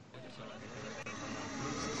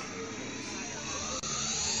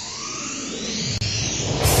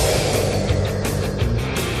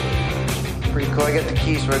So I get the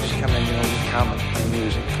keys, so I just come in, with comic and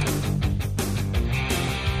music.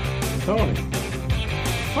 Tony.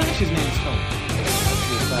 Flash's name is Tony.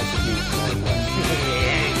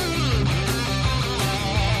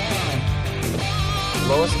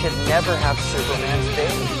 Lois could never have Superman's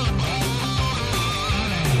baby.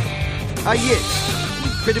 Ah, yes.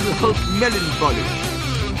 Incredible Hulk melon volley.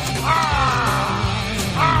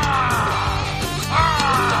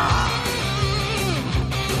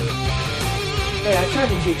 Hey, I tried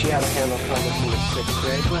to teach you how to handle comics in the 6th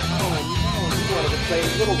grade, but oh no, you wanted to play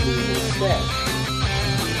Little League instead.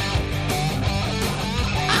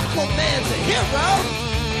 Aquaman's a hero!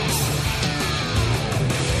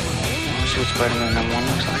 See what Spider-Man #1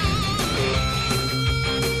 looks like?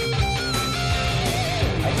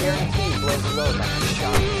 I guarantee you blows the load like a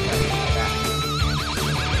shot in the back.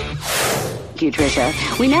 Thank you, Tricia.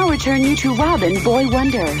 We now return you to Robin, Boy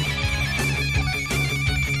Wonder.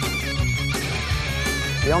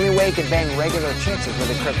 The only way he could bang regular chicks is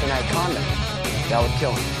with a kryptonite condom. That would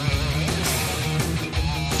kill him.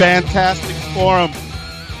 Fantastic Forum.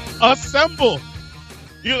 Assemble!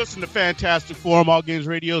 You listen to Fantastic Forum, All Games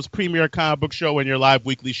Radio's premier comic book show and your live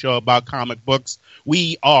weekly show about comic books.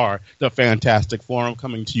 We are the Fantastic Forum,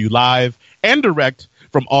 coming to you live and direct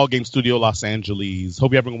from All Games Studio Los Angeles.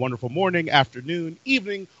 Hope you're having a wonderful morning, afternoon,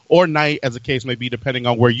 evening, or night, as the case may be, depending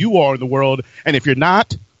on where you are in the world. And if you're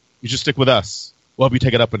not, you just stick with us. We'll help you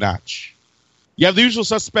take it up a notch. You have the usual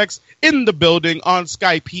suspects in the building. On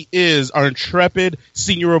Skype, he is our intrepid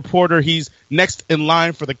senior reporter. He's next in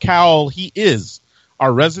line for the cowl. He is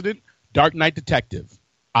our resident Dark Knight detective,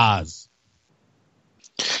 Oz.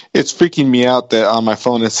 It's freaking me out that on my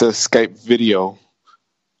phone it says Skype video.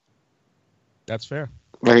 That's fair.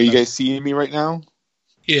 Are you guys seeing me right now?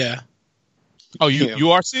 Yeah. Oh,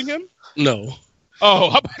 you are seeing him? No.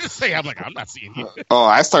 Oh, I'm about to say, I'm not seeing you. Oh,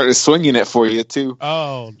 I started swinging it for you, too.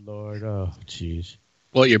 Oh, Lord. Oh, jeez.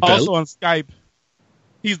 Well, your belly? Also on Skype,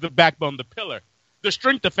 he's the backbone, the pillar. The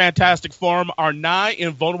strength of Fantastic Forum, our nigh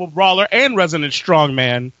invulnerable brawler and resident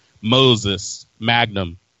strongman, Moses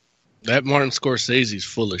Magnum. That Martin Scorsese's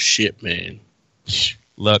full of shit, man.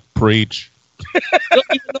 Look, preach. I don't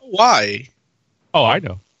even know why. Oh, I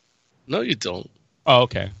know. No, you don't. Oh,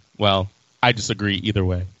 okay. Well, I disagree either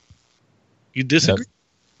way. You disagree?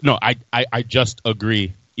 No, I just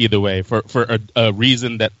agree either way for a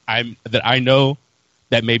reason that I know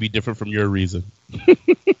that may be different from your reason.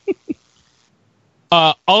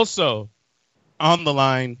 Also on the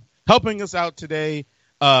line, helping us out today,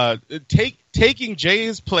 taking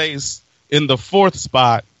Jay's place in the 4th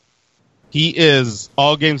spot. He is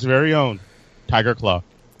All Games' very own Tiger Claw.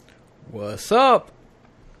 What's up?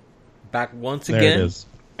 Back once again. There it is.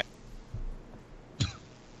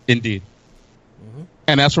 Indeed. Mm-hmm.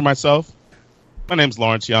 And as for myself, my name's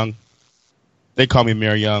Lawrence Young. They call me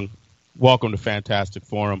Mayor Young. Welcome to Fantastic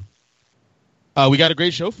Forum. We got a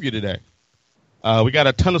great show for you today. We got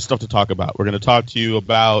a ton of stuff to talk about. We're going to talk to you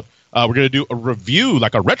about, we're going to do a review,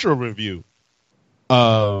 like a retro review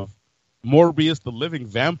of Morbius the Living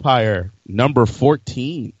Vampire, number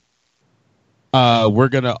 14. We're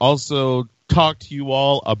going to also talk to you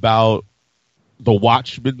all about the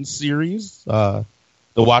Watchmen series,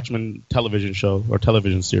 the Watchmen television show, or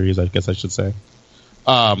television series, I guess I should say.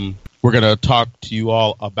 We're going to talk to you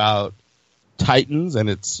all about Titans and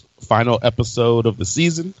its final episode of the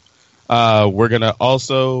season. We're going to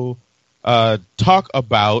also talk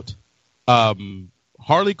about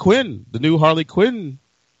Harley Quinn, the new Harley Quinn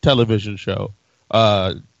television show.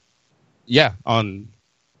 On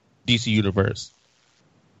DC Universe.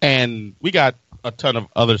 And we got a ton of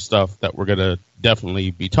other stuff that we're going to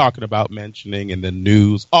definitely be talking about, mentioning, and the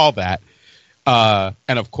news, all that. And,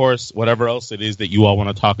 of course, whatever else it is that you all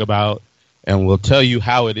want to talk about. And we'll tell you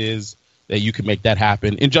how it is that you can make that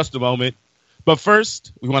happen in just a moment. But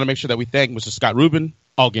first, we want to make sure that we thank Mr. Scott Rubin,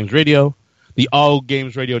 All Games Radio, the All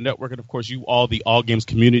Games Radio Network, and, of course, you all, the All Games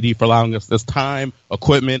community, for allowing us this time,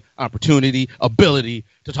 equipment, opportunity, ability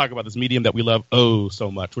to talk about this medium that we love oh so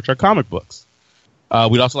much, which are comic books.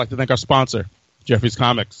 We'd also like to thank our sponsor, Jeffries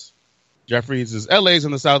Comics. Jeffries is LA's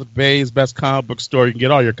in the South Bay's best comic book store. You can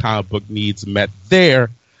get all your comic book needs met there.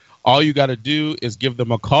 All you got to do is give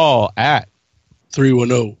them a call at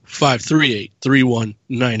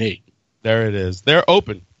 310-538-3198. There it is. They're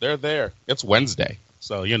open. They're there. It's Wednesday.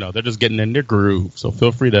 So, they're just getting in their groove. So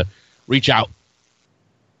feel free to reach out.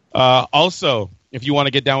 Also, if you want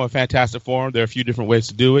to get down with Fantastic Forum, there are a few different ways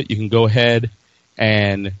to do it. You can go ahead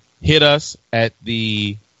and hit us at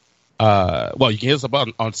the you can hit us up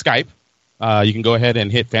on Skype. You can go ahead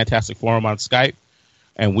and hit Fantastic Forum on Skype,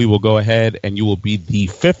 and we will go ahead and you will be the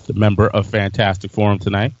 5th member of Fantastic Forum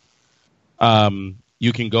tonight.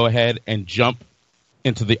 you can go ahead and jump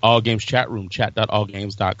into the All Games chat room,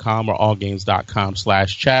 chat.allgames.com or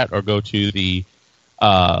allgames.com/chat, or go to the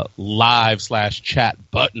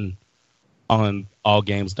live/chat button on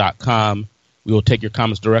allgames.com. We will take your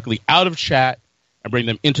comments directly out of chat and bring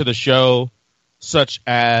them into the show, such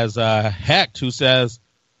as Hecht, who says,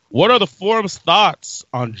 what are the forum's thoughts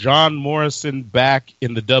on John Morrison back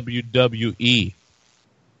in the WWE?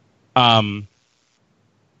 I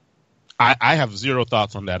have zero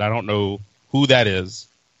thoughts on that. I don't know who that is.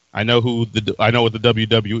 I know what the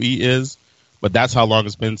WWE is, but that's how long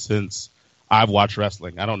it's been since I've watched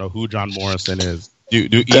wrestling. I don't know who John Morrison is. Do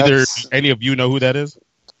any of you know who that is?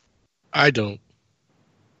 I don't.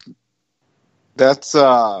 That's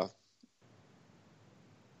never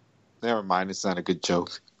mind. It's not a good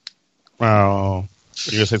joke. Oh,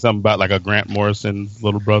 you're gonna say something about like a Grant Morrison's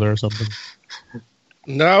little brother or something?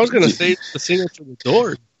 No, I was gonna say the singer for the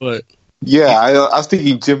Doors, but yeah, I was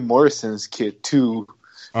thinking Jim Morrison's kid too,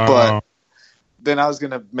 but then I was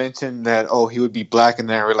gonna mention that he would be black, and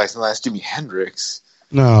then I realized that's Jimi Hendrix.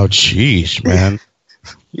 No, jeez, man.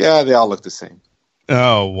 Yeah, they all look the same.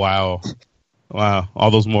 Oh wow,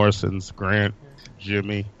 all those Morrisons, Grant,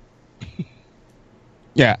 Jimmy.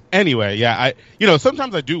 Yeah. Anyway, yeah.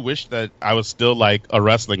 Sometimes I do wish that I was still like a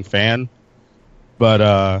wrestling fan,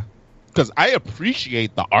 but because I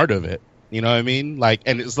appreciate the art of it. You know what I mean? Like,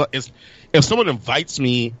 and it's if someone invites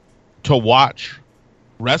me to watch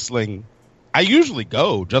wrestling, I usually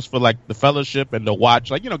go just for like the fellowship and to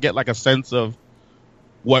watch, like, get like a sense of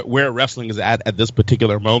where wrestling is at this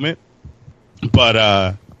particular moment.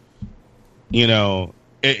 But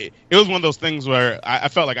it was one of those things where I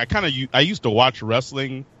felt like I used to watch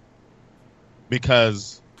wrestling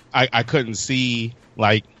because I couldn't see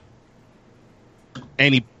I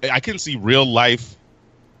couldn't see real life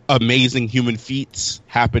amazing human feats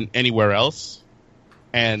happen anywhere else.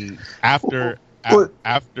 And after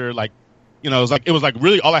like, it was like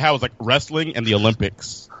really all I had was like wrestling and the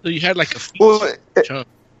Olympics. So you had like a feet fetish.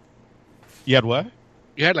 You had what?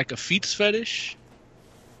 You had like a feet fetish?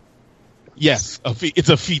 Yes, it's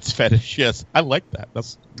a feet fetish. Yes, I like that.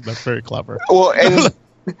 That's very clever. Well, and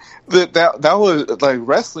that was like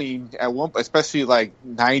wrestling at one, especially like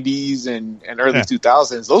 90s and early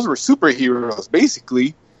 2000s. Those were superheroes,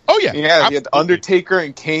 basically. Oh yeah, yeah. You had Undertaker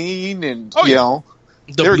and Kane, and they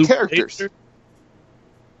were characters. Blazer.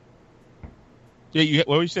 Yeah,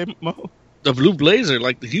 what would you say, Mo? The Blue Blazer,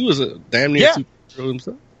 like he was a damn near superhero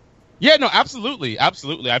himself. Yeah, no, absolutely. I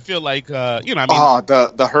feel like,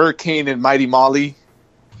 the Hurricane and Mighty Molly.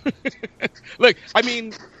 Look, I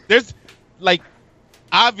mean, there's, like,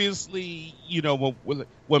 obviously,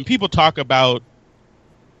 when people talk about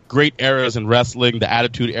great eras in wrestling, the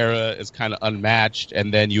Attitude Era is kind of unmatched,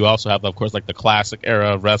 and then you also have, of course, like, the classic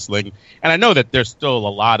era of wrestling. And I know that there's still a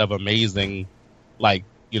lot of amazing, like,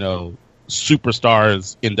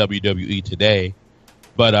 superstars in WWE today.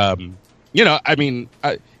 But, I mean,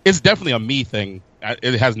 it's definitely a me thing.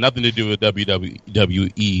 It has nothing to do with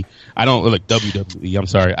WWE. I don't like WWE. I'm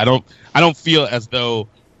sorry. I don't feel as though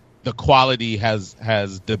the quality has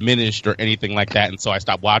diminished or anything like that, and so I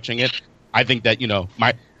stopped watching it. I think that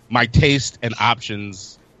my taste and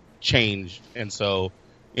options changed, and so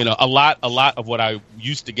a lot of what I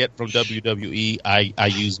used to get from WWE, I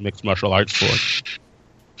use mixed martial arts for.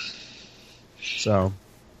 So,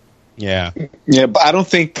 yeah, but I don't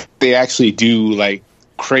think they actually do like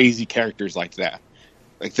crazy characters like that.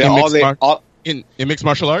 Like in mixed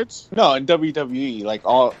martial arts? No, in WWE,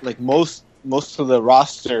 like most of the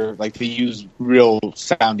roster, like they use real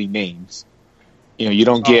sounding names. You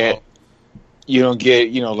don't get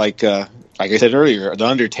like I said earlier, the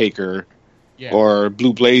Undertaker, or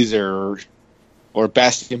Blue Blazer, or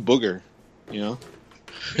Bastion Booger. Yeah,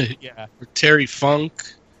 or Terry Funk,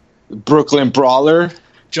 Brooklyn Brawler,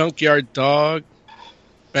 Junkyard Dog,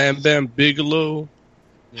 Bam Bam Bigelow,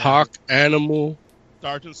 Hawk Animal,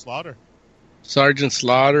 Sergeant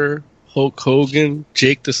Slaughter, Hulk Hogan,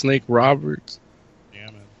 Jake the Snake Roberts,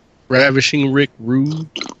 Ravishing Rick Rude.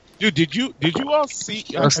 Dude, did you all see?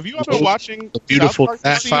 Have you all been watching the beautiful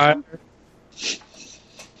South Park this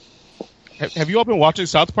season? Have you all been watching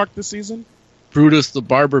South Park this season? Brutus the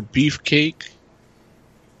Barber Beefcake,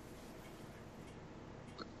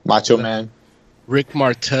 Macho Man, Rick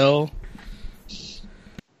Martel.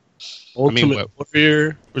 Ultimate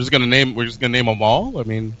Warrior. We're just gonna name them all. I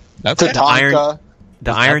mean, that's the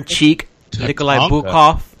Iron Cheek, Nikolai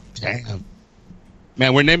Bukov. Damn,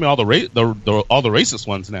 man, we're naming all the racist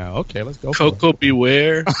ones now. Okay, let's go. Coco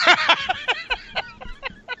Beware.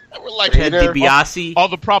 We're like Ted DiBiase. All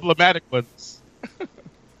the problematic ones.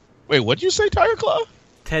 Wait, what'd you say, Tiger Claw?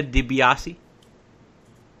 Ted DiBiase?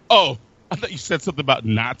 Oh, I thought you said something about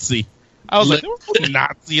Nazi. I was like, there was no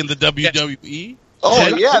Nazi in the WWE.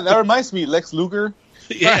 Oh, yeah, that reminds me. Lex Luger.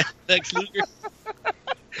 Yeah, Lex Luger.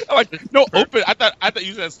 I'm like, no, open. I thought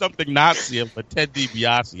you said something Nazi, but Ted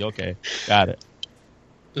DiBiase. Okay, got it.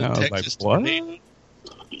 I was like, what?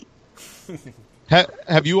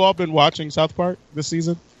 Have you all been watching South Park this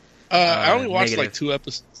season? I only watched like 2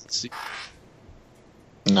 episodes.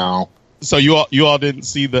 No. So you all didn't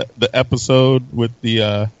see the episode with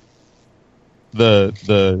the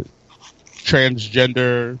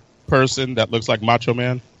transgender person that looks like Macho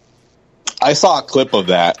Man? I saw a clip of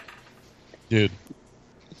that. Dude,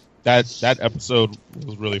 that episode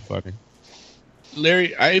was really funny.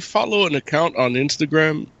 Larry, I follow an account on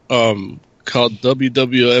Instagram called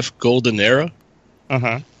WWF Golden Era.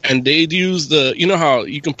 Uh-huh. And they'd use you know how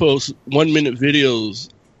you can post 1-minute videos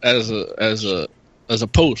as a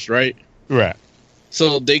post, right? Right.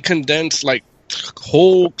 So they condense like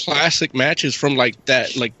whole classic matches from like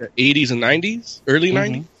the 80s and 90s, early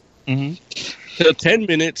 90s, to 10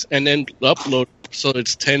 minutes, and then upload. So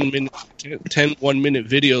it's 10 1-minute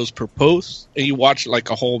videos per post, and you watch like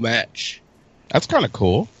a whole match. That's kind of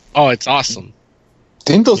cool. Oh, it's awesome.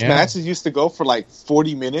 Didn't those matches used to go for like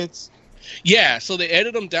 40 minutes? Yeah, so they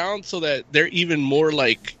edit them down so that they're even more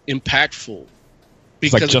like impactful.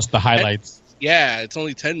 It's like just the highlights. Yeah, it's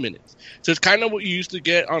only 10 minutes. So it's kind of what you used to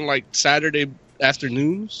get on like Saturday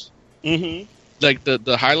afternoons. Mm-hmm. Like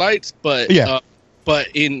the highlights, but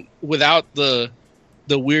without the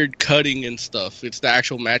weird cutting and stuff. It's the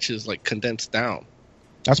actual matches like condensed down.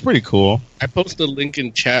 That's pretty cool. I posted a link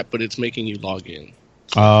in chat, but it's making you log in.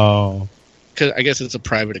 Oh. Because I guess it's a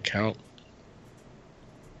private account.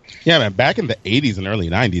 Yeah, man. Back in the 80s and early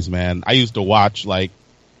 90s, man, I used to watch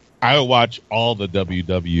I would watch all the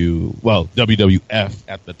WWF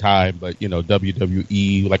at the time, but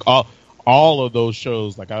WWE, like all of those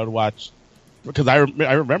shows. Like I would watch because I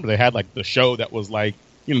remember they had like the show that was like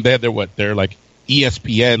they had their like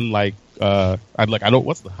ESPN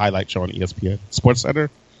what's the highlight show on ESPN? Sports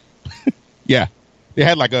Center. Yeah, they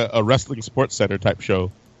had like a wrestling Sports Center type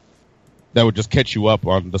show that would just catch you up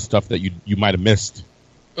on the stuff that you might have missed.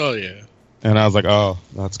 Oh yeah. And I was like, oh,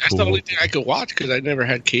 that's cool. That's the only thing I could watch because I never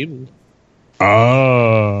had cable.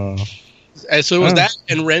 Oh. And so it was that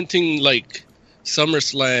and renting like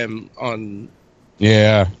SummerSlam on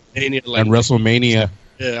Mania, and WrestleMania.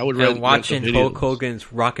 Yeah, I would rent watching Hulk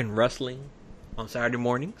Hogan's Rockin' Wrestling on Saturday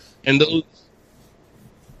mornings. And those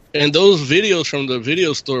videos from the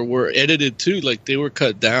video store were edited too, like they were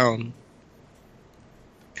cut down.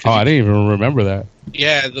 Oh, I didn't even remember that.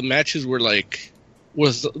 Yeah, the matches were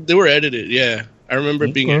they were edited, yeah. I remember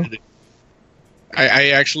it being edited.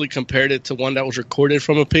 I actually compared it to one that was recorded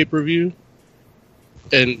from a pay-per-view.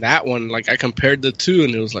 And that one, like, I compared the two,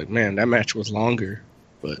 and it was like, man, that match was longer.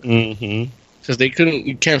 But because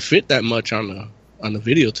you can't fit that much on the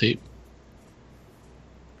videotape.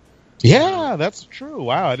 Yeah, that's true.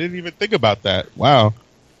 Wow, I didn't even think about that. Wow.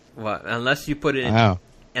 Well, unless you put it in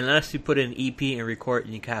EP and record,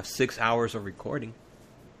 and you can have 6 hours of recording.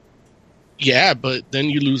 Yeah, but then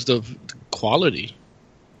you lose the quality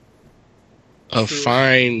of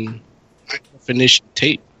fine definition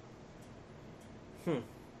tape.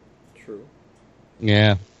 True.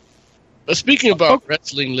 Yeah. But speaking about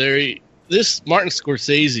wrestling, Larry, this Martin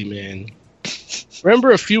Scorsese, man.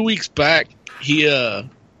 Remember a few weeks back, he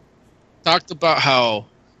talked about how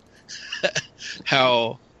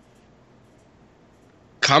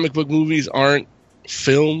comic book movies aren't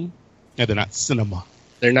film. Yeah, they're not cinema.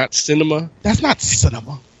 They're not cinema. That's not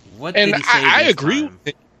cinema. What did he say I agree with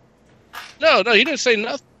it. No, he didn't say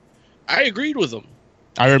nothing. I agreed with him.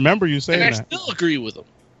 I remember you saying that. I still agree with him.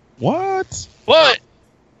 What? But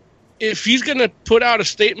if he's going to put out a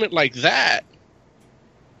statement like that,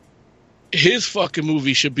 his fucking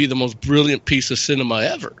movie should be the most brilliant piece of cinema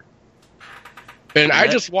ever. And I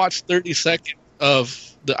just watched 30 seconds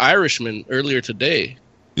of The Irishman earlier today.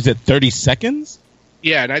 Is it 30 seconds?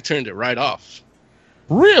 Yeah, and I turned it right off.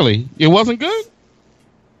 Really? It wasn't good?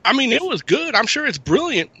 I mean, it was good. I'm sure it's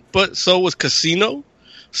brilliant, but so was Casino.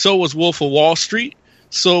 So was Wolf of Wall Street.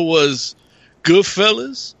 So was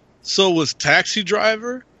Goodfellas. So was Taxi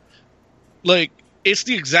Driver. Like, it's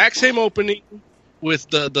the exact same opening with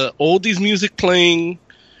the oldies music playing,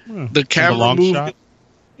 the camera moving. Shot?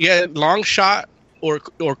 Yeah, long shot or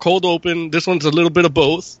cold open. This one's a little bit of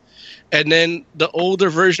both. And then the older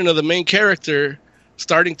version of the main character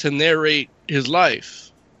starting to narrate his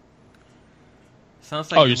life.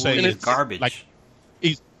 Sounds like you're saying it's garbage. Like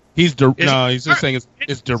he's just saying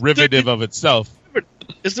it's derivative of itself.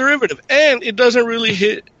 It's derivative, and it doesn't really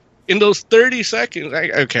hit in those 30 seconds,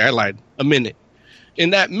 I lied, a minute.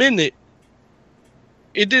 In that minute,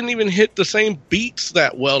 it didn't even hit the same beats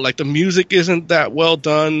that well. Like, the music isn't that well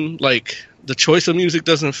done. Like, the choice of music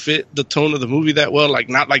doesn't fit the tone of the movie that well. Like,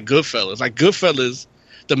 not like Goodfellas. Like, Goodfellas,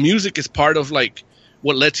 the music is part of, like,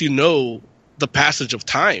 what lets you know the passage of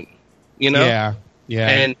time, you know? Yeah.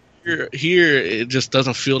 And here it just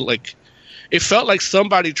doesn't feel like... It felt like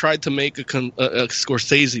somebody tried to make a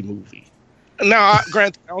Scorsese movie. Now,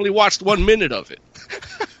 granted, I only watched 1 minute of it.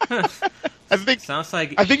 I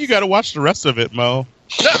think you got to watch the rest of it, Mo.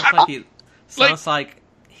 Sounds like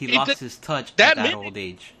he lost his touch at that old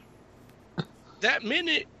age. That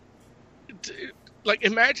minute, like,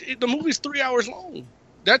 imagine the movie's 3 hours long.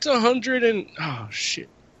 That's 100 and oh shit!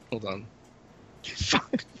 Hold on,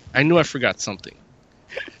 fuck! I knew I forgot something.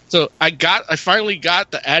 So I finally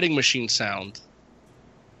got the adding machine sound.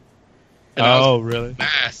 And really?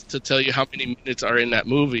 Math to tell you how many minutes are in that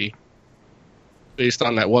movie, based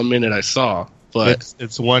on that 1 minute I saw. But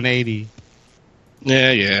it's 180.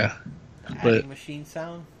 Yeah. Adding machine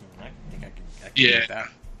sound. I think I can do that.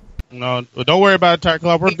 No, don't worry about it, Tiger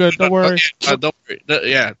Claw. We're good. Don't worry. Don't worry.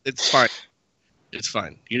 Yeah, it's fine. It's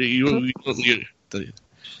fine. You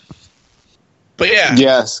but yeah.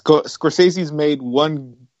 Yes, Scorsese's made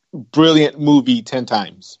one brilliant movie 10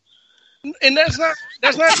 times. And that's not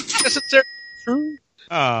necessarily true.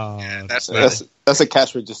 Oh, yeah, that's a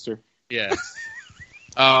cash register. Yeah.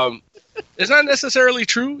 It's not necessarily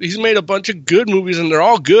true. He's made a bunch of good movies, and they're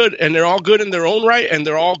all good, and they're all good in their own right, and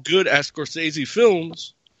they're all good as Scorsese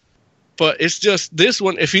films. But it's just this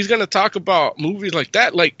one. If he's going to talk about movies like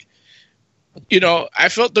that, like, you know, I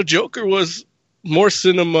felt The Joker was more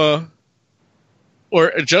cinema,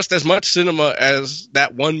 or just as much cinema as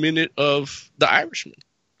that 1 minute of The Irishman.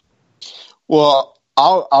 Well,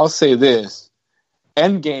 I'll say this.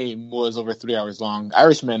 Endgame was over 3 hours long.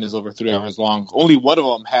 Irishman is over 3 hours long. Only one of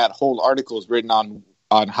them had whole articles written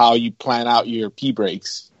on how you plan out your pee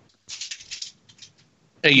breaks.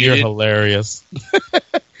 Hey, you're hilarious.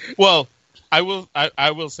 Well, I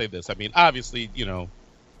will say this. I mean, obviously, you know,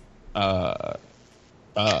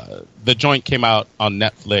 the joint came out on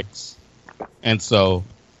Netflix, and so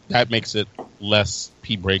that makes it less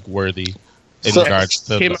pee break worthy in regards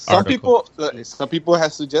to the article. Some people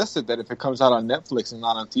have suggested that if it comes out on Netflix and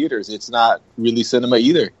not on theaters, it's not really cinema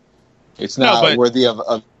either. It's not worthy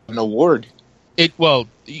of an award.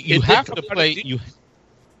 You have to play.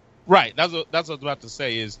 Right. That's what I was about to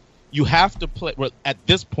say. Is you have to play. Well, at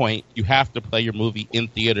this point, you have to play your movie in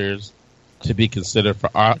theaters to be considered for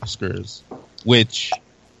Oscars, which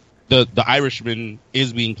the Irishman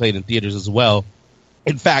is being played in theaters as well.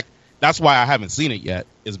 In fact, that's why I haven't seen it yet.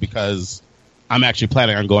 Is because I'm actually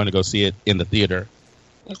planning on going to go see it in the theater,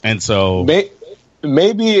 and so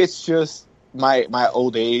maybe it's just my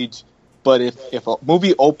old age. But if a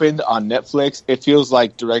movie opened on Netflix, it feels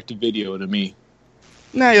like direct-to-video to me.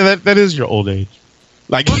 Nah, yeah, that is your old age.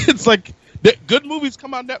 Like, it's like good movies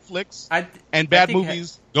come on Netflix, and bad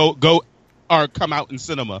movies come out in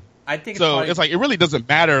cinema. I think so. It's like it really doesn't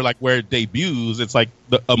matter like where it debuts. It's like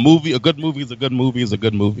a good movie is a good movie is a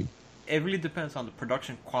good movie. It really depends on the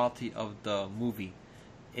production quality of the movie.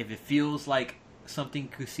 If it feels like something you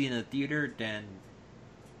could see in a theater, then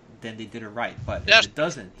they did it right. But if it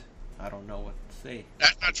doesn't, I don't know what to say.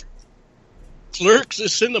 That's not true. Clerks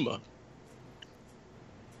is cinema.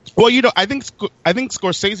 Well, you know, I think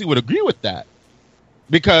Scorsese would agree with that,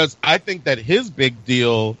 because I think that his big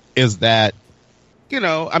deal is that, you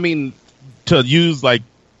know, I mean, to use like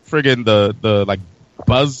friggin' the like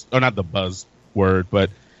buzz, or not the buzz word, but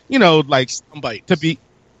you know, like sound bites. To be,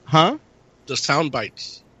 the sound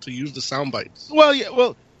bites, to use the sound bites. Well, yeah,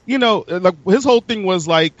 well, you know, like his whole thing was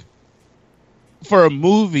like, for a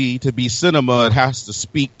movie to be cinema, it has to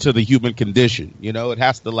speak to the human condition. You know, it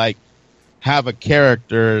has to like have a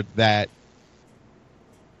character that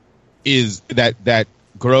is that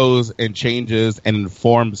grows and changes and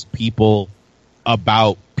informs people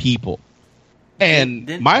about people.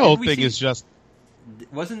 And my whole thing is just,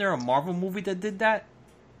 wasn't there a Marvel movie that did that?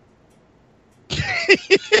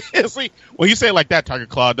 See, when you say it like that, Tiger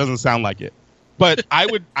Claw, it doesn't sound like it. But I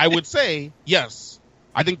would say yes.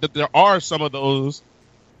 I think that there are some of those.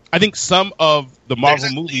 I think some of the Marvel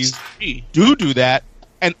movies do that,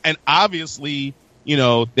 and obviously, you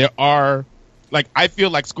know, there are, like, I feel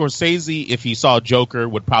like Scorsese, if he saw Joker,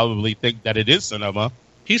 would probably think that it is cinema.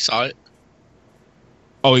 He saw it.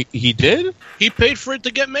 Oh, he did? He paid for it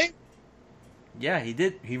to get made. Yeah, he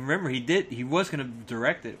did. He did. He was going to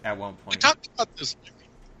direct it at one point. We talked about this.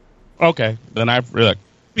 Okay, then I feel like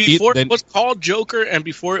before it was called Joker and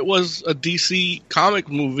before it was a DC comic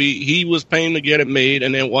movie, he was paying to get it made,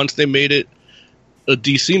 and then once they made it a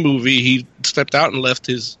DC movie, he stepped out and left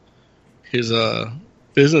his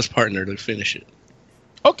business partner to finish it.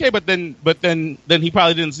 Okay, but then he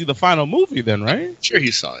probably didn't see the final movie then, right? Sure,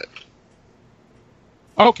 he saw it.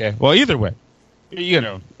 Okay, well, either way,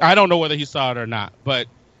 I don't know whether he saw it or not, but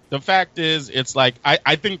the fact is, it's like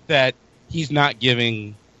I think that he's not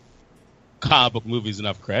giving comic book movies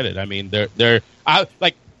enough credit. I mean, they're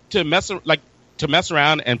to mess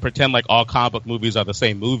around and pretend like all comic book movies are the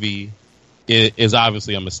same movie is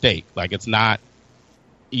obviously a mistake. Like, it's not.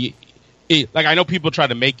 Like, I know people try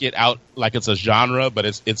to make it out like it's a genre, but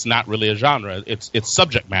it's not really a genre. It's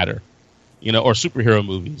subject matter, or superhero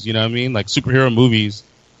movies. You know what I mean? Like, superhero movies,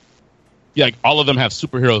 like, all of them have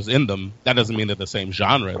superheroes in them. That doesn't mean they're the same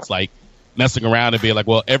genre. It's like messing around and being like,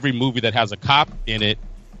 well, every movie that has a cop in it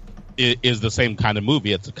is the same kind of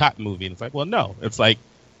movie. It's a cop movie. And it's like, well, no. It's like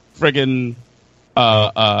friggin'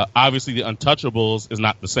 obviously The Untouchables is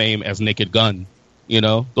not the same as Naked Gun.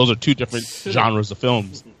 Those are two different genres of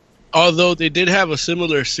films. Although they did have a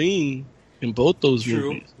similar scene in both those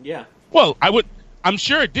movies. Yeah. Well, I'm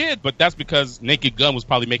sure it did, but that's because Naked Gun was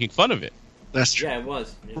probably making fun of it. That's true. Yeah, it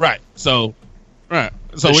was. Yeah. Right. So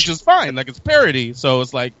which is fine. Like, it's parody. So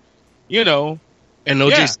it's like, And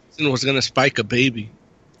O.J. Simpson was going to spike a baby.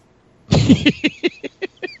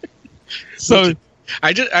 So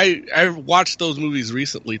I watched those movies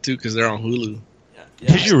recently too because they're on Hulu.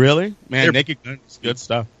 Yeah. Did you really? Man, Naked Gun is good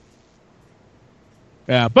stuff.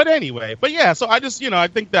 Yeah, but anyway, so I just I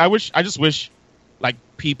think that I just wish like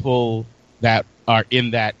people that are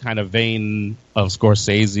in that kind of vein of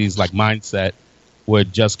Scorsese's like mindset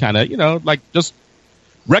would just kind of like just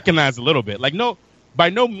recognize a little bit. Like, no, by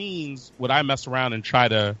no means would I mess around and try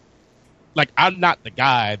to. Like, I'm not the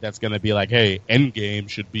guy that's going to be like, hey, Endgame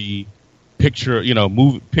should be picture of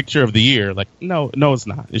the year. Like, no, it's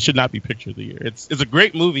not. It should not be picture of the year. It's a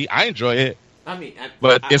great movie. I enjoy it.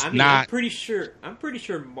 But it's not. I'm pretty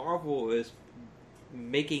sure Marvel is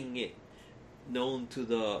making it known to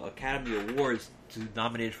the Academy Awards to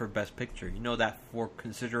nominate it for Best Picture. That for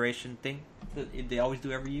consideration thing that they always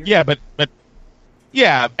do every year. Yeah, but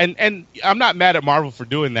yeah, and I'm not mad at Marvel for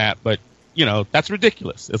doing that, but. That's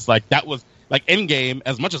ridiculous. It's like that was like Endgame,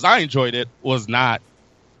 as much as I enjoyed it, was not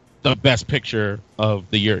the best picture of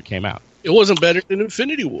the year it came out. It wasn't better than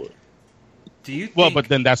Infinity War. Do you think... Well, but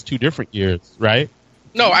then that's two different years, right?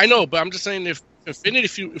 No, I know, but I'm just saying if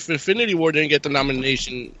Infinity War didn't get the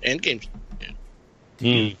nomination, Endgame did. Do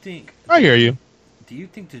you think... I hear you. Do you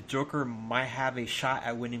think the Joker might have a shot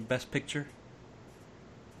at winning Best Picture?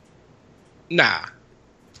 Nah.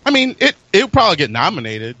 I mean, it'll probably get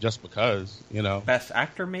nominated just because, Best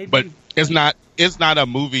Actor, maybe? But it's not a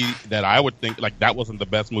movie that I would think, like, that wasn't the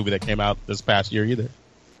best movie that came out this past year either.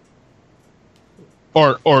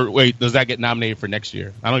 Or wait, does that get nominated for next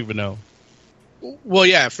year? I don't even know. Well,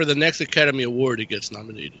 yeah, for the next Academy Award, it gets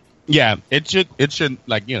nominated. Yeah, it should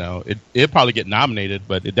like, it'd probably get nominated,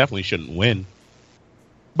 but it definitely shouldn't win.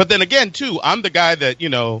 But then again, too, I'm the guy that,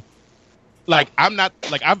 like, I'm not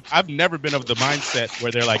like I've never been of the mindset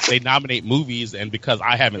where they're like they nominate movies and because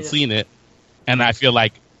I haven't seen it and I feel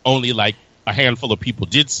like only like a handful of people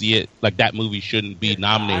did see it, like that movie shouldn't be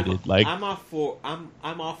nominated. I'm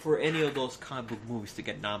all for any of those comic book movies to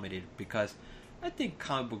get nominated because I think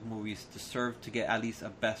comic book movies deserve to get at least a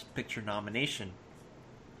Best Picture nomination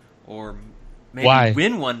or maybe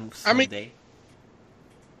win one someday. I mean,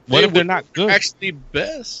 what if they're not good? Actually,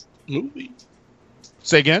 best movies.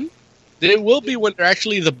 Say again. They will be when they're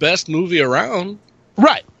actually the best movie around.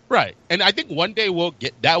 Right. And I think one day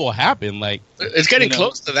that will happen. Like, it's getting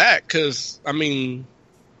close to that because, I mean,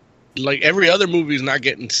 like every other movie is not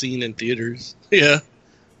getting seen in theaters. Yeah.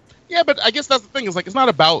 Yeah, but I guess that's the thing. Is like it's not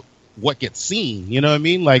about what gets seen. You know what I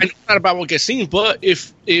mean? Like, it's not about what gets seen. But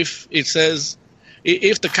if it says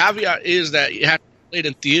if the caveat is that you have to play it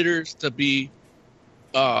in theaters to be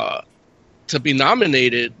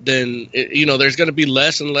nominated, then there's going to be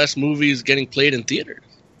less and less movies getting played in theaters.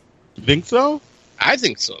 You think so? I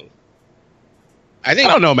think so. I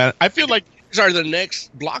don't know, man. I feel like these are the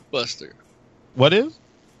next blockbuster. What is?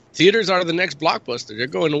 Theaters are the next blockbuster. They're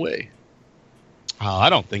going away. Oh,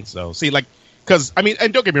 I don't think so. See, like, because I mean,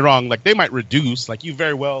 and don't get me wrong, like they might reduce. Like, you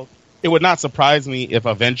very well. It would not surprise me if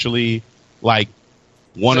eventually, like,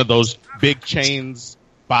 one of those big chains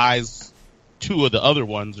buys two of the other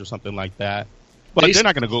ones or something like that. But they're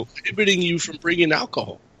not going to go prohibiting you from bringing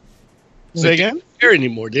alcohol. Say again? They don't care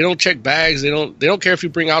anymore. They don't check bags. They don't care if you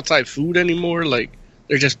bring outside food anymore. Like,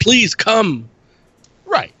 they're just, please come.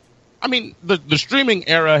 Right. I mean, the streaming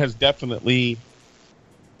era has definitely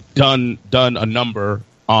done a number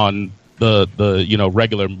on the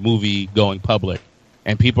regular movie going public,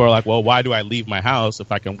 and people are like, well, why do I leave my house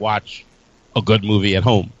if I can watch a good movie at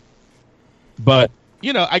home? But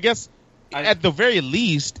I guess at the very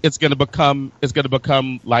least, it's going to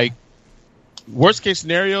become like, worst case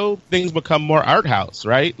scenario, things become more art house,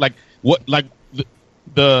 right? Like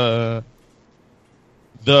the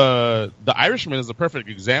Irishman is a perfect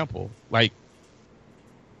example. Like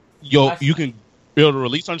you can be able to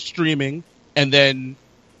release on streaming, and then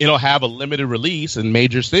it'll have a limited release in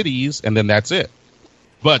major cities, and then that's it.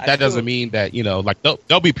 But that doesn't mean that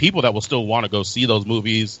there'll be people that will still want to go see those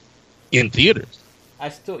movies in theaters. I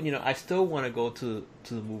still want to go to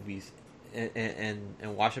the movies and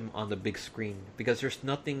watch them on the big screen, because there's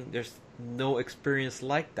no experience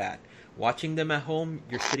like that. Watching them at home,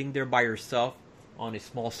 you're sitting there by yourself on a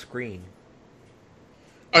small screen.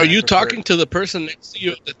 Are you talking to the person next to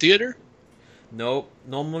you at the theater? No,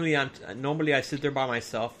 normally I sit there by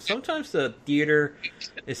myself. Sometimes the theater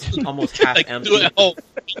is almost half empty.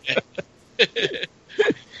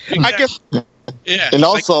 I guess. Yeah. And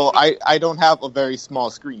also, I don't have a very small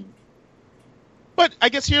screen. But I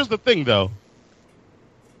guess here's the thing, though.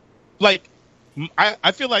 Like,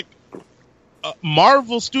 I feel like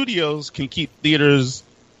Marvel Studios can keep theaters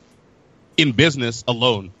in business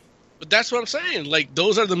alone. But that's what I'm saying. Like,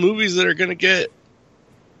 those are the movies that are going to get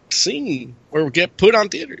seen or get put on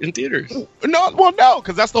in theaters. No,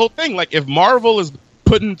 because that's the whole thing. Like, if Marvel is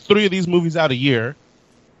putting 3 of these movies out a year,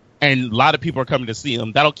 and a lot of people are coming to see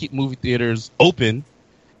them, that'll keep movie theaters open.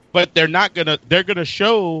 But they're gonna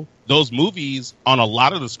show those movies on a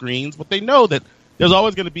lot of the screens, but they know that there's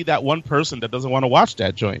always going to be that one person that doesn't want to watch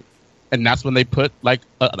that joint, and that's when they put like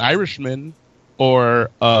an Irishman or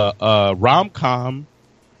a rom-com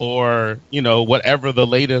or whatever the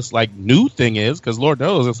latest like new thing is, because Lord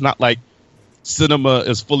knows it's not like cinema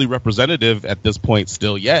is fully representative at this point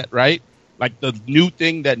still yet, right? Like the new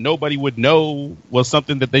thing that nobody would know was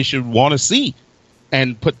something that they should want to see,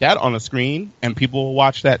 and put that on a screen, and people will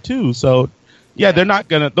watch that too. So yeah,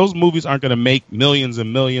 those movies aren't gonna make millions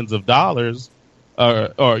and millions of dollars,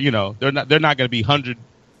 or they're not gonna be hundreds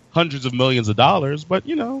of millions of dollars, but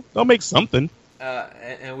they'll make something.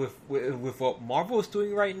 And with what Marvel is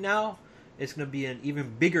doing right now, it's going to be an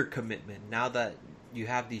even bigger commitment now that you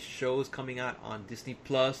have these shows coming out on Disney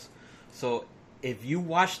Plus. So if you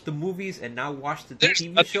watch the movies and now watch the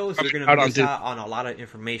TV shows, you're going to miss out on a lot of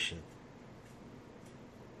information.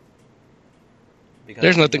 Because,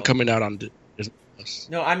 there's nothing coming out on Disney Plus.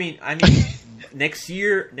 No, I mean, next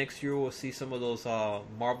year we'll see some of those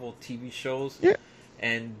Marvel TV shows,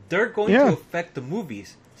 and they're going to affect the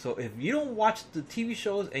movies. So if you don't watch the TV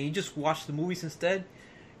shows and you just watch the movies instead,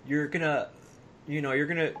 you're gonna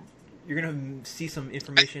see some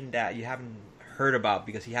information that you haven't heard about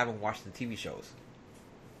because you haven't watched the TV shows.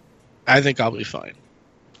 I think I'll be fine.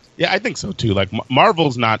 Yeah, I think so too. Like Marvel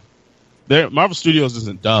Studios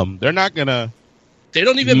isn't dumb. They're not gonna. They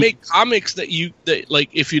don't even make comics that like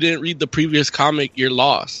if you didn't read the previous comic, you're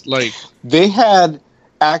lost. Like they had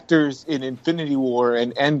actors in Infinity War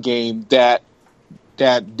and Endgame that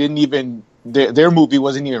didn't even their movie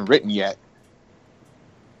wasn't even written yet.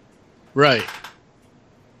 Right.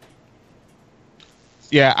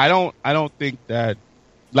 Yeah, I don't think that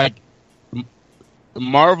like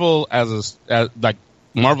Marvel as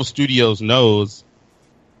Marvel Studios knows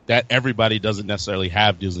that everybody doesn't necessarily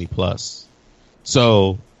have Disney Plus.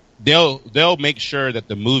 So they'll make sure that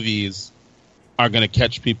the movies are going to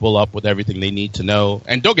catch people up with everything they need to know.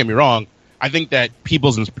 And don't get me wrong, I think that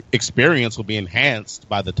people's experience will be enhanced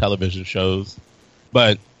by the television shows,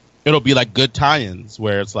 but it'll be like good tie-ins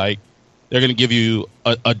where it's like they're going to give you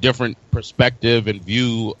a different perspective and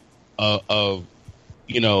view of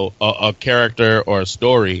a character or a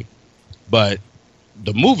story, but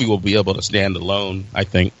the movie will be able to stand alone, I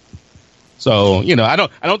think. So I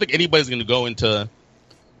don't think anybody's going to go into,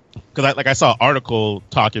 because I saw an article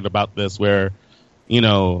talking about this where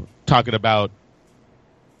talking about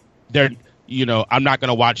I'm not going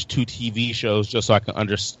to watch 2 TV shows just so I can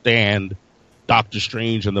understand Doctor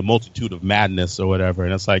Strange and the Multitude of Madness or whatever.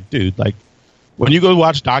 And it's like, dude, like when you go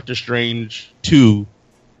watch Doctor Strange 2,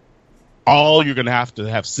 all you're going to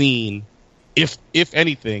have seen, if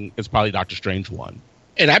anything, is probably Doctor Strange 1.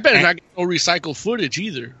 And I better not get no recycled footage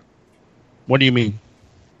either. What do you mean?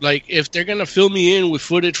 Like if they're going to fill me in with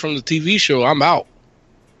footage from the TV show, I'm out.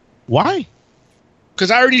 Why?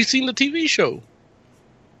 Because I already seen the TV show.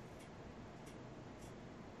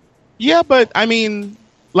 Yeah, but I mean,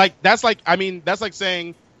 that's like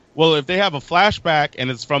saying, well, if they have a flashback and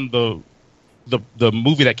it's from the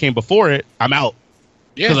movie that came before it, I'm out.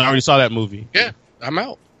 Yeah, because I already saw that movie. Yeah, I'm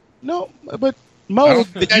out. No, but Mo,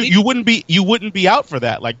 you wouldn't be out for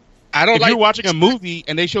that. Like, I don't if you're watching a movie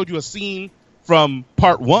and they showed you a scene from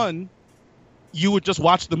part 1, you would just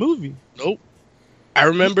watch the movie. Nope. I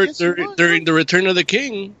remember during the Return of the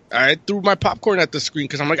King, I threw my popcorn at the screen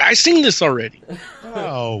because I'm like, I seen this already.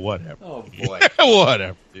 Oh, whatever. Oh boy.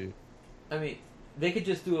 Whatever, dude. I mean, they could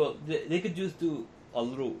just do a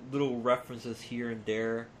little references here and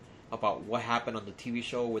there about what happened on the TV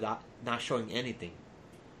show without not showing anything.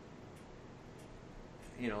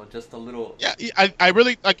 You know, just a little. Yeah, I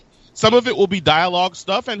really like. Some of it will be dialogue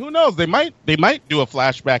stuff, and who knows? They might do a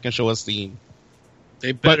flashback and show a scene.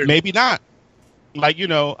 But maybe not. Like, you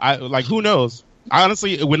know, who knows?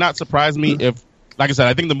 Honestly, it would not surprise me if, like I said,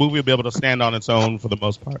 I think the movie will be able to stand on its own for the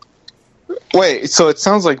most part. Wait, so it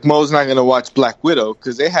sounds like Mo's not going to watch Black Widow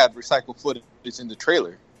because they had recycled footage in the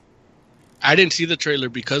trailer. I didn't see the trailer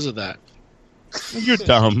because of that. You're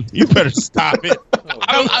dumb. You better stop it.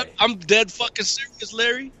 I'm dead fucking serious,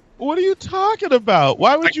 Larry. What are you talking about?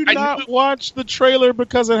 Why would you not watch the trailer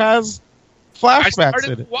because it has flashbacks I started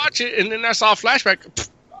in it? to watch it, and then I saw a flashback.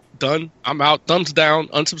 Done. I'm out. Thumbs down.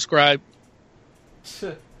 Unsubscribe.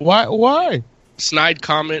 Why? Snide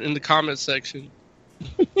comment in the comment section.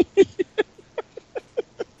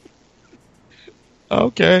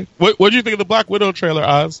 Okay. What do you think of the Black Widow trailer,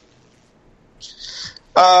 Oz?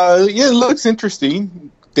 Yeah, it looks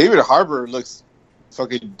interesting. David Harbour looks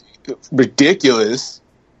fucking ridiculous.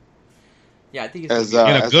 Yeah, I think it's as, in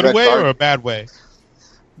a good Red way Guardian. or a bad way?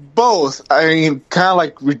 Both. I mean, kind of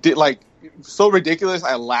like so ridiculous.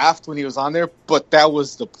 I laughed when he was on there, but that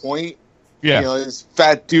was the point. Yeah, you know, this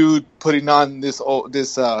fat dude putting on this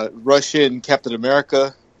Russian Captain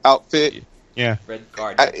America outfit. Yeah, Red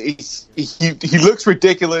Guardian. He looks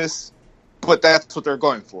ridiculous, but that's what they're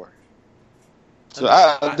going for. So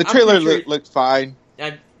the trailer looked fine.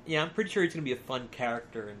 I'm pretty sure he's gonna be a fun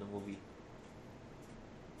character in the movie.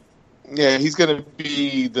 Yeah, he's gonna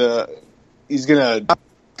be the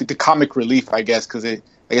comic relief, I guess, because I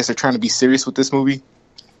guess they're trying to be serious with this movie.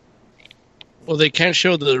 Well, they can't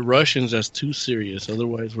show the Russians as too serious,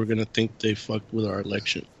 otherwise we're gonna think they fucked with our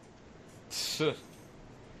election.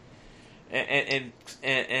 And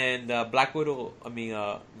Black Widow,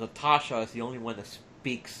 Natasha is the only one that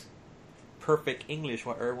speaks perfect English,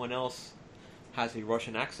 while everyone else has a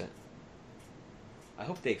Russian accent. I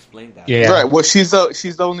hope they explained that. Yeah, right. Well, she's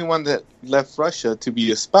the only one that left Russia to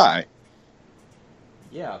be a spy.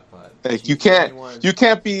 Yeah, but like, you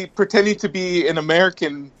can't be pretending to be an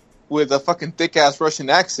American with a fucking thick ass Russian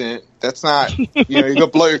accent. That's not you're gonna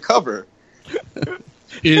blow your cover.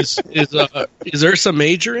 Is Ursa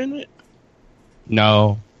Major in it?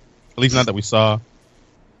 No, at least not that we saw.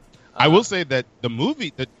 I will say that the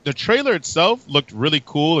movie, the trailer itself looked really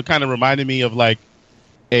cool. It kind of reminded me of like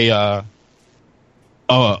a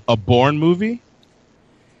Bourne movie,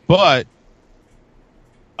 but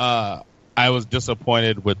I was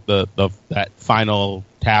disappointed with that final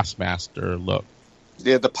Taskmaster look.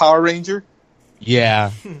 Yeah, the Power Ranger.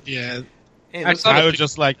 Yeah, yeah. I was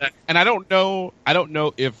just like, and I don't know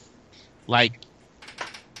if like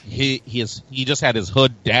he just had his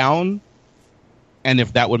hood down, and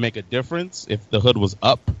if that would make a difference if the hood was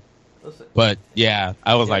up. But yeah,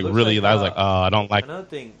 I was I was like, oh, I don't like. Another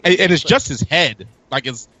thing, and it's just his head. Like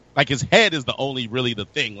his head is the only really the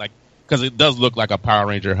thing. Like, because it does look like a Power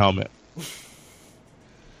Ranger helmet.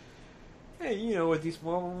 Hey, with these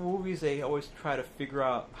Marvel movies, they always try to figure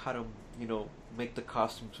out how to, make the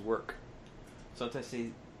costumes work. Sometimes they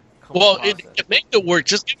it make it work.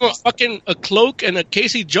 Just give him a cloak and a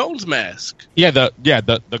Casey Jones mask. Yeah,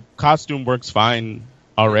 the costume works fine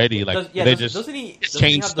already. They just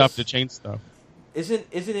change stuff to change stuff. Isn't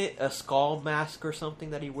it a skull mask or something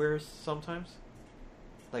that he wears sometimes?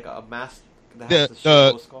 Like a mask that has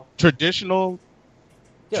the skull? Traditional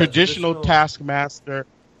Taskmaster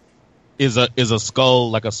is a skull,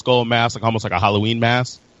 like a skull mask, like almost like a Halloween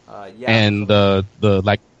mask. And the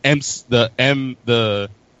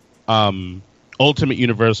Ultimate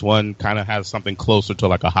Universe one kind of has something closer to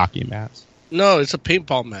like a hockey mask. No, it's a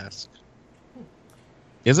paintball mask.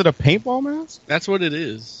 Is it a paintball mask? That's what it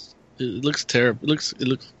is. It looks terrible. It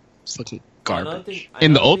looks fucking garbage.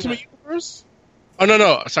 In the Ultimate Universe? Oh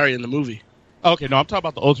no! Sorry, in the movie. Okay, no, I'm talking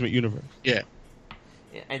about the Ultimate Universe. Yeah.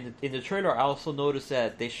 And in the trailer, I also noticed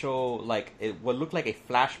that they show what looked like a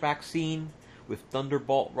flashback scene with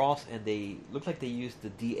Thunderbolt Ross, and they look like they used the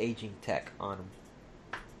de-aging tech on him.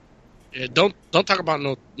 Yeah, don't talk about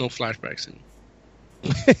no flashback scene.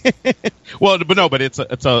 But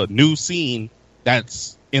it's a new scene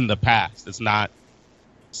that's in the past. It's not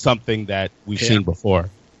something that we've seen before.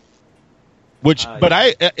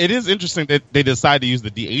 But it is interesting that they decide to use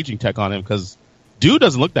the de-aging tech on him because dude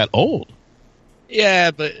doesn't look that old.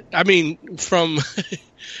 Yeah, but I mean, from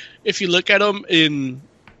if you look at him in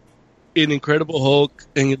Incredible Hulk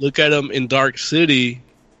and you look at him in Dark City,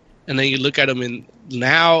 and then you look at him in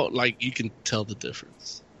now, like you can tell the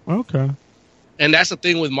difference. Okay. And that's the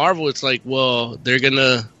thing with Marvel. It's like, well,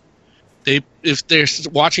 if they're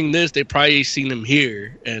watching this, they probably seen him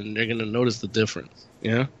here, and they're gonna notice the difference.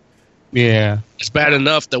 Yeah. Yeah. It's bad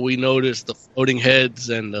enough that we noticed the floating heads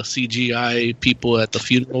and the CGI people at the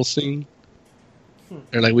funeral scene.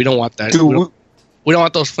 They're like, we don't want that. We don't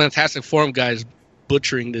want those Fantastic Four guys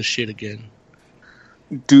butchering this shit again.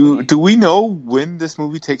 Do we know when this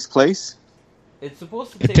movie takes place? It's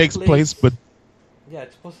supposed to take takes place, but yeah,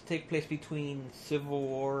 it's supposed to take place between Civil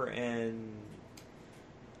War and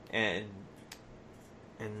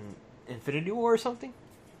Infinity War or something.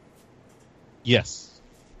 yes.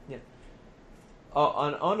 Yeah.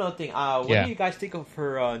 On another thing, what do you guys think of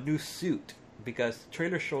her new suit? Because the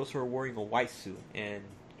trailer shows her wearing a white suit, and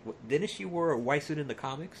didn't she wear a white suit in the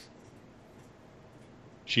comics?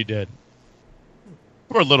 She did.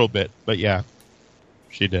 For a little bit, but yeah,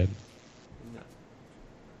 she did.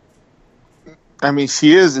 I mean,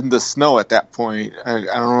 she is in the snow at that point. I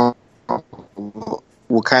don't know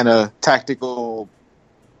what kind of tactical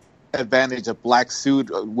advantage a black suit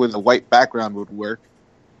with a white background would work.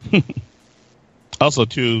 Also,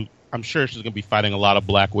 too, I'm sure she's going to be fighting a lot of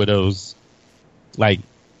Black Widows, like,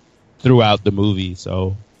 throughout the movie.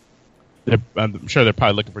 So I'm sure they're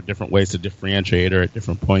probably looking for different ways to differentiate her at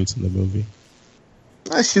different points in the movie.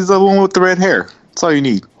 She's the one with the red hair. That's all you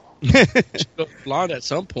need. She'll go blonde at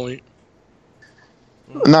some point.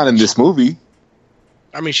 Not in this movie.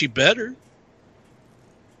 I mean, she better.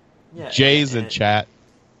 Yeah, Jay's in chat.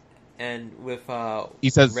 And with he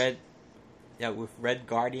says with Red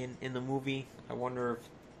Guardian in the movie, I wonder if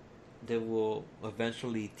they will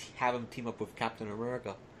eventually have him team up with Captain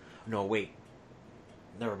America. No, wait,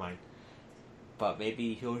 never mind. But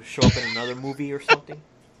maybe he'll show up in another movie or something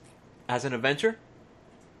as an Avenger.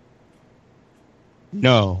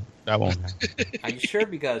 No, that won't happen. Are you sure?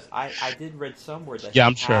 Because I did read somewhere that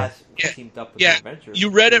I'm sure. Teamed up with the Avengers.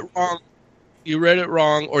 You read it wrong. You read it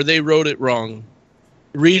wrong, or they wrote it wrong.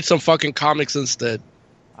 Read some fucking comics instead.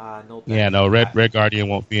 No. Yeah, no. Red Guardian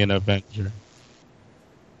won't be an Avenger.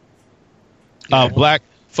 Black.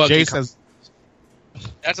 Jay says.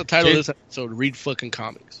 That's the title of this episode. Read fucking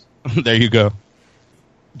comics. There you go.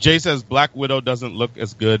 Jay says Black Widow doesn't look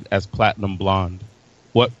as good as Platinum Blonde.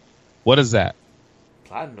 What is that?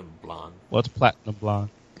 Platinum Blonde. What's Platinum Blonde?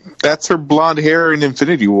 That's her blonde hair in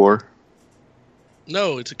Infinity War.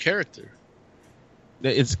 No, it's a character.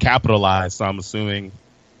 It's capitalized, so I'm assuming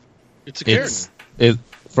it's a character.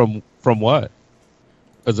 From what?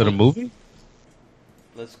 Is it a movie?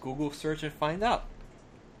 Let's Google search and find out.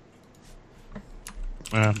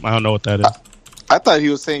 I don't know what that is. I thought he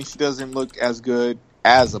was saying she doesn't look as good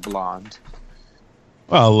as a blonde.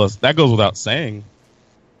 Well, that goes without saying.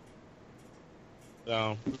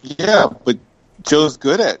 So. Yeah, but Joe's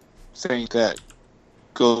good at saying that.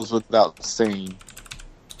 Goes without saying.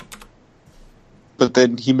 But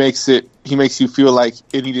then he makes you feel like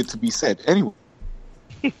it needed to be said anyway.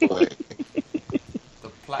 That's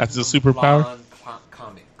a superpower.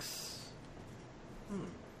 Comics.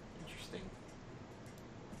 Interesting.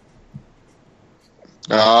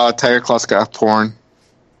 Tiger Claw's got porn.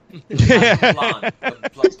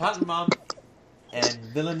 Platinum Blonde and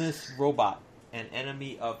Villainous Robot, an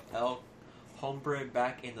enemy of El Hombre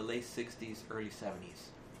back in the late 60s, early 70s.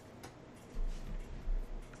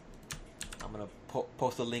 I'm going to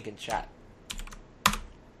post a link in chat.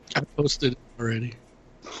 I posted it already.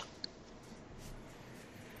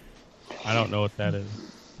 I don't know what that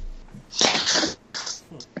is.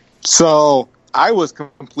 So I was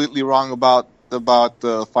completely wrong about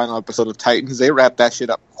the final episode of Titans. They wrapped that shit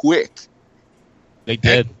up quick. They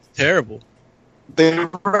did. Terrible. They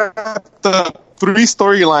wrapped the 3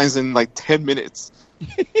 storylines in like 10 minutes.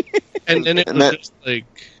 and then it was just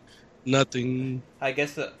like nothing. I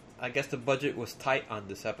guess the budget was tight on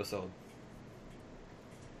this episode.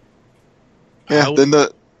 Yeah, I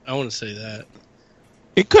want to say that.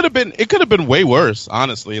 It could have been way worse,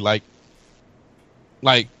 honestly. Like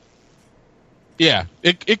yeah,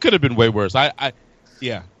 it could have been way worse.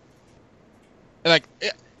 Yeah. Like,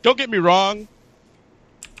 don't get me wrong.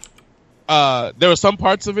 There were some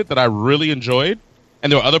parts of it that I really enjoyed,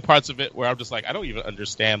 and there were other parts of it where I'm just like, I don't even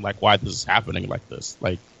understand like why this is happening like this.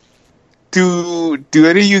 Like, do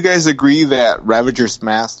any of you guys agree that Ravager's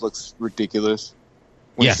mask looks ridiculous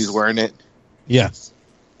when she's wearing it? Yes.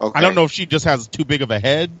 Okay. I don't know if she just has too big of a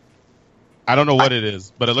head, I don't know what it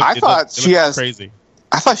is, but it looks. I thought she has crazy.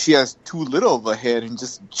 I thought she has too little of a head and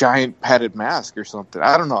just giant padded mask or something.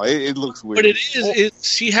 I don't know. It looks weird. But it is.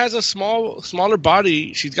 She has a smaller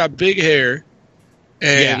body. She's got big hair,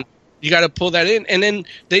 and you got to pull that in. And then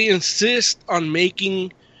they insist on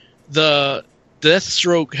making the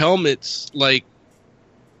Deathstroke helmets like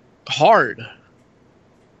hard.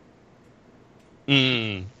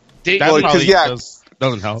 That probably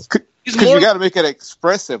doesn't help. Because you got to make it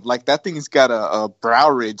expressive. Like that thing's got a brow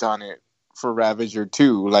ridge on it for Ravager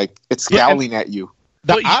too. Like it's scowling at you.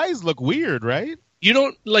 The eyes look weird, right? You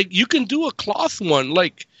don't you can do a cloth one.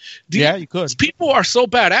 Like you could. People are so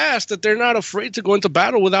badass that they're not afraid to go into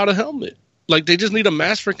battle without a helmet. Like they just need a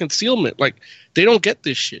mask for concealment. Like they don't get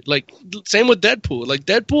this shit. Like same with Deadpool. Like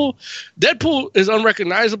Deadpool is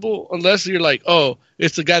unrecognizable unless you're like, oh,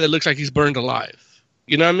 it's the guy that looks like he's burned alive.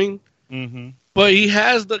 You know what I mean? Mm-hmm. But he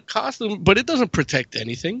has the costume, but it doesn't protect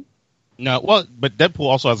anything. No, well, but Deadpool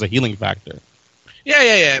also has a healing factor.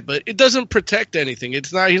 Yeah, but it doesn't protect anything.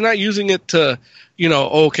 It's not. He's not using it to,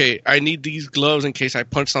 okay, I need these gloves in case I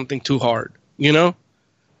punch something too hard. Like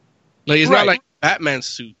it's not like Batman's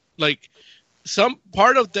suit. Like some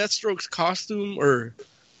part of Deathstroke's costume or,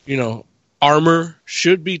 armor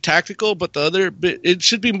should be tactical, but the other bit it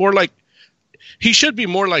should be more like he should be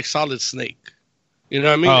more like Solid Snake. You know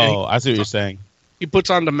what I mean? Oh, I see what you're saying. He puts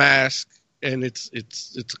on the mask, and it's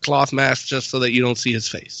a cloth mask just so that you don't see his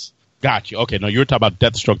face. Got you. Okay, no, you were talking about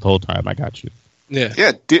Deathstroke the whole time. I got you. Yeah.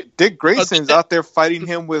 Yeah, Dick Grayson's out there fighting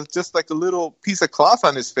him with just like a little piece of cloth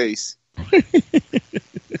on his face.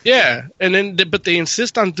 Yeah, and then but they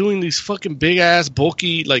insist on doing these fucking big ass,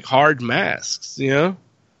 bulky, like hard masks. You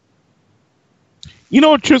know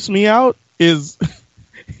what trips me out is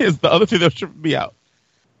the other thing that tripped me out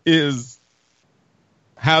is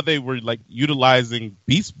how they were like utilizing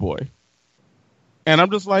Beast Boy. And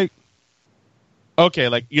I'm just like,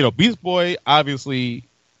 okay, Beast Boy obviously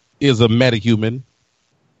is a metahuman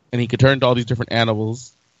and he can turn to all these different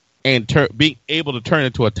animals, and being able to turn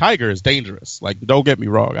into a tiger is dangerous. Like, don't get me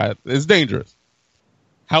wrong. It's dangerous.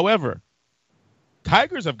 However,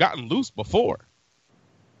 tigers have gotten loose before.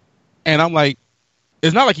 And I'm like,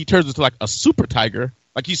 it's not like he turns into like a super tiger.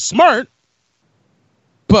 Like, he's smart,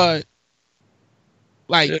 but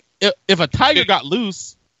like if a tiger got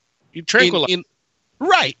loose, you tranquilize.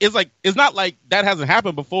 Right. It's like, it's not like that hasn't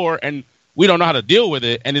happened before and we don't know how to deal with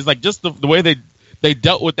it. And it's like just the way they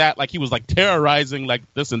dealt with that, like he was like terrorizing like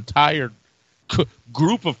this entire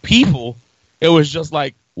group of people. It was just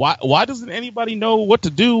like, why doesn't anybody know what to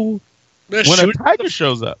do when a tiger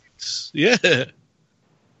shows up? Yeah.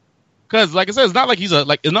 Because like I said, it's not like he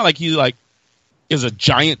is a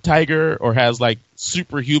giant tiger or has like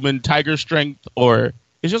superhuman tiger strength, or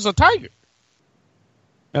it's just a tiger.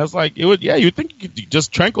 And it's like, you'd think you could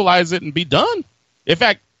just tranquilize it and be done. In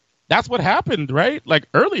fact, that's what happened, right? Like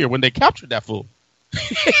earlier when they captured that fool.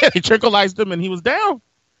 They tranquilized him and he was down.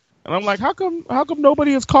 And I'm like, how come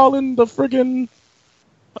nobody is calling the friggin'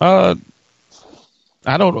 I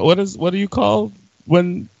don't know, what do you call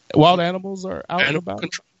when wild animals are out and about?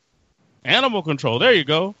 Control. Animal control. There you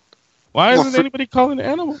go. Why isn't anybody calling the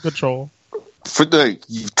animal control? For the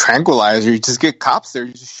tranquilizer, you just get cops there,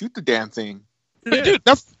 you just shoot the damn thing. Yeah. Dude,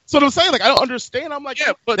 that's what I'm saying. Like, I don't understand. I'm like,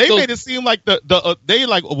 but they made it seem like they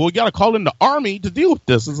like, well, we got to call in the army to deal with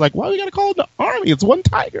this. It's like, why we got to call in the army? It's one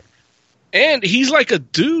tiger. And he's like a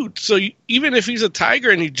dude, so even if he's a tiger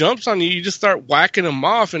and he jumps on you, you just start whacking him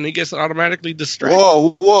off, and he gets automatically distracted.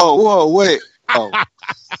 Whoa, wait. Oh.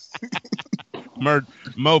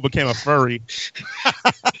 Mo became a furry.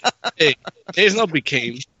 Hey, there's no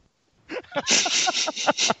became.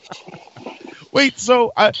 Wait,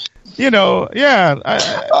 so are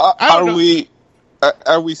we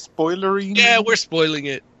spoilering? Yeah, we're spoiling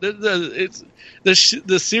it.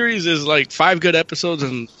 The series is like 5 good episodes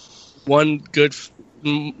and 1 good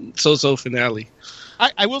so-so finale.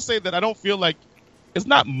 I will say that I don't feel like it's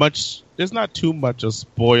not much. There's not too much of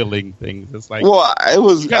spoiling things. It's like, well, I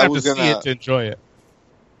was see gonna it to enjoy it.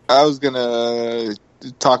 I was gonna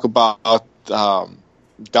talk about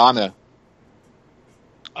Donna.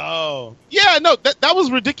 Oh yeah, no, that was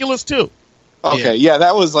ridiculous too. Okay, yeah,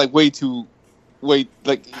 that was like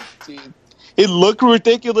like it looked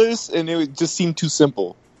ridiculous and it just seemed too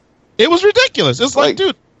simple. It was ridiculous. It's like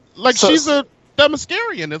dude, she's a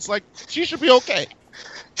Themyscirian. It's like she should be okay.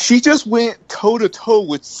 She just went toe to toe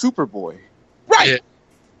with Superboy. Right. Yeah.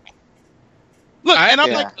 Look, and I'm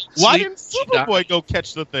like, why didn't Superboy go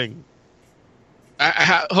catch the thing?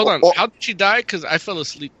 Hold on. How did she die? Because I fell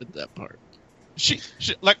asleep at that part. She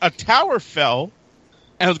like a tower fell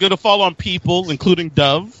and was going to fall on people, including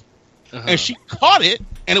Dove, and she caught it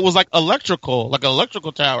and it was like an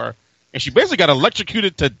electrical tower, and she basically got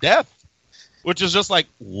electrocuted to death, which is just like,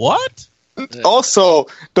 what? Also,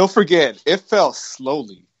 don't forget, it fell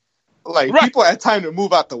slowly. Like, people had time to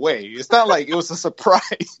move out the way. It's not like it was a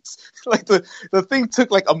surprise. Like, the thing took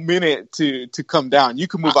like a minute to come down. You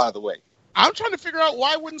can move out of the way. I'm trying to figure out,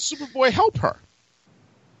 why wouldn't Superboy help her?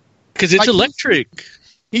 Because it's electric.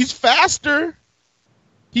 He's faster.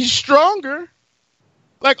 He's stronger.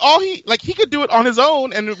 Like, he could do it on his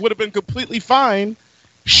own and it would have been completely fine.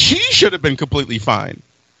 She should have been completely fine.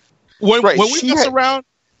 When we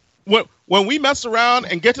mess around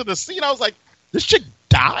and get to the scene, I was like, this chick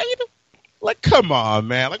died? Like, come on,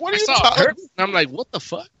 man. Like, what are you talking about? I'm like, what the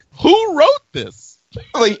fuck? Who wrote this?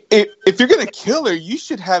 Like, if you're gonna kill her, you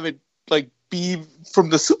should have it like be from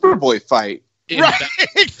the Superboy fight. Right,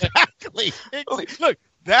 exactly. Look,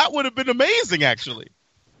 that would have been amazing, actually.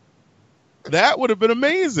 That would have been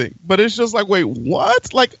amazing. But it's just like, wait,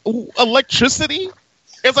 what? Like, electricity?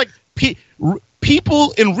 It's like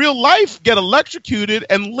people in real life get electrocuted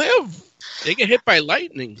and live. They get hit by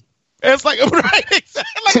lightning. It's like, right,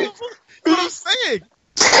 exactly. Like, what I'm saying.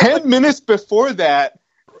 10 minutes before that,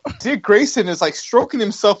 Dick Grayson is like stroking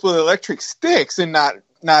himself with electric sticks and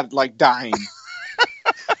not like dying.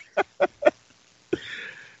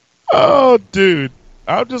 Oh, dude.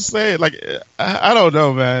 I'm just saying, like, I don't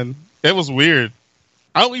know, man. It was weird.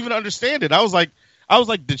 I don't even understand it. I was like,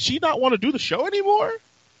 did she not want to do the show anymore?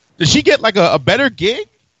 Did she get like a better gig?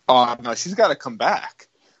 Oh no, she's got to come back.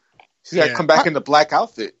 She's got to come back in the black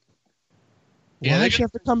outfit. Yeah, why does she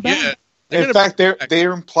have to come back? Yeah. In fact,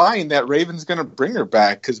 they're implying that Raven's going to bring her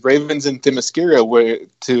back because Raven's in Themyscira where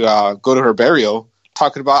to go to her burial,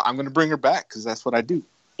 talking about, I'm going to bring her back because that's what I do.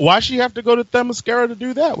 Why she have to go to Themyscira to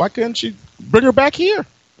do that? Why couldn't she bring her back here?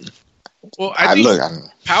 Well, I think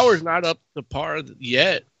Power's not up to par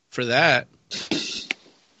yet for that.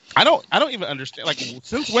 I don't even understand. Like,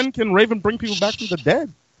 since when can Raven bring people back from the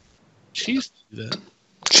dead? She did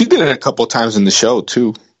it a couple times in the show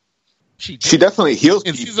too. She definitely heals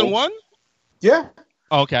in people. season 1. Yeah.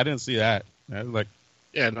 Oh, okay, I didn't see that. I was like,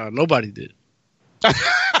 yeah, no, nobody did.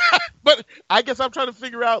 But I guess I'm trying to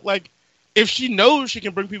figure out, like, if she knows she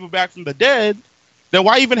can bring people back from the dead, then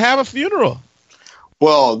why even have a funeral?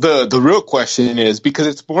 Well, the real question is, because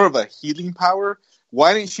it's more of a healing power,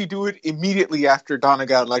 why didn't she do it immediately after Donna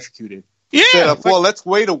got electrocuted? Yeah. Instead of, let's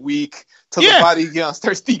wait a week till the body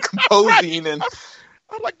starts decomposing. And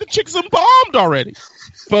I'm like, the chick's embalmed already.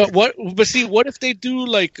 But what if they do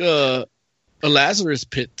like a Lazarus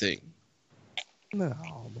pit thing? No,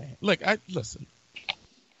 man. Look, listen.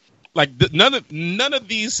 Like, none of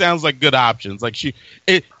these sounds like good options. Like,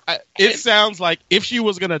 it sounds like if she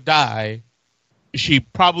was gonna die, she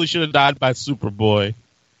probably should have died by Superboy.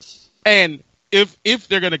 And if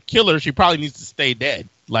they're gonna kill her, she probably needs to stay dead.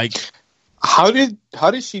 Like, how did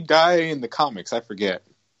she die in the comics? I forget.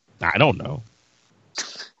 I don't know.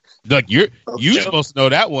 Look, you're supposed to know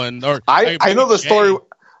that one. Or I know the story.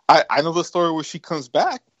 I know the story where she comes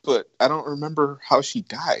back, but I don't remember how she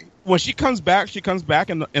died. When she comes back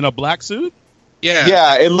in a black suit. Yeah.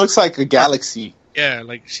 Yeah, it looks like a galaxy. Yeah,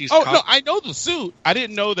 like she's. Oh no, I know the suit. I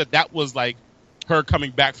didn't know that was like her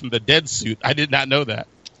coming back from the dead suit. I did not know that.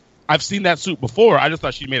 I've seen that suit before. I just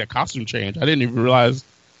thought she made a costume change. I didn't even realize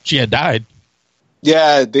she had died.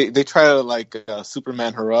 Yeah, they try to like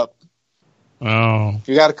Superman her up. Oh,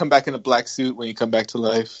 you got to come back in a black suit when you come back to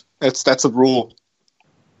life. That's a rule.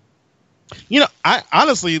 You know, I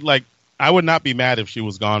honestly, like, I would not be mad if she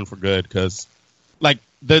was gone for good, because, like,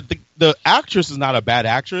 the actress is not a bad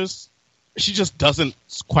actress. She just doesn't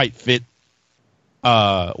quite fit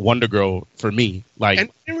Wonder Girl for me. Like, and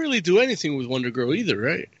they didn't really do anything with Wonder Girl either,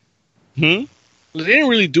 right? They didn't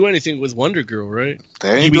really do anything with Wonder Girl, right?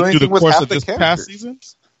 They didn't do anything with half the characters. Past season?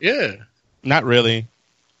 Yeah, not really.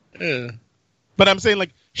 Yeah, but I'm saying,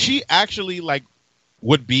 like, she actually, like,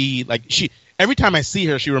 would be like, she. Every time I see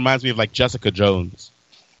her, she reminds me of like Jessica Jones,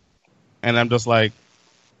 and I'm just like,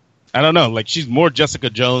 I don't know, like, she's more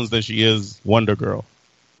Jessica Jones than she is Wonder Girl.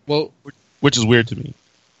 Well, which is weird to me.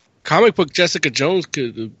 Comic book Jessica Jones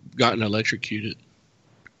could have gotten electrocuted.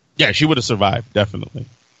 Yeah, she would have survived, definitely.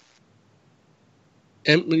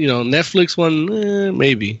 And Netflix one,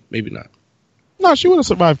 maybe not. No, she would have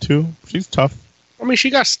survived too. She's tough. I mean, she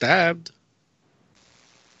got stabbed.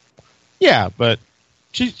 Yeah, but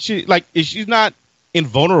she like, if she's not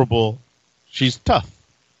invulnerable, she's tough.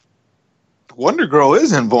 Wonder Girl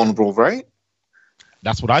is invulnerable, right?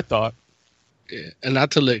 That's what I thought. Yeah, and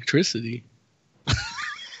not to electricity.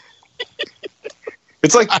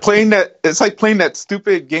 It's like playing that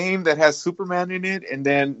stupid game that has Superman in it, and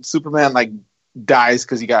then Superman like dies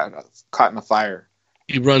because he got caught in a fire.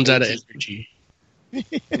 He runs out of energy.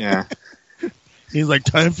 Yeah. He's like,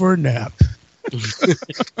 time for a nap.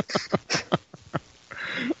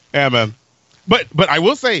 Yeah, man. But I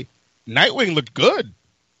will say, Nightwing looked good.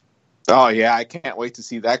 Oh yeah, I can't wait to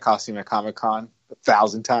see that costume at Comic-Con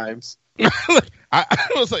 1,000 times. I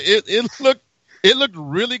was like, it looked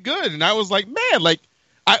really good, and I was like, man,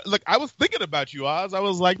 I was thinking about you, Oz. I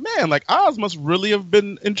was like, man, like Oz must really have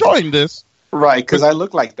been enjoying this, right? Because I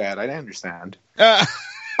look like that. I understand.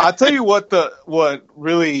 I'll tell you what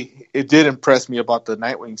really it did impress me about the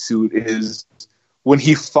Nightwing suit is when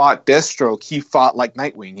he fought Deathstroke, he fought like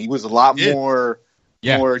Nightwing. He was a lot more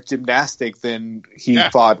gymnastic than he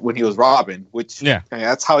fought when he was Robin, which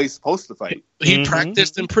that's how he's supposed to fight. He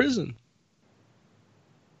practiced in prison.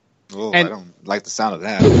 Oh, I don't like the sound of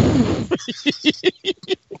that.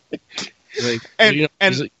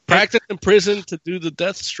 Practiced in prison to do the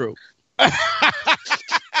Deathstroke.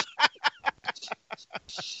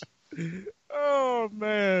 Oh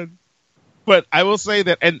man. But I will say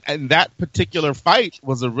that and that particular fight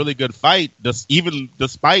was a really good fight, even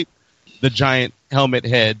despite the giant helmet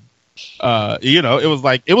head.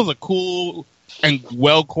 It was a cool and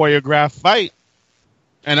well choreographed fight.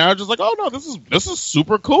 And I was just like, oh no, this is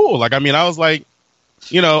super cool. Like, I mean, I was like,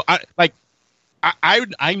 I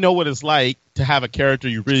know what it's like to have a character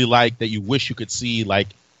you really like that you wish you could see like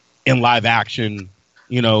in live action,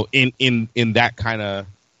 in that kind of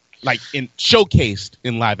like in showcased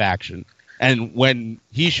in live action. And when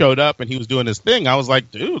he showed up and he was doing his thing, I was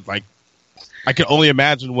like, dude, like I can only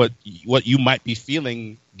imagine what you might be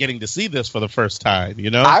feeling getting to see this for the first time,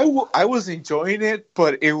 I was enjoying it,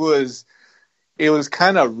 but it was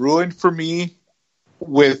kind of ruined for me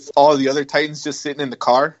with all the other Titans just sitting in the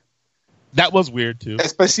car. That was weird too,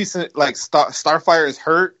 especially since like Starfire is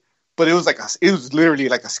hurt, but it was literally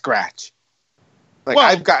like a scratch.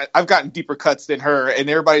 Like I've gotten deeper cuts than her, and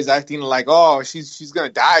everybody's acting like, oh, she's gonna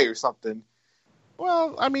die or something.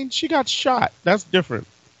 Well, I mean, she got shot. That's different.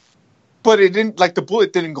 But it didn't, like, the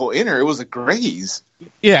bullet didn't go in her. It was a graze.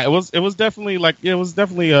 Yeah, it was definitely like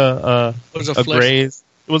a graze.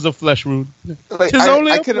 It was a flesh wound. Like,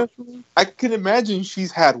 I can imagine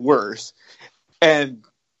she's had worse. And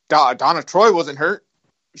Donna Troy wasn't hurt.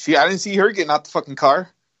 I didn't see her getting out the fucking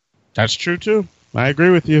car. That's true too. I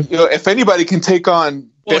agree with you. If anybody can take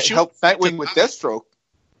on help Nightwing with Deathstroke,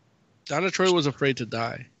 Donna Troy was afraid to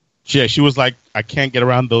die. Yeah, she was like, I can't get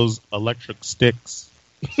around those electric sticks.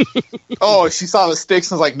 Oh, she saw the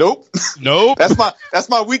sticks and was like, nope. That's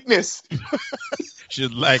my weakness.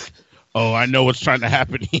 She's like, oh, I know what's trying to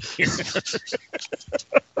happen here.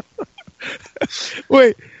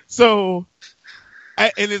 Wait, so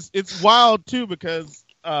and it's wild too because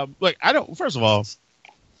first of all,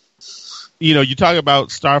 you talk about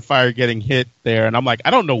Starfire getting hit there, and I'm like,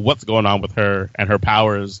 I don't know what's going on with her and her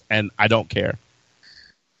powers, and I don't care.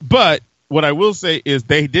 But what I will say is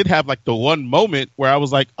they did have like the one moment where I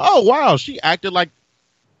was like, oh wow, she acted like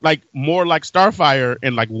more like Starfire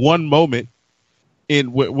in like one moment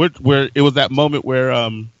in where it was that moment where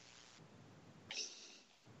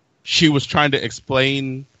she was trying to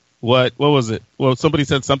explain what was it? Well, somebody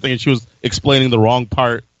said something and she was explaining the wrong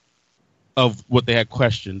part of what they had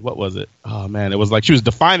questioned. What was it? Oh man, it was like she was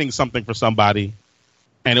defining something for somebody.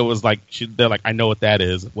 And it was like, they're like, I know what that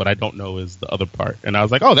is. What I don't know is the other part. And I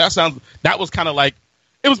was like, oh, that was kind of like,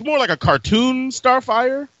 it was more like a cartoon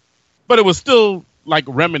Starfire, but it was still like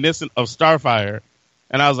reminiscent of Starfire.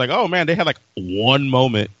 And I was like, oh man, they had like one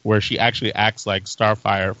moment where she actually acts like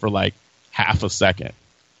Starfire for like half a second.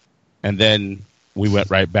 And then we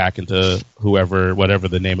went right back into whatever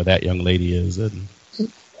the name of that young lady is. And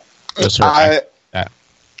just her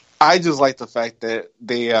I just like the fact that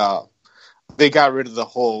they got rid of the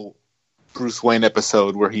whole Bruce Wayne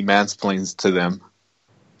episode where he mansplains to them.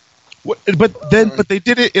 But they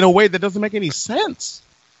did it in a way that doesn't make any sense.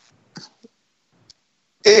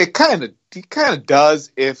 It kind of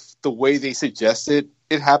does if the way they suggested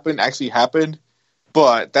it actually happened.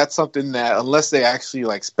 But that's something that unless they actually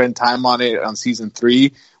like spend time on it on season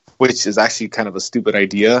 3, which is actually kind of a stupid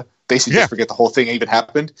idea, they should just forget the whole thing even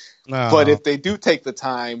happened. But if they do take the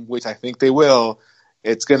time, which I think they will,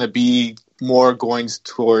 it's going to be more going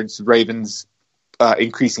towards Raven's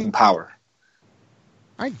increasing power.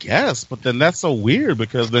 I guess, but then that's so weird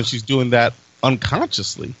because then she's doing that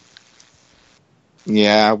unconsciously.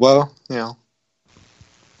 Yeah, well,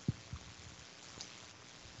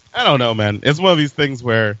 I don't know, man. It's one of these things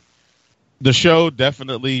where the show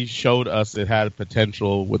definitely showed us it had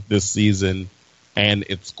potential with this season, and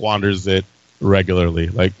it squanders it regularly.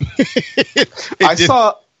 Like I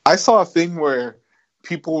saw a thing where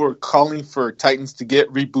people were calling for Titans to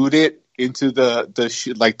get rebooted into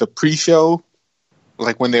the pre-show,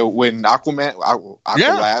 like when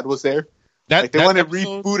Aqualad was there. They want to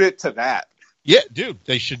reboot it to that. Yeah, dude,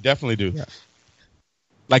 they should definitely do that.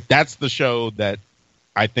 Like, that's the show that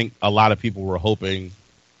I think a lot of people were hoping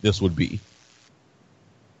this would be.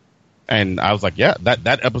 And I was like, yeah,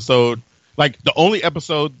 that episode, like, the only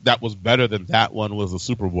episode that was better than that one was the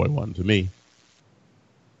Superboy one to me.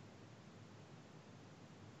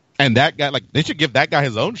 And that guy, like, they should give that guy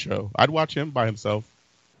his own show. I'd watch him by himself.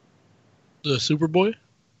 The Superboy?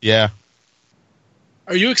 Yeah.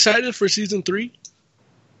 Are you excited for season 3?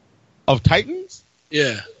 Of Titans?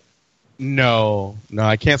 Yeah. No,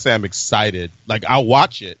 I can't say I'm excited. Like, I'll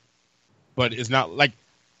watch it, but it's not like.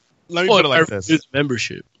 Let me put it like this: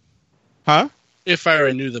 membership, huh? If I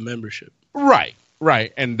renew the membership, right,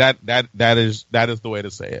 and that is the way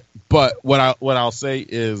to say it. But what I'll say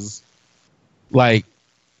is, like,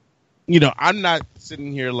 I'm not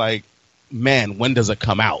sitting here like, man, when does it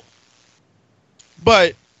come out?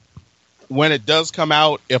 But when it does come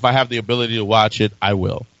out, if I have the ability to watch it, I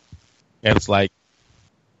will. And it's like,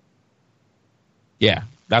 yeah,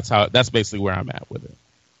 that's basically where I'm at with it.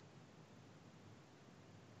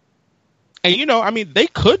 And they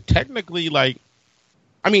could technically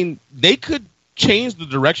they could change the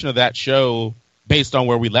direction of that show based on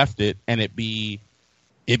where we left it, and it'd be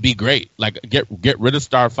great. Like, get rid of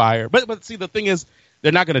Starfire. But see, the thing is,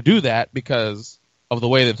 they're not going to do that because of the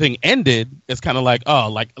way the thing ended. It's kind of like,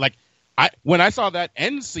 when I saw that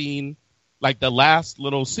end scene, like the last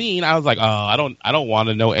little scene, I was like, oh, I don't want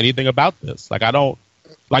to know anything about this. Like,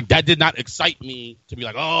 that did not excite me to be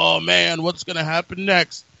like, oh man, what's going to happen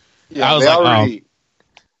next? Yeah,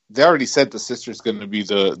 they already said the sister's going to be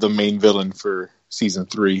the main villain for season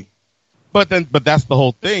 3. But that's the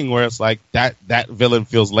whole thing where it's like that villain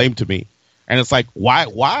feels lame to me. And it's like,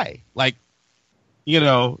 why? Like,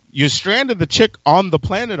 you stranded the chick on the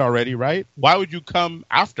planet already, right? Why would you come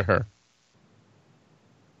after her?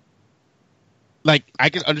 Like, I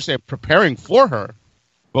can understand preparing for her,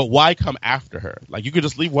 but why come after her? Like, you could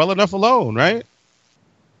just leave well enough alone, right?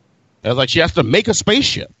 It was like she has to make a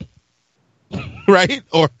spaceship, right?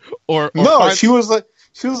 Or no, she was like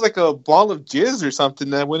a ball of jizz or something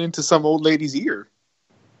that went into some old lady's ear.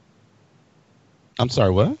 I'm sorry,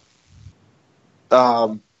 what?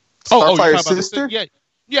 Starfire's sister?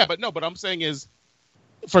 Yeah, but I'm saying is,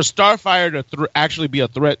 for Starfire to actually be a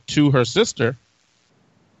threat to her sister,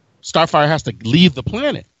 Starfire has to leave the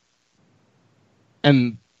planet.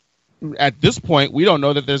 And at this point, we don't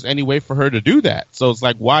know that there's any way for her to do that. So it's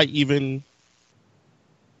like, why even,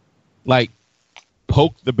 like,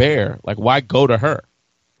 poke the bear? Like, why go to her?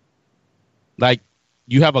 Like,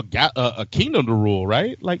 you have a kingdom to rule,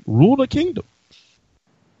 right? Like, rule the kingdom.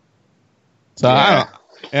 So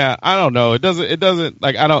yeah. I don't know. It doesn't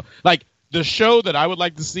like, I don't like the show that I would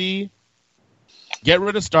like to see. Get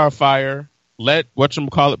rid of Starfire. Let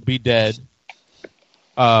whatchamacallit be dead.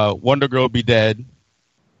 Wonder Girl be dead.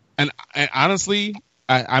 And honestly,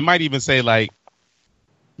 I might even say, like,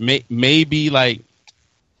 maybe, like,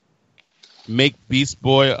 make Beast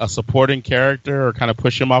Boy a supporting character or kind of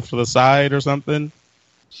push him off to the side or something.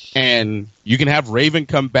 And you can have Raven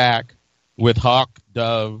come back with Hawk,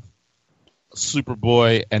 Dove,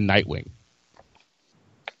 Superboy, and Nightwing.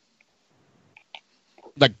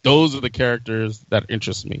 Like, those are the characters that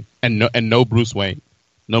interest me. And no Bruce Wayne.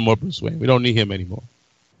 No more Bruce Wayne. We don't need him anymore.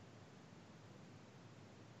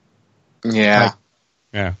 Yeah.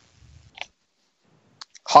 Yeah.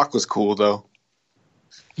 Hawk was cool, though.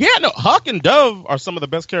 Yeah, no, Hawk and Dove are some of the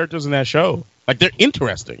best characters in that show. Like, they're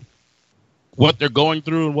interesting. What they're going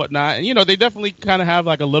through and whatnot. And, they definitely kind of have,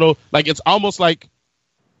 like, a little... Like, it's almost like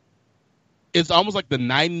the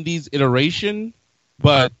 90s iteration,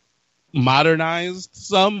 but modernized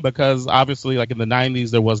some, because obviously, like, in the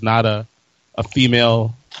 90s, there was not a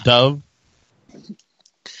female Dove.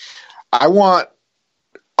 I want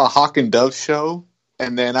a Hawk and Dove show,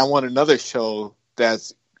 and then I want another show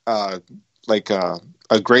that's like a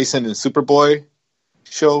Grayson and Superboy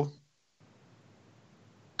show,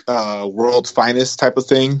 World's Finest type of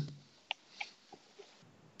thing.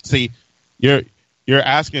 See, you're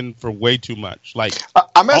asking for way too much. Like,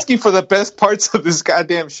 I'm asking for the best parts of this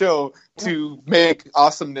goddamn show to make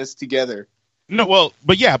awesomeness together. No, well,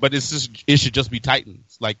 but it should just be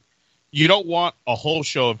Titans. Like, you don't want a whole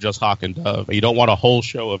show of just Hawk and Dove. You don't want a whole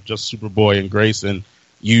show of just Superboy and Grayson.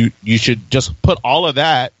 You should just put all of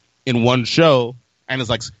that in one show. And it's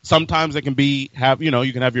like, sometimes it can you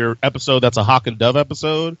can have your episode that's a Hawk and Dove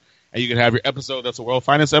episode, and you can have your episode that's a World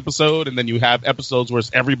Finest episode, and then you have episodes where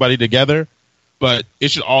it's everybody together. But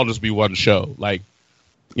it should all just be one show. Like,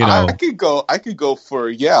 You know, I could go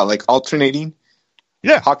for like alternating.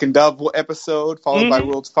 Yeah, Hawk and Dove episode followed by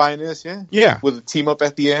World's Finest. Yeah, with a team up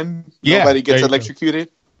at the end. Yeah, nobody gets electrocuted.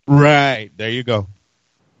 Right, there you go.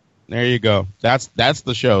 There you go. That's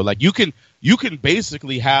the show. Like you can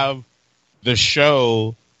basically have the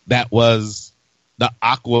show that was the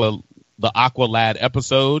Aqua Lad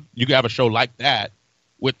episode. You can have a show like that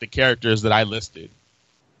with the characters that I listed.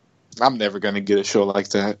 I'm never gonna get a show like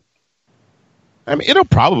that. I mean, it'll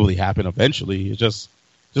probably happen eventually. It's just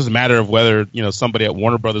a matter of whether somebody at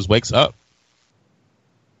Warner Brothers wakes up.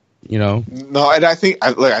 No, and I think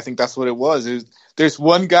that's what it was. There's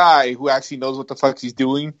one guy who actually knows what the fuck he's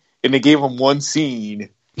doing, and they gave him one scene,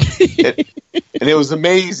 and it was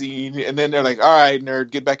amazing. And then they're like, "All right,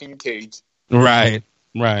 nerd, get back in your cage." Right.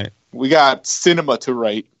 We got cinema to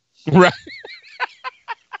write. Right.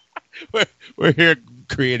 We're here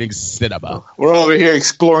creating cinema. We're over here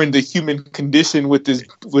exploring the human condition with this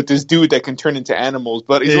dude that can turn into animals,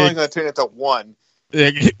 but he's only going to turn into one.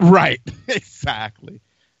 Right. Exactly.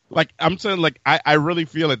 Like I'm saying, like I really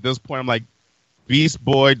feel at this point, I'm like, Beast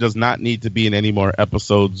Boy does not need to be in any more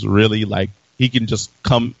episodes. Really, like he can just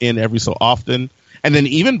come in every so often, and then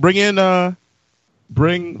even bring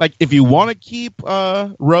like if you want to keep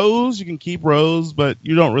Rose, you can keep Rose, but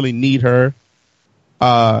you don't really need her.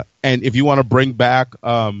 And if you want to bring back,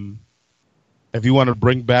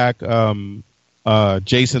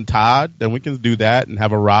 Jason Todd, then we can do that and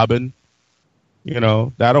have a Robin.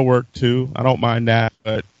 That'll work too. I don't mind that,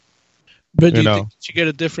 but do you think you get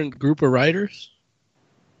a different group of writers?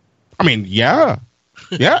 I mean, yeah.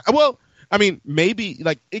 Well, I mean, maybe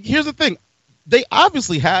like here's the thing: they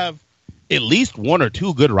obviously have at least one or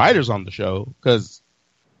two good writers on the show because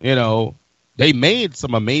they made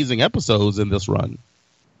some amazing episodes in this run.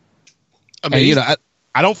 Amazing. And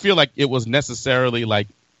I don't feel like it was necessarily like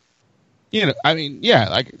I mean, yeah,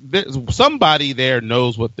 like somebody there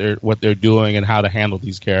knows what they're doing and how to handle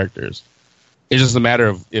these characters. It's just a matter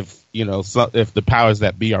of if the powers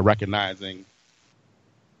that be are recognizing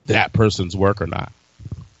that person's work or not.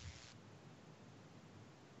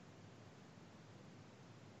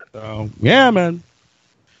 So yeah, man.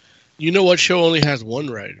 You know what show only has one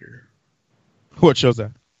writer? What show's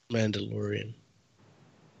that? Mandalorian.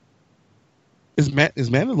 Is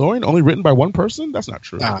Mandalorian only written by one person? That's not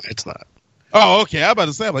true. Nah, it's not. Oh, okay. I'm about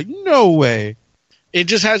to say, I'm like, no way. It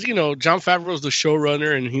just has, Jon Favreau's the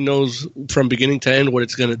showrunner, and he knows from beginning to end what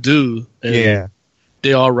it's going to do. And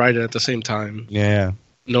they all write it at the same time. Yeah.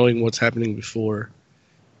 Knowing what's happening before.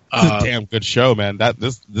 It's a damn good show, man. But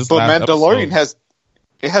Mandalorian has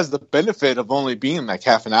the benefit of only being like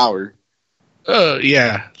half an hour.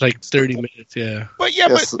 Yeah, like 30 minutes, yeah. But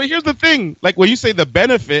but here's the thing. Like when you say the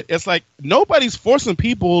benefit, it's like nobody's forcing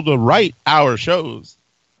people to write our shows.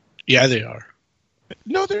 Yeah, they are.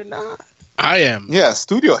 No, they're not. I am. Yeah,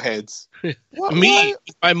 studio heads. Me,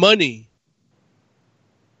 my money.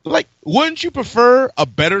 Like, wouldn't you prefer a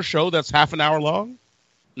better show that's half an hour long?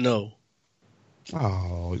 No.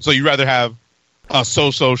 Oh, so you'd rather have a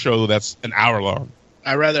so-so show that's an hour long?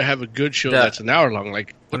 I'd rather have a good show that's an hour long.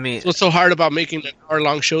 Like, what's so hard about making an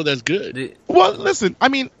hour-long show that's good? Well, listen, I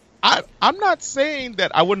mean, I'm not saying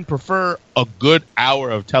that I wouldn't prefer a good hour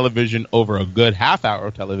of television over a good half hour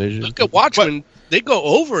of television. Look at Watchmen. They go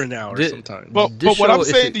over an hour sometimes. But what I'm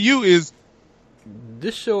saying to you is...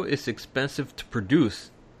 This show is expensive to produce.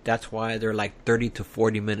 That's why they're like 30 to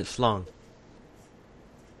 40 minutes long.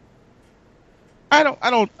 I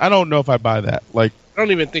don't know if I buy that. Like, I don't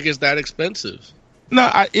even think it's that expensive. No,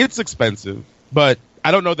 it's expensive, but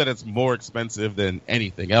I don't know that it's more expensive than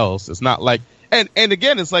anything else. It's not like, and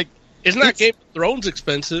again, it's like, it's not Game of Thrones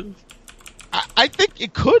expensive. I think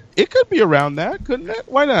it could be around that, couldn't it?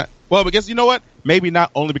 Why not? Well, because you know what? Maybe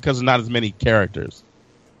not only because there's not as many characters.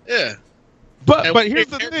 Yeah, but here's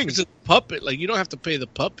the thing: it's a puppet. Like you don't have to pay the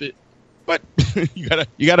puppet, but you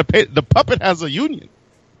gotta pay. The puppet has a union,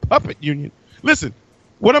 puppet union. Listen,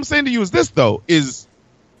 what I'm saying to you is this though: is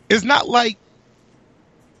not like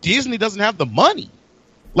Disney doesn't have the money.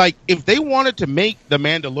 Like, if they wanted to make The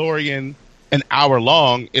Mandalorian an hour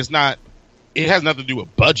long, it has nothing to do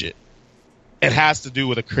with budget. It has to do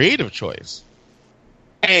with a creative choice.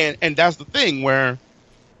 And that's the thing where,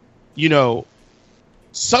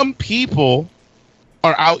 some people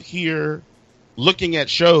are out here looking at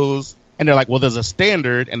shows and they're like, well, there's a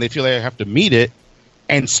standard and they feel they have to meet it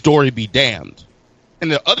and story be damned.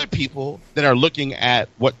 And there are other people that are looking at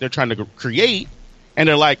what they're trying to create and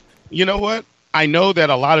they're like, you know what? I know that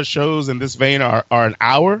a lot of shows in this vein are an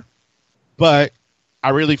hour, but I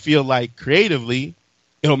really feel like creatively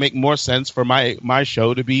it'll make more sense for my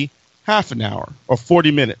show to be half an hour or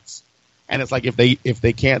 40 minutes. And it's like if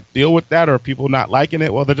they can't deal with that or people not liking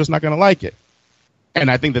it, well, they're just not going to like it. And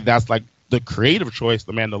I think that's like the creative choice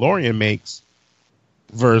the Mandalorian makes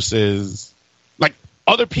versus like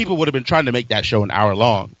other people would have been trying to make that show an hour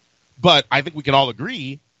long. But I think we can all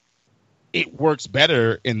agree it works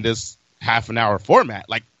better in this half an hour format.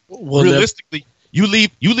 Like realistically, you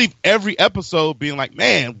leave every episode being like,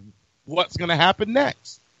 man, what's going to happen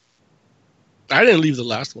next? I didn't leave the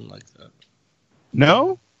last one like that.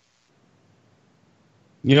 No?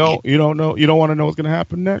 You don't know. You don't want to know what's going to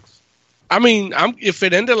happen next. I mean, if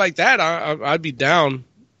it ended like that, I'd be down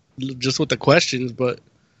just with the questions. But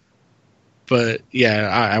yeah,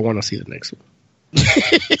 I want to see the next one.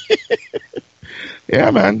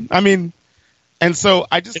 Yeah, man. I mean, and so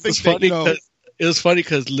I just think that, it was funny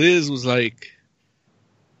because Liz was like,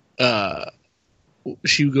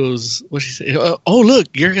 she goes, what she say? Oh, look,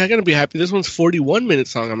 you're not gonna be happy. This one's 41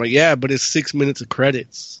 minutes long. I'm like, yeah, but it's 6 minutes of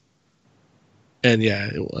credits. And yeah,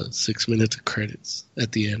 it was 6 minutes of credits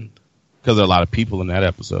at the end. Because there are a lot of people in that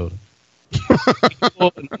episode.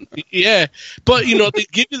 Well, yeah, but they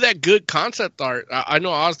give you that good concept art. I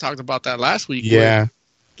know Oz talked about that last week. Yeah,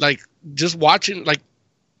 like just watching, like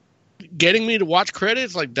getting me to watch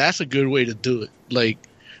credits, like that's a good way to do it. Like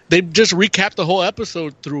they just recap the whole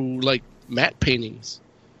episode through like matte paintings.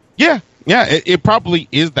 Yeah. It probably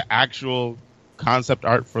is the actual concept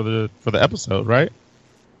art for the episode, right?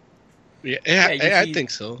 Yeah, I think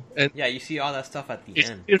so. And yeah, you see all that stuff at the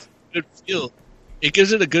end. It's a good feel. It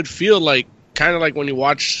gives it a good feel, like kind of like when you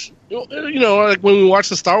watch, like when we watch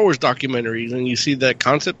the Star Wars documentaries and you see that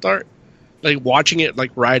concept art. Like watching it like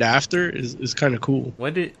right after is kind of cool.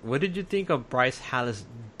 What did you think of Bryce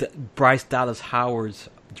Dallas Howard's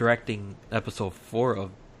directing episode 4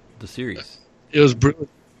 of the series? It was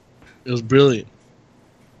brilliant.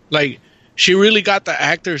 Like she really got the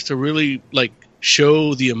actors to really like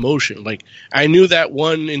show the emotion. Like I knew that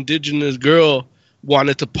one indigenous girl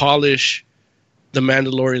wanted to polish the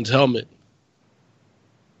Mandalorian's helmet.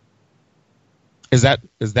 Is that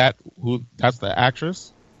who? That's the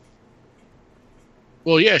actress?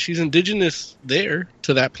 Well, yeah, she's indigenous there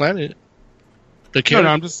to that planet. No,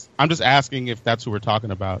 I'm just asking if that's who we're talking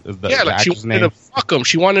about. Is the like she wanted to fuck him.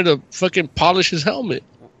 She wanted to fucking polish his helmet.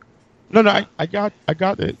 No, I got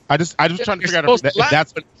it. I was trying to figure out if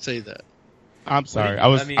that's say that. I'm sorry. I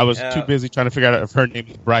was too busy trying to figure out if her name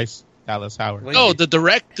is Bryce Dallas Howard. No, the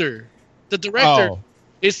director. The director.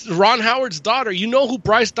 It's Ron Howard's daughter. You know who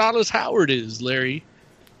Bryce Dallas Howard is, Larry.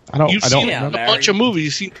 You've seen a bunch of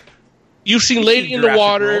movies. You've seen Lady in the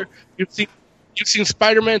Water. You've seen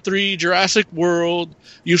Spider-Man 3, Jurassic World.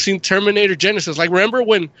 You've seen Terminator Genesis. Like remember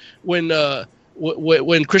when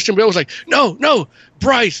Christian Bale was like, no,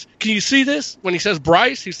 Bryce, can you see this? When he says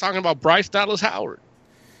Bryce, he's talking about Bryce Dallas Howard.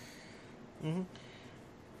 Mm-hmm.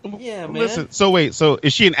 Yeah, man. Listen, so wait, so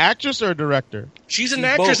is she an actress or a director? She's an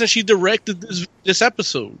actress both. And she directed this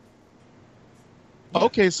episode.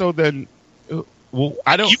 Okay, so then, well,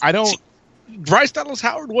 I don't. Bryce Dallas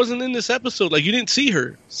Howard wasn't in this episode. Like you didn't see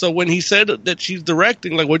her. So when he said that she's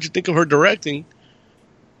directing, like, what'd you think of her directing?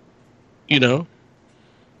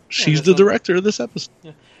 She's the director of this episode.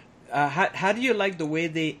 Yeah. How do you like the way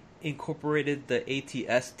they incorporated the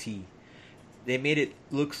AT-ST? They made it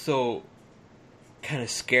look so kind of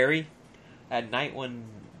scary at night when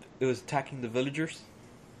it was attacking the villagers.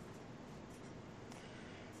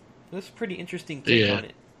 It was a pretty interesting take on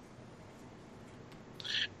it.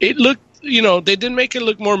 It looked, they did make it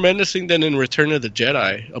look more menacing than in Return of the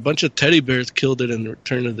Jedi. A bunch of teddy bears killed it in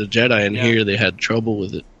Return of the Jedi, and here they had trouble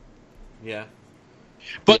with it. Yeah.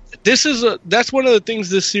 But that's one of the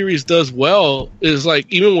things this series does well, is like,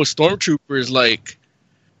 even with Stormtroopers, like,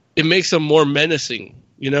 it makes them more menacing,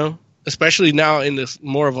 Especially now in this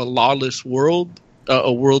more of a lawless world,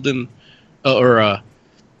 a world in, or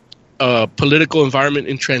a political environment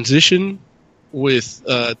in transition with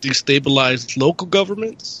destabilized local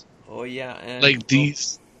governments. Oh yeah, and like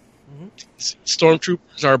these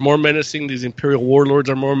stormtroopers are more menacing. These Imperial warlords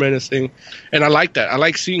are more menacing, and I like that. I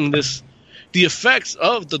like seeing the effects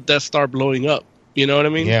of the Death Star blowing up. You know what I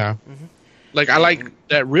mean? Yeah. Mm-hmm. Like I like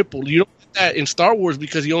that ripple. You don't get that in Star Wars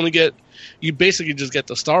because you basically just get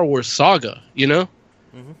the Star Wars saga.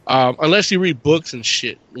 Mm-hmm. Unless you read books and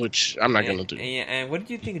shit, which I'm not gonna do. And what did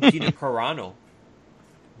you think of Gina Carano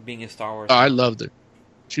being in Star Wars? I loved her.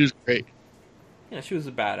 She was great. Yeah, she was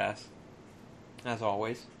a badass, as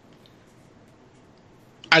always.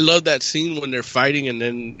 I love that scene when they're fighting, and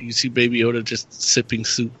then you see Baby Yoda just sipping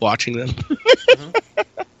soup, watching them. Mm-hmm.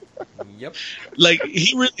 Yep. Like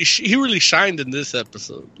he really shined in this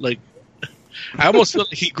episode. Like I almost feel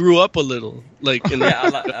like he grew up a little. Like in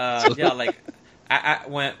like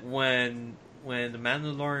when the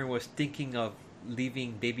Mandalorian was thinking of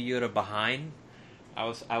leaving Baby Yoda behind, I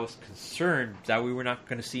was concerned that we were not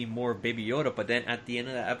going to see more Baby Yoda. But then at the end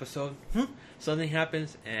of that episode, something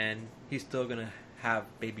happens, and he's still going to have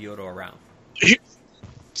Baby Yoda around.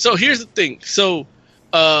 So here's the thing. So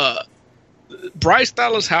Bryce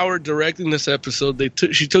Dallas Howard directing this episode,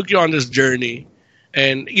 she took you on this journey.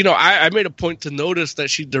 And, you know, I made a point to notice that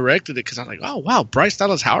she directed it because I'm like, oh, wow, Bryce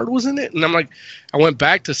Dallas Howard was in it? And I'm like, I went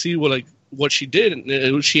back to see what she did,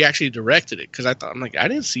 and she actually directed it because I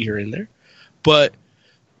didn't see her in there. But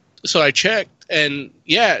so I checked, and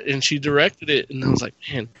yeah, and she directed it, and I was like,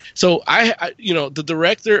 man. So I you know, the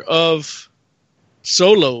director of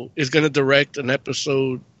Solo is going to direct an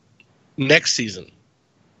episode next season,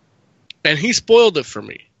 and he spoiled it for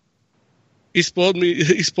me. He spoiled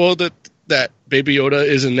it that Baby Yoda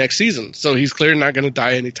is in next season, so he's clearly not going to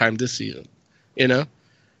die anytime this season, you know.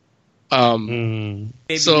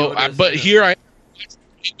 But here I am,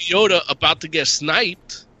 Baby Yoda about to get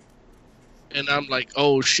sniped, and I'm like,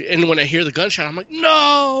 oh shit! And when I hear the gunshot, I'm like,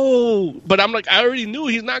 no! But I'm like, I already knew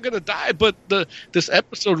he's not going to die. But this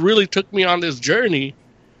episode really took me on this journey.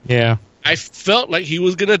 Yeah, I felt like he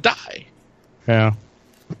was going to die. Yeah.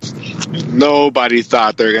 Nobody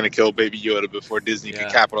thought they were going to kill Baby Yoda before Disney could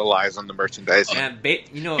capitalize on the merchandise. And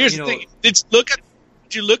Here's the thing. Did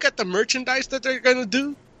you look at the merchandise that they're going to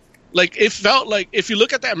do? Like, it felt like if you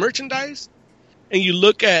look at that merchandise and you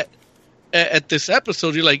look at this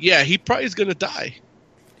episode, you're like, yeah, he probably is going to die.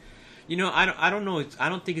 You know, I don't know. I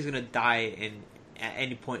don't think he's going to die at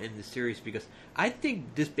any point in the series because I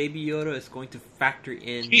think this Baby Yoda is going to factor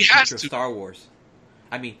in the future of Star Wars.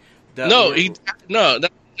 I mean,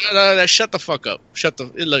 shut the fuck up.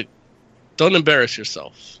 Look, don't embarrass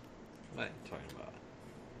yourself. What are you talking about?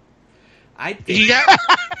 I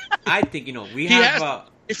think you know we have.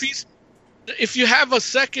 If you have a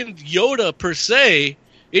second Yoda per se,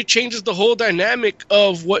 it changes the whole dynamic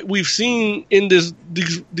of what we've seen in these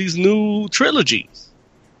new trilogies.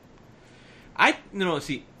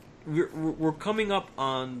 See, we're coming up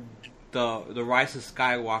on the Rise of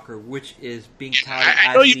Skywalker, which is being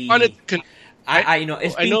touted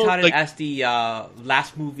as as the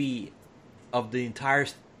last movie of the entire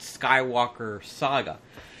Skywalker saga.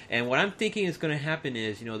 And what I'm thinking is going to happen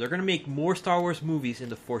is, you know, they're going to make more Star Wars movies in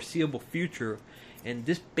the foreseeable future, and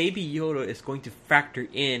this Baby Yoda is going to factor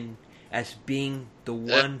in as being the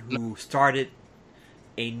one who started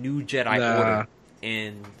a new Jedi Order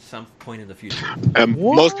in some point in the future. And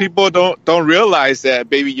most people don't realize that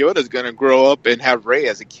Baby Yoda is going to grow up and have Rey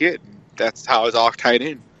as a kid. That's how it's all tied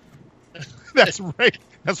in. That's Rey.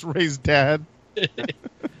 That's Rey's dad.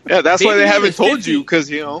 Yeah, that's why they haven't told you, because,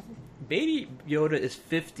 you know. Baby Yoda is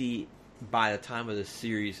 50 by the time of the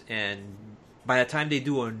series, and by the time they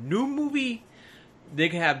do a new movie, they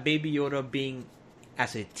can have Baby Yoda being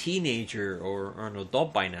as a teenager or an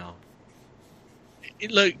adult by now.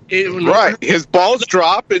 Right, his balls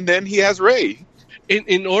drop, and then he has Rey.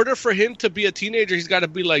 In order for him to be a teenager, he's got to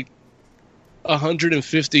be like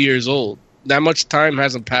 150 years old. That much time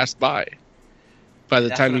hasn't passed by the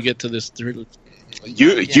time you get to this trilogy.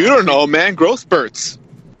 You don't know, man. Growth spurts.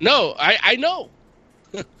 No, I know.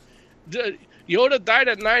 Yoda died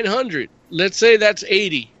at 900. Let's say that's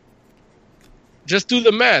 80. Just do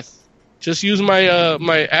the math. Just use my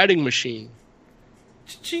my adding machine.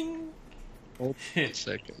 Ching. Hold on a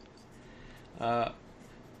second.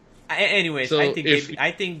 Anyways, so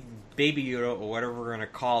I think Baby Yoda, or whatever we're gonna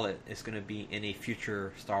call it, is gonna be in a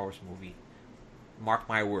future Star Wars movie. Mark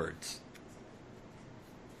my words.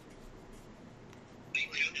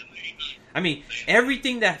 I mean,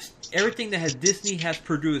 everything that Disney has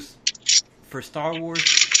produced for Star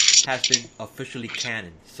Wars has been officially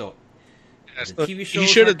canon. So the TV shows he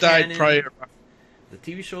should have died canon, prior. The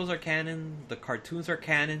TV shows are canon. The cartoons are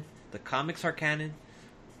canon. The comics are canon.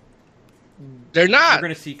 They're not. We're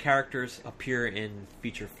going to see characters appear in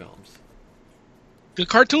feature films. The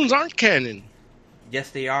cartoons aren't canon.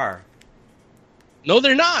 Yes, they are. No,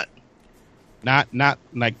 they're not. Not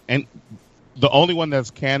like, and the only one that's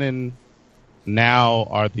canon now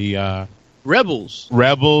are the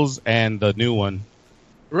Rebels and the new one.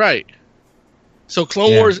 Right. So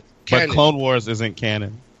Clone Wars is canon. But Clone Wars isn't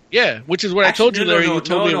canon. Yeah, which is what I told you, Larry. You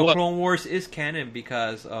told me what? Clone Wars is canon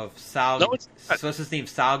because of Sal. No, what's his name?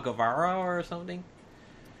 Sal Guevara or something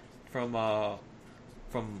from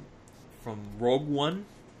Rogue One.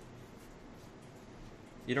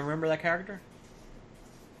 You don't remember that character?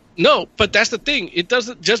 No, but that's the thing. It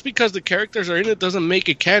doesn't, just because the characters are in it doesn't make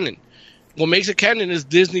it canon. What makes it canon is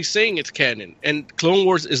Disney saying it's canon, and Clone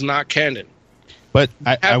Wars is not canon. But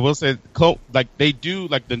I will say, like they do,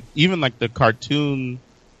 like the cartoon,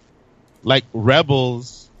 like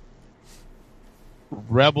Rebels.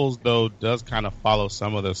 Rebels though does kind of follow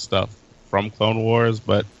some of the stuff from Clone Wars,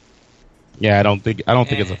 but yeah, I don't think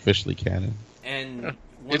it's officially canon. And one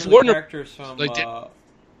It's of the Warner- characters from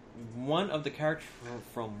one of the characters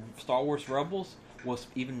from Star Wars Rebels was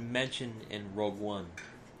even mentioned in Rogue One.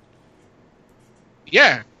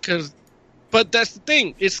 Yeah, but that's the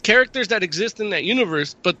thing. It's characters that exist in that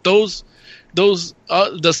universe, but those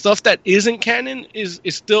the stuff that isn't canon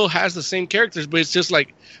it still has the same characters, but it's just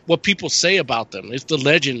like what people say about them. It's the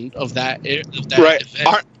legend of that Right.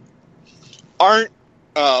 event. Aren't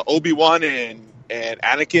Obi-Wan and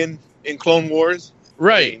Anakin in Clone Wars?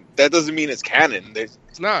 Right. I mean, that doesn't mean it's canon.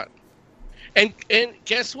 It's not. And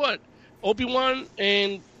guess what? Obi-Wan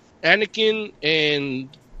and Anakin and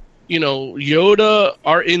Yoda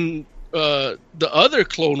are in the other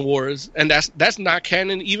Clone Wars, and that's not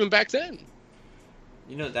canon even back then.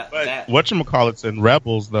 You know that. Whatchamacallit's in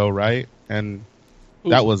Rebels though, right? And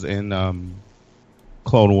that was in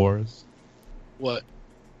Clone Wars. What?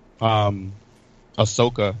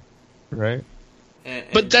 Ahsoka, right?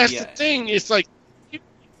 But that's the thing. It's like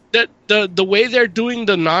that the way they're doing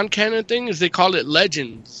the non-canon thing is they call it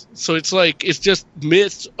legends. So it's like it's just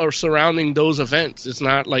myths are surrounding those events. It's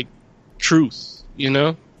not like truth,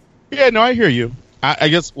 Yeah, no, I hear you. I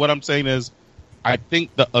guess what I'm saying is, I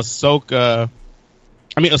think the Ahsoka.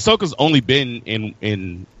 I mean, Ahsoka's only been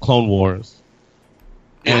in Clone Wars,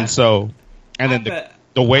 and then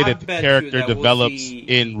the way that the character develops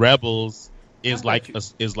in Rebels is like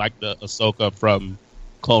the Ahsoka from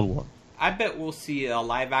Clone Wars. I bet we'll see a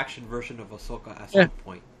live-action version of Ahsoka at some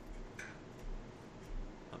point.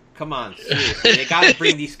 Come on, seriously. They gotta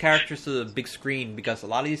bring these characters to the big screen because a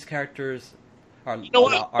lot of these characters are. You know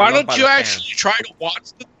what? Why don't you actually try to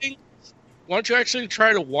watch the things? Why don't you actually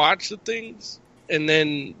try to watch the things and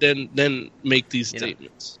then make these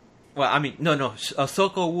statements? Well, I mean, no.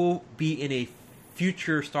 Ahsoka will be in a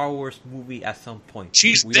future Star Wars movie at some point.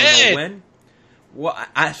 She's we dead. Don't know when.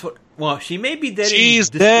 Well, she may be dead. She's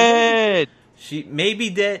dead. She may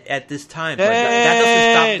be dead at this time, but that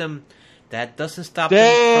doesn't stop them. That doesn't stop them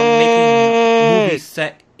from making movies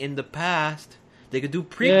set in the past. They could do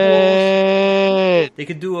prequels. They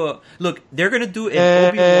could do a look. They're gonna do an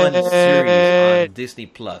Obi-Wan series on Disney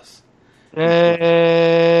Plus. How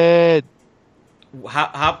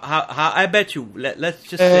I bet you. Let's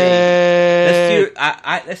just say.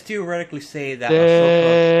 Let's theoretically say that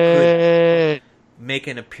Ahsoka could make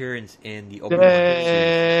an appearance in the Obi-Wan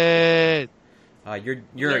series.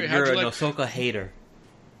 You're an Ahsoka hater.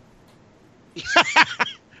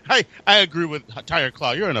 I agree with Tiger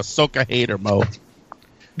Claw. You're an Ahsoka hater, Mo.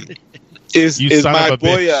 Is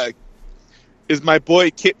my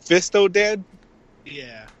boy Kit Fisto dead?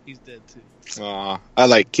 Yeah, he's dead too. I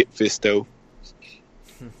like Kit Fisto.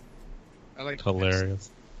 I like hilarious.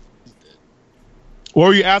 What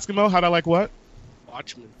were you asking, Mo? How'd I like what?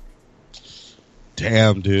 Watchmen.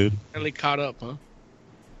 Damn, dude. Finally caught up, huh?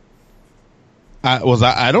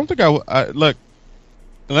 I don't think look.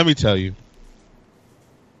 Let me tell you.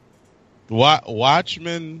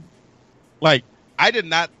 Watchmen, like, I did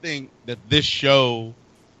not think that this show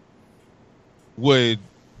would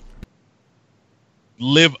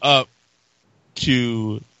live up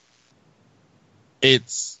to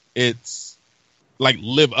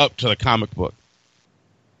live up to the comic book.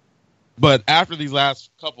 But after these last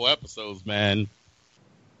couple episodes, man,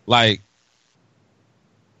 like,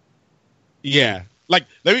 yeah, like,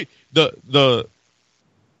 like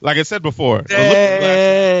I said before,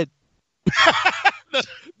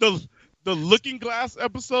 the Looking Glass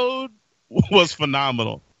episode was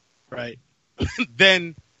phenomenal. Right.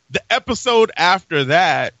 Then the episode after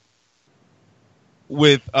that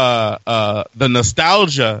with the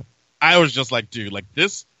nostalgia, I was just like, dude, like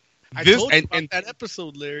this I told you about that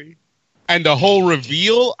episode, Larry. And the whole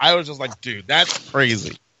reveal, I was just like, dude, that's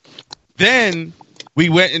crazy. Then we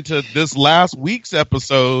went into this last week's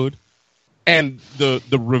episode, and the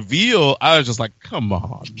reveal, I was just like, come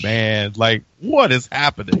on, man. Like, what is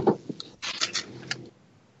happening?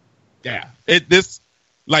 Yeah. It's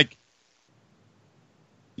one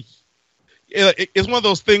of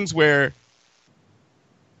those things where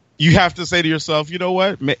you have to say to yourself, you know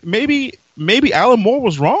what? Maybe Alan Moore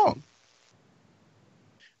was wrong.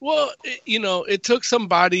 Well, it took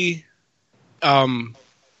somebody.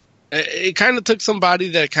 It kind of took somebody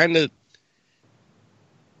that kind of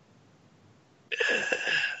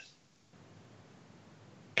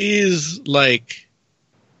is like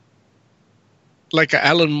an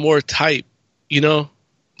Alan Moore type,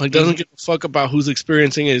 Like, doesn't give a fuck about who's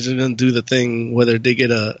experiencing it. He's just going to do the thing, whether they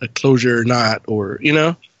get a closure or not, or, you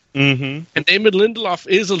know? Mm-hmm. And Damon Lindelof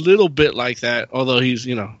is a little bit like that, although he's,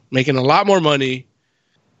 you know, making a lot more money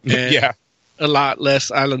and a lot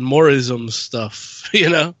less Alan Mooreism stuff, you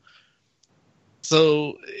know?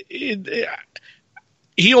 So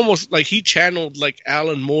he almost, like, he channeled, like,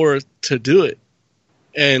 Alan Moore to do it.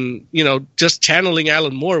 And, you know, just channeling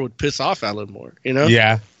Alan Moore would piss off Alan Moore, you know?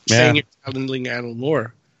 Yeah. Saying you're channeling Alan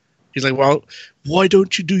Moore. He's like, well, why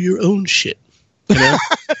don't you do your own shit? You know?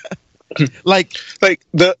 like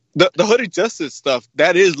the Hooded Justice stuff,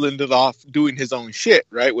 that is Lindelof doing his own shit,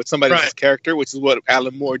 right? With somebody else's character, which is what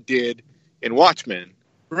Alan Moore did in Watchmen.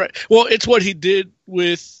 Right. Well, it's what he did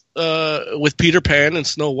with Peter Pan and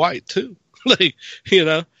Snow White too. Like, you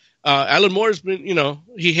know, Alan Moore's been, you know,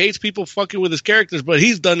 he hates people fucking with his characters, but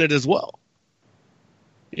he's done it as well.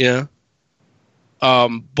 Yeah.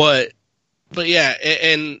 But yeah,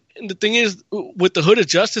 and the thing is, with the Hooded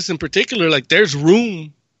Justice in particular, like, there's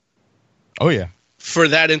room. Oh yeah. For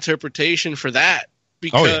that interpretation, for that.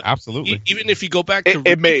 Because absolutely. Even if you go back to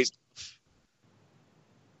it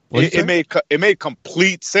made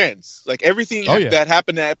complete sense. Like, everything that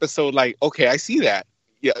happened in that episode, like, okay, I see that.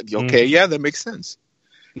 Yeah, okay, yeah, that makes sense.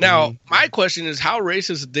 Now, my question is, how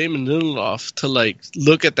racist is Damon Lindelof to, like,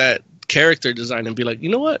 look at that character design and be like, you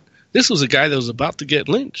know what? This was a guy that was about to get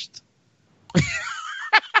lynched.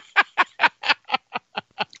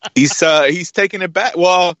 He's taking it back.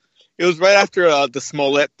 Well, it was right after the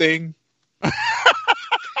Smollett thing.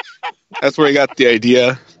 That's where he got the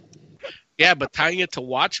idea. Yeah, but tying it to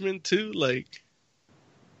Watchmen too, like,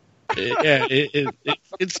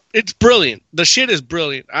 it's brilliant. The shit is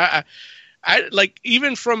brilliant. I like,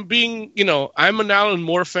 even from being, you know, I'm an Alan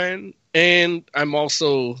Moore fan, and I'm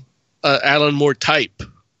also Alan Moore type.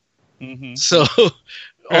 Mm-hmm. So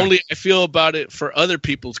only I feel about it for other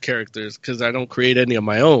people's characters, because I don't create any of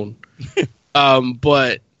my own.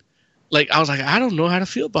 But, like, I was like, I don't know how to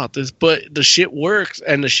feel about this, but the shit works,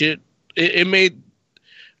 and the shit it made,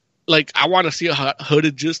 like, I want to see a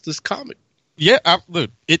Hooded Justice comic. Yeah, look,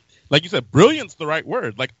 it, like you said, brilliant's the right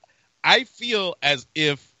word. Like, I feel as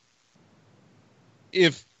if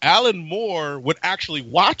Alan Moore would actually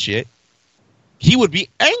watch it, he would be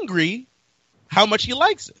angry how much he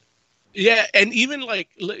likes it. Yeah, and even, like,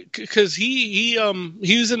 because he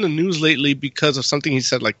was in the news lately because of something he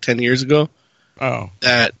said like 10 years ago. Oh,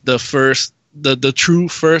 that the true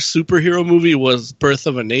first superhero movie was Birth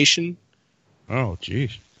of a Nation. Oh,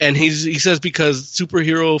 geez. And he says because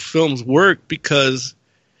superhero films work because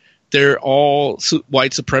they're all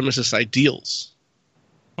white supremacist ideals.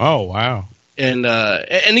 Oh, wow. And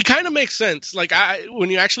he kind of makes sense. Like, when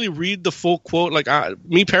you actually read the full quote, like,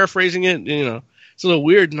 me paraphrasing it, you know, it's a little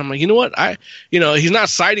weird. And I'm like, you know what? He's not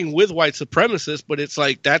siding with white supremacists, but it's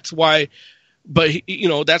like, that's why. But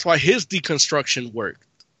that's why his deconstruction worked.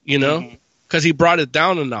 You know, because he brought it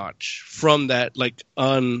down a notch from that, like,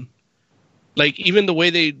 like, even the way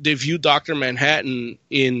they view Dr. Manhattan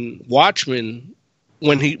in Watchmen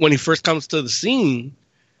when he first comes to the scene,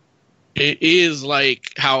 it is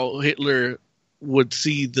like how Hitler would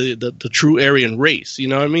see the true Aryan race. You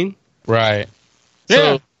know what I mean? Right.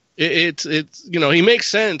 So it's he makes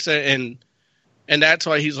sense, and that's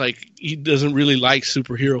why he's like, he doesn't really like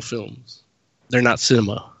superhero films. They're not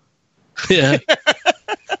cinema. Yeah.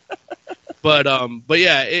 But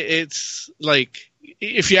yeah, it's like,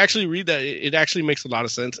 if you actually read that, it actually makes a lot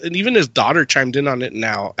of sense. And even his daughter chimed in on it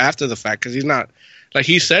now after the fact, because he's not, like,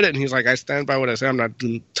 he said it and he's like, I stand by what I say. I'm not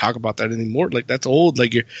going to talk about that anymore. Like, that's old.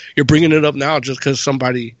 Like, you're bringing it up now just because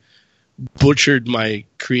somebody butchered my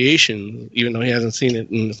creation, even though he hasn't seen it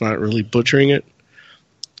and it's not really butchering it.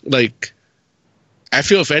 Like, I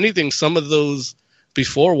feel, if anything, some of those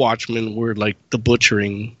before Watchmen were like the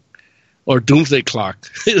butchering. Or Doomsday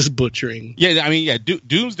Clock is butchering. Yeah, I mean, yeah,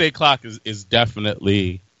 Doomsday Clock is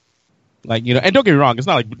definitely, like, you know, and don't get me wrong, it's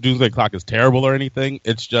not like Doomsday Clock is terrible or anything.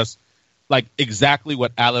 It's just, like, exactly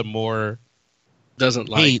what Alan Moore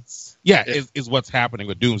doesn't hates. Like. Yeah, is what's happening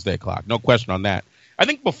with Doomsday Clock. No question on that. I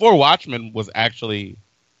think before Watchmen was actually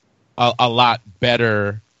a lot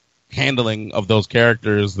better handling of those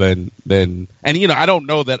characters than, and, you know, I don't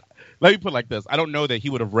know that, let me put it like this. I don't know that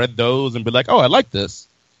he would have read those and be like, oh, I like this.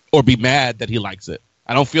 Or be mad that he likes it.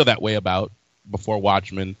 I don't feel that way about before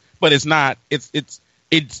Watchmen, but it's not. It's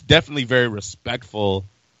definitely very respectful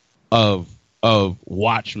of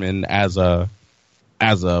Watchmen as a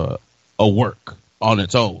work on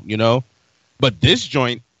its own, you know. But this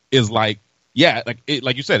joint is like, yeah,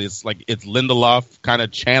 like you said, it's like, it's Lindelof kind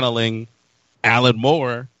of channeling Alan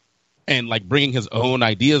Moore and, like, bringing his own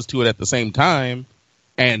ideas to it at the same time,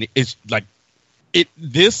 and it's like,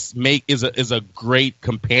 this is a great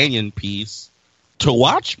companion piece to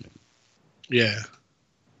Watchmen. Yeah.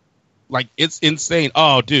 Like, it's insane.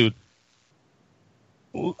 Oh, dude.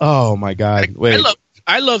 Oh my God! Wait,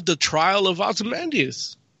 I love the trial of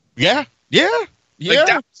Ozymandias. Yeah. Like,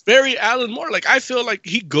 that's very Alan Moore. Like, I feel like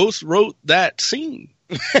he ghost wrote that scene.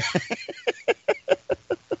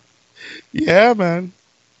 Yeah, man.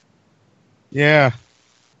 Yeah.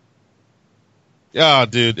 Yeah,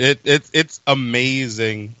 dude. It's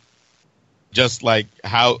amazing. Just like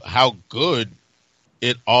how good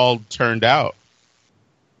it all turned out.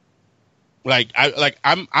 I'm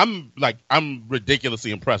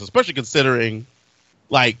ridiculously impressed, especially considering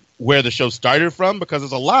like where the show started from, because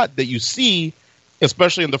there's a lot that you see,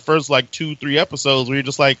 especially in the first like 2-3 episodes, where you're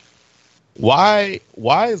just like, why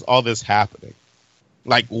is all this happening?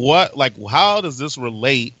 Like, what, like, how does this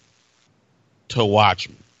relate to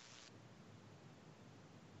Watchmen?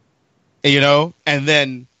 You know, and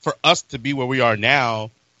then for us to be where we are now,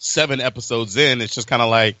 7 episodes in, it's just kind of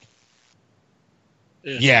like,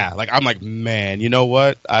 yeah, like, I'm like, man, you know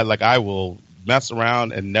what? I will mess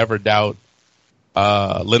around and never doubt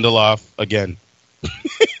Lindelof again.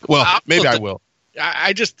 Well, maybe I will.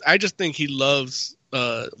 I just think he loves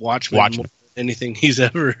Watchmen more than anything he's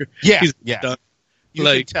ever done. You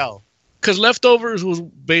can tell, because Leftovers was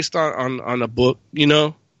based on a book, you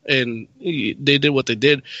know, and they did what they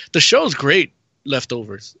did. The show's great,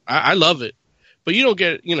 Leftovers. I love it, but you don't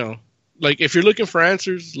get, you know, like, if you're looking for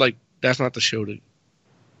answers, like, that's not the show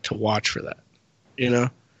to watch for that, you know.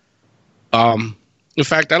 In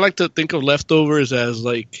fact, I like to think of Leftovers as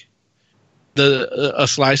like a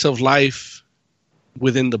slice of life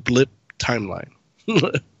within the blip timeline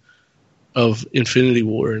of Infinity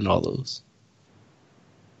War and all those.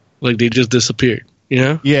 Like, they just disappeared, you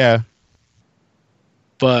know? Yeah.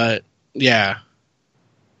 But yeah.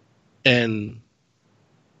 And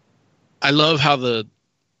I love how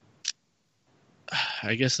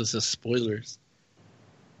I guess this is spoilers,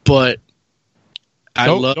 but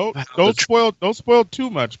don't spoil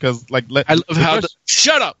too much, because like I love how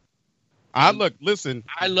shut up. Listen.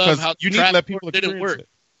 I love how you need to let people didn't work. It.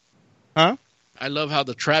 Huh? I love how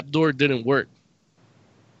the trapdoor didn't work.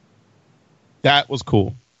 That was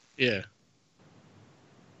cool. Yeah,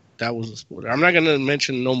 that was a spoiler. I'm not gonna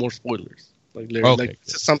mention no more spoilers. Like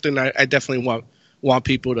it's something I definitely want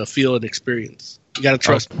people to feel and experience. You gotta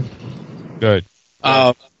trust me. Good.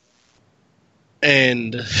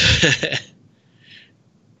 And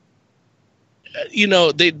you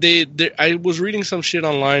know, they I was reading some shit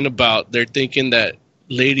online about they're thinking that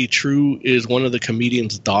Lady True is one of the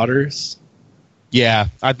comedian's daughters. Yeah,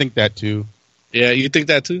 I think that too. Yeah, you think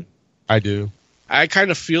that too? I do. I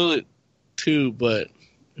kind of feel it too, but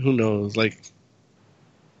who knows? Like,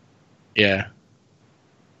 yeah.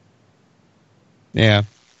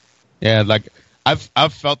 Like,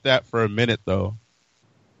 I've felt that for a minute though.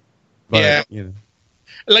 But, yeah, you know.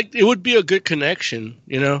 Like, it would be a good connection,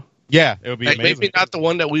 you know. Yeah, it would be like, amazing. Maybe not the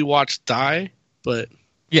one that we watched die, but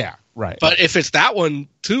yeah, right. But if it's that one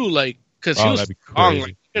too, like, because she was strong, like,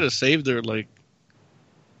 you could have saved her, like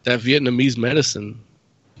that Vietnamese medicine.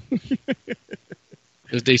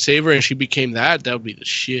 If they save her and she became that would be the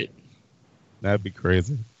shit. That'd be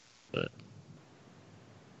crazy. But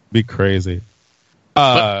be crazy.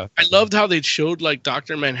 But I loved how they showed like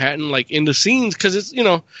Dr. Manhattan like in the scenes, because it's, you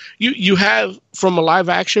know, you have, from a live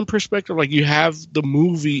action perspective, like, you have the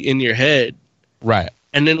movie in your head, right?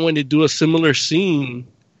 And then when they do a similar scene,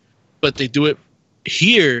 but they do it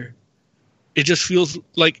here, it just feels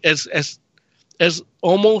like as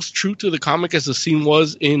almost true to the comic as the scene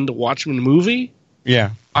was in the Watchmen movie.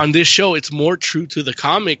 Yeah. On this show, it's more true to the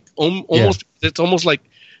comic. Almost, it's almost like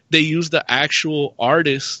they use the actual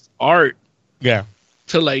artist's art. Yeah.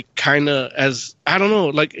 To like kind of, as I don't know,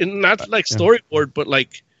 like, not like storyboard, but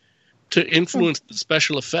like to influence the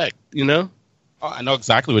special effect, you know? Oh, I know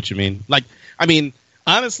exactly what you mean. Like, I mean,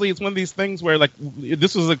 honestly, it's one of these things where, like,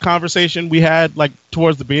 this was a conversation we had like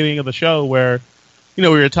towards the beginning of the show where, you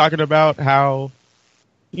know, we were talking about how,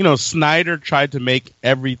 you know, Snyder tried to make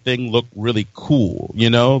everything look really cool, you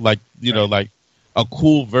know, like, you know, like a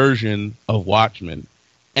cool version of Watchmen.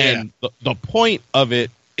 And the point of it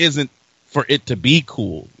isn't for it to be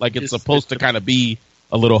cool. Like, it's supposed to kind of be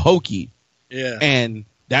a little hokey. Yeah. And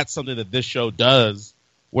that's something that this show does,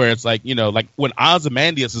 where it's like, you know, like when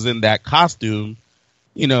Ozymandias is in that costume,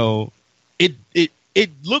 you know, it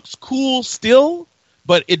looks cool still,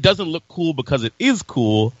 but it doesn't look cool because it is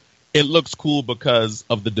cool. It looks cool because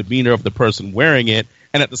of the demeanor of the person wearing it.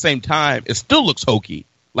 And at the same time, it still looks hokey.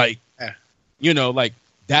 Like, you know, like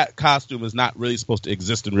that costume is not really supposed to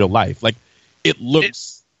exist in real life. Like, it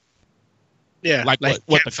looks Yeah, like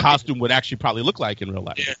what the costume would actually probably look like in real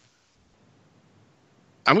life. Yeah.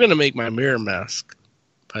 I'm gonna make my mirror mask.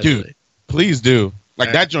 Dude, please do.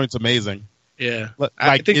 Like that joint's amazing. Yeah,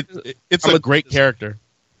 like it's a great character.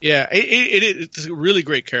 Yeah, it's a really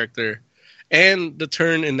great character, and the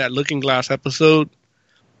turn in that Looking Glass episode,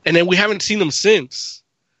 and then we haven't seen him since.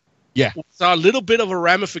 Yeah, we saw a little bit of a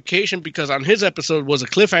ramification because on his episode was a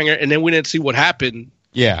cliffhanger, and then we didn't see what happened.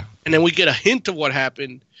 Yeah, and then we get a hint of what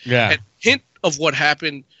happened. Yeah, and hint of what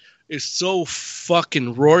happened is so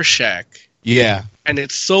fucking Rorschach. Yeah, and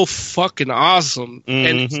it's so fucking awesome,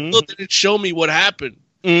 and it still didn't show me what happened.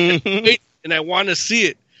 And I want to see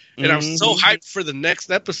it. And I'm so hyped for the next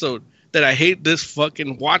episode that I hate this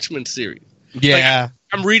fucking Watchmen series. Yeah. Like,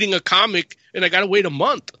 I'm reading a comic and I got to wait a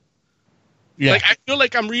month. Yeah. Like, I feel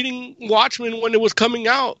like I'm reading Watchmen when it was coming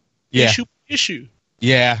out. Yeah. Issue.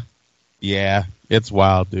 Yeah. Yeah. It's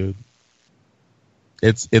wild, dude.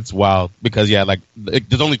 It's wild because, yeah, like,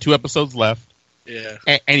 there's only 2 episodes left. Yeah.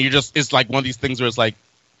 And you're just, it's like one of these things where it's like,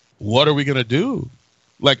 what are we going to do?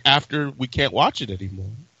 Like, after we can't watch it anymore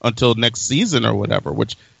until next season or whatever,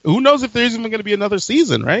 which who knows if there's even going to be another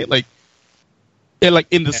season, right? Like,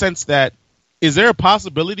 in the sense that, is there a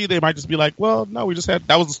possibility they might just be like, well, no,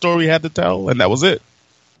 that was the story we had to tell and that was it.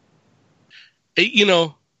 You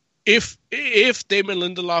know, if Damon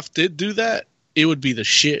Lindelof did do that, it would be the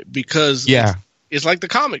shit because it's like the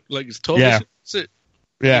comic. Like, it's totally shit.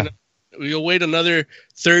 Yeah. You know, we'll wait another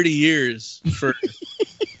 30 years for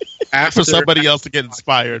for somebody else to get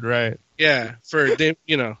inspired, right? Yeah, for the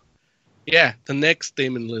next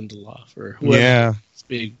Damon Lindelof or whoever this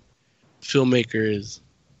big filmmaker is.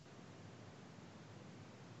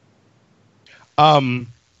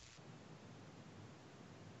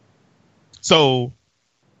 So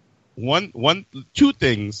two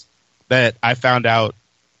things that I found out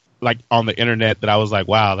like on the internet that I was like,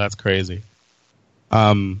 wow, that's crazy.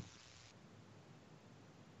 The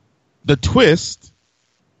twist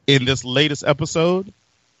in this latest episode,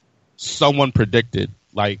 someone predicted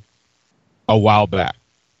like a while back,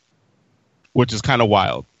 which is kind of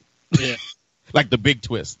wild. Yeah. Like the big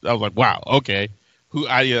twist. I was like, wow, okay.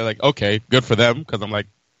 Okay, good for them. Cause I'm like,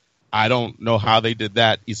 I don't know how they did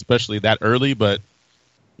that, especially that early, but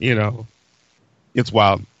you know, it's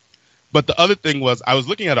wild. But the other thing was I was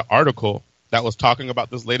looking at an article that was talking about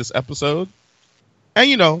this latest episode. And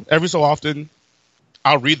you know, every so often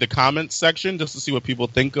I'll read the comments section just to see what people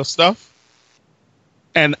think of stuff.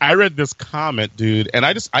 And I read this comment, dude, and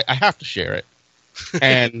I have to share it.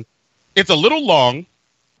 And it's a little long,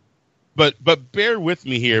 but bear with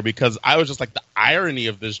me here because I was just like, the irony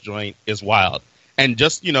of this joint is wild. And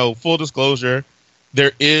just, you know, full disclosure,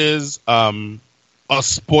 there is a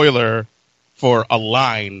spoiler for a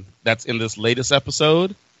line that's in this latest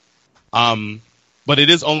episode. But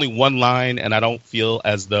it is only one line, and I don't feel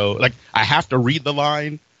as though like I have to read the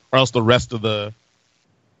line, or else the rest of the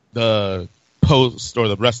post or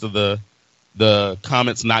the rest of the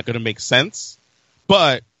comments not going to make sense.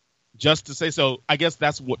 But just to say, so I guess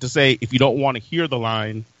that's what to say. If you don't want to hear the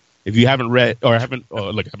line, if you haven't read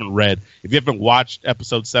if you haven't watched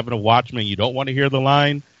episode 7 of Watchmen, you don't want to hear the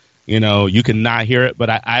line. You know, you can not hear it.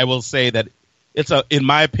 But I will say that in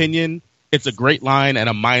my opinion, it's a great line and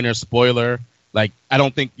a minor spoiler. Like, I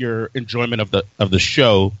don't think your enjoyment of the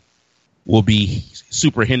show will be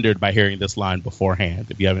super hindered by hearing this line beforehand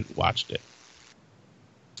if you haven't watched it.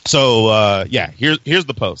 So, here's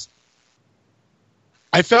the post.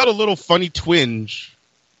 I felt a little funny twinge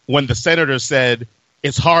when the senator said,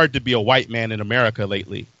 "It's hard to be a white man in America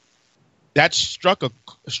lately." That struck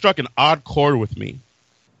an odd chord with me.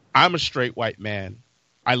 I'm a straight white man.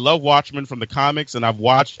 I love Watchmen from the comics, and I've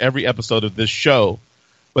watched every episode of this show.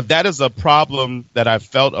 But that is a problem that I've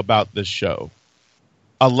felt about this show.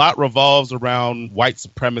 A lot revolves around white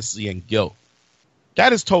supremacy and guilt.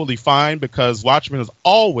 That is totally fine because Watchmen was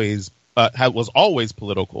always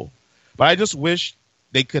political. But I just wish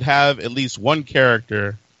they could have at least one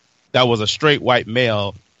character that was a straight white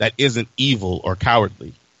male that isn't evil or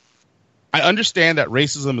cowardly. I understand that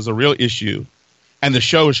racism is a real issue, and the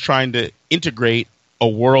show is trying to integrate a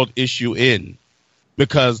world issue in,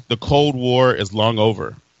 because the Cold War is long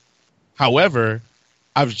over. However,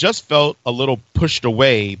 I've just felt a little pushed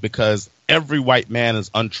away because every white man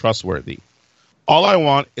is untrustworthy. All I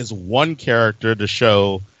want is one character to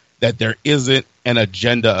show that there isn't an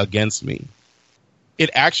agenda against me. It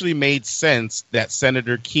actually made sense that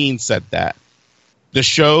Senator Keene said that. The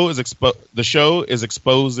show is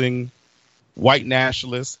exposing white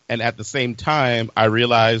nationalists, and at the same time, I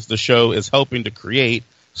realized the show is helping to create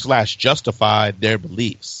 / justify their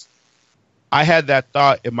beliefs. I had that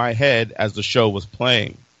thought in my head as the show was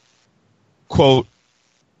playing. quote,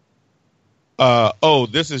 oh,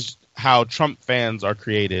 this is how Trump fans are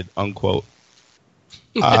created, unquote.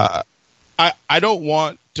 I don't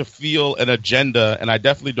want to feel an agenda, and I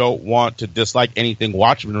definitely don't want to dislike anything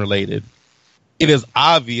Watchmen related. It is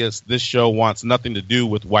obvious this show wants nothing to do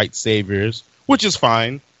with white saviors, which is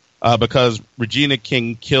fine, because Regina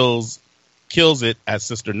King kills it as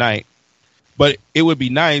Sister Night. But it would be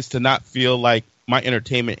nice to not feel like my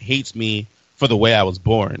entertainment hates me for the way I was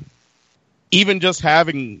born. Even just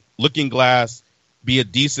having Looking Glass be a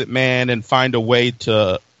decent man and find a way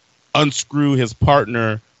to unscrew his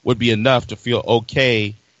partner would be enough to feel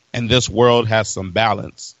okay, and this world has some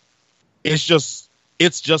balance. It's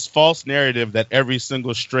just false narrative that every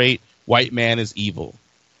single straight white man is evil.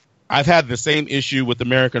 I've had the same issue with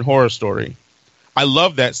American Horror Story. I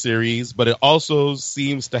love that series, but it also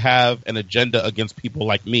seems to have an agenda against people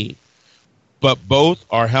like me. But both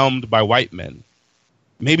are helmed by white men.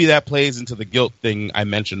 Maybe that plays into the guilt thing I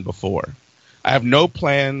mentioned before. I have no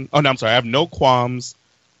qualms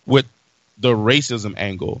with the racism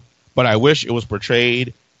angle, but I wish it was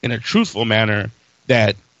portrayed in a truthful manner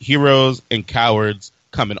that heroes and cowards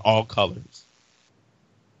come in all colors.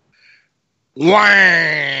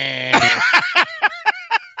 Wah!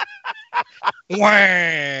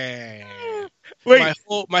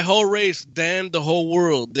 My whole race damned the whole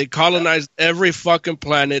world. They colonized every fucking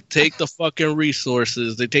planet, take the fucking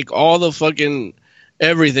resources, they take all the fucking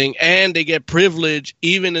everything, and they get privilege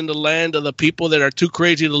even in the land of the people that are too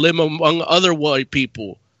crazy to live among other white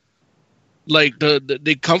people. Like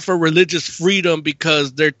they come for religious freedom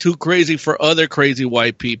because they're too crazy for other crazy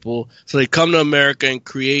white people. So they come to America and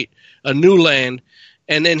create a new land,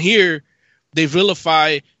 and then here they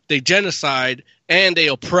vilify, they genocide, and they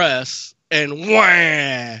oppress. And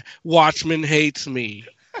wah, Watchmen hates me.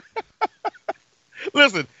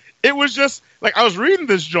 Listen, it was just like I was reading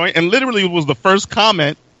this joint, and literally it was the first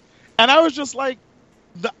comment, and I was just like,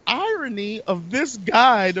 the irony of this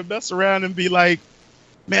guy to mess around and be like,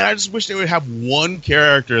 man, I just wish they would have one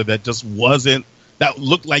character that just wasn't, that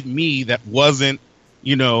looked like me, that wasn't,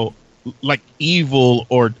 like evil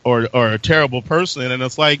or a terrible person. And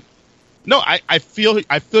it's like, no, I feel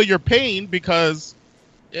your pain, because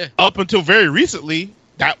up until very recently,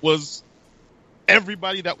 that was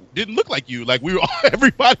everybody that didn't look like you. Like we were all,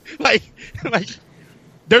 everybody, like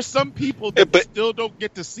there's some people that still don't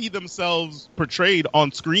get to see themselves portrayed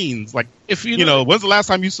on screens. Like, if you know, when's the last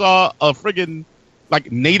time you saw a friggin' like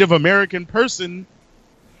Native American person,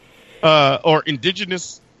 or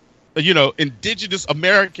indigenous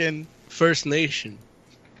American First Nation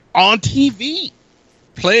on TV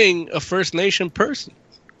playing a First Nation person?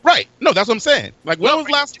 Right. No, that's what I'm saying. Like, when was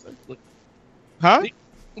last? Huh?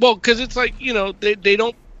 Well, because it's like, they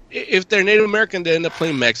don't. If they're Native American, they end up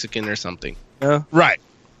playing Mexican or something. Yeah. Right.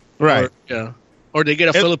 Or they get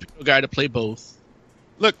a Filipino guy to play both.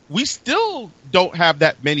 Look, we still don't have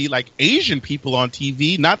that many like Asian people on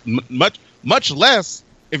TV. Not much less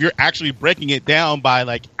if you're actually breaking it down by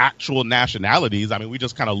like actual nationalities. I mean, we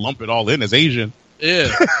just kind of lump it all in as Asian.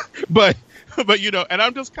 Yeah. but and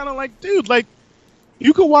I'm just kind of like, dude, like,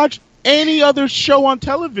 you could watch any other show on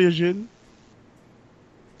television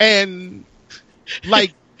and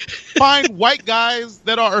like find white guys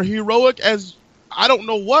that are heroic as I don't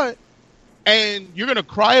know what, and you're gonna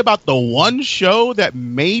cry about the one show that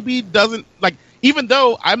maybe doesn't, like, even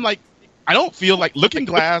though I'm like, I don't feel like Looking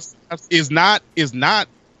Glass is not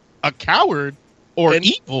a coward or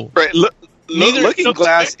evil. Right. Looking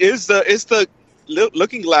Glass is the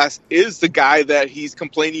Looking Glass is the guy that he's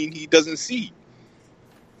complaining he doesn't see.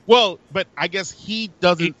 Well, but I guess he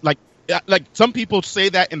doesn't like some people say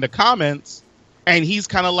that in the comments, and he's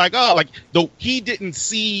kind of like, oh, like he didn't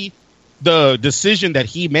see the decision that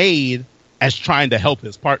he made as trying to help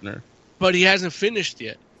his partner. But he hasn't finished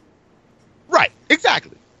yet. Right,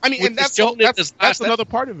 exactly. I mean, and that's another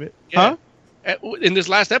part of it. Yeah. Huh? In this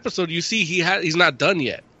last episode, you see he's not done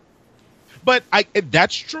yet. But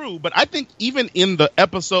that's true. But I think even in the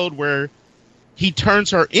episode where he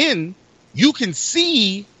turns her in, you can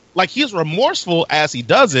see like he's remorseful as he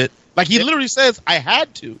does it. Like he literally says, I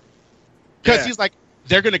had to. Because he's like,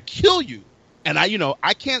 they're going to kill you. And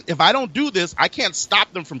I can't, if I don't do this, I can't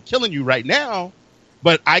stop them from killing you right now.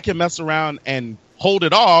 But I can mess around and hold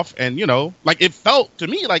it off. And, like it felt to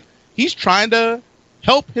me like he's trying to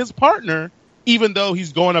help his partner, even though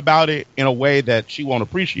he's going about it in a way that she won't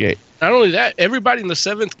appreciate. Not only that, everybody in the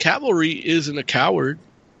 7th Cavalry isn't a coward.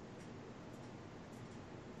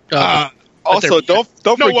 Also, don't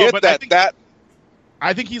forget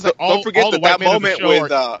I think he's like don't forget all that moment with.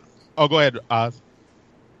 Go ahead, Oz.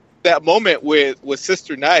 That moment with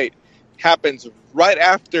Sister Night happens right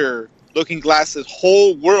after Looking Glass's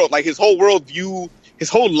whole world, like his whole world view, his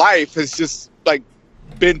whole life has just like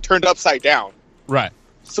been turned upside down. Right.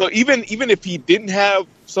 So even if he didn't have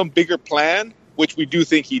some bigger plan, which we do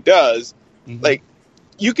think he does, like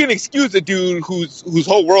you can excuse a dude whose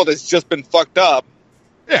whole world has just been fucked up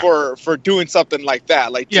for doing something like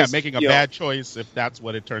that. Like making a bad choice if that's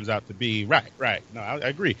what it turns out to be. Right. No, I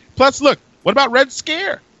agree. Plus, look, what about Red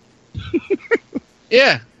Scare?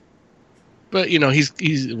 Yeah. But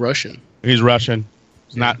he's Russian. He's Russian.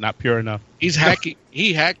 He's not pure enough. He's hacking.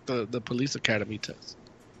 He hacked the police academy test.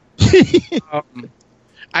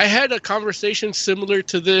 I had a conversation similar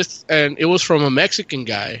to this, and it was from a Mexican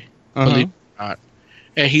guy, believe it or not.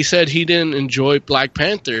 And he said he didn't enjoy Black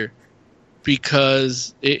Panther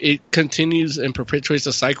because it continues and perpetuates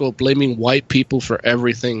the cycle of blaming white people for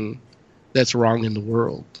everything that's wrong in the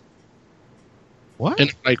world. What?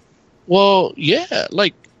 And well, yeah,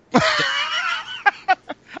 I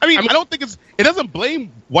mean, I don't think it doesn't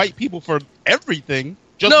blame white people for everything,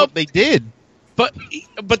 just what they did. But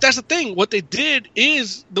that's the thing. What they did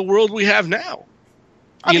is the world we have now.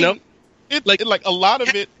 I mean, a lot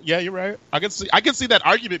of it. Yeah, you're right. I can see that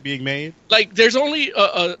argument being made. Like, there's only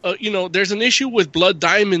there's an issue with blood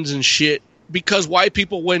diamonds and shit because white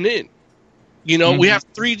people went in. We have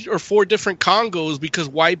 3 or 4 different Congos because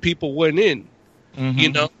white people went in.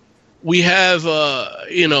 We have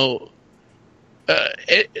the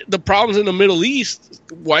problems in the Middle East.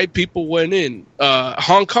 White people went in.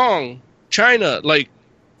 Hong Kong, China, like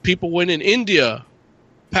people went in. India,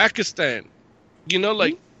 Pakistan, in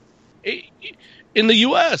the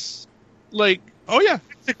U.S.,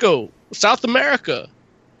 Mexico, South America,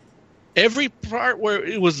 every part where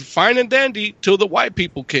it was fine and dandy till the white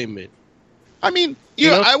people came in. I mean,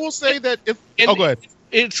 I will say that go ahead.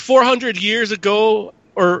 It's 400 years ago,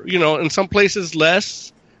 or in some places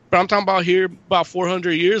less, but I'm talking about here about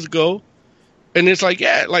 400 years ago, and it's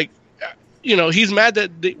he's mad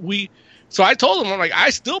that we. So I told him, I'm like, I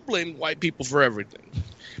still blame white people for everything.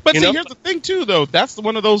 But here's the thing, too, though. That's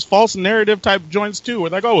one of those false narrative type joints, too,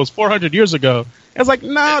 where it was 400 years ago. It's like,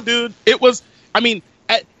 nah, dude. It was, I mean,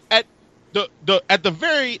 at the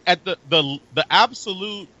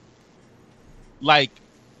absolute,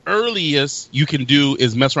 earliest you can do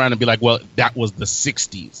is mess around and be like, well, that was the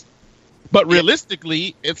 60s. But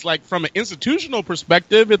realistically, it's like, from an institutional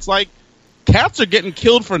perspective, it's like, cats are getting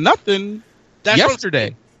killed for nothing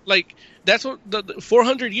yesterday. That's what the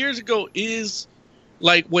 400 years ago is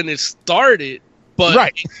when it started,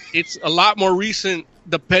 but it's a lot more recent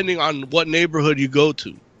depending on what neighborhood you go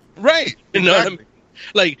to. Right. You know what I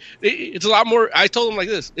mean? It's a lot more. I told him like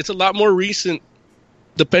this. It's a lot more recent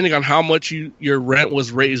depending on how much your rent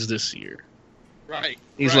was raised this year. Right.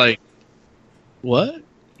 He's like, what?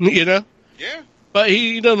 Yeah. But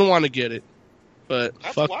he doesn't want to get it. But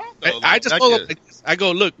that's fuck. Wild, though. I just told him like this. I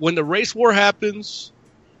go, look, when the race war happens,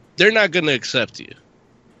 they're not going to accept you.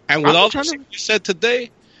 And with all the shit you said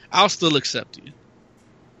today, I'll still accept you.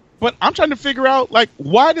 But I'm trying to figure out,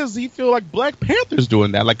 why does he feel like Black Panther's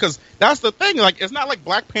doing that? Because that's the thing. It's not like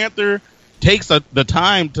Black Panther takes the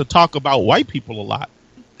time to talk about white people a lot.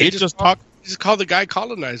 He just called the guy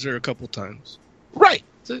colonizer a couple times. Right.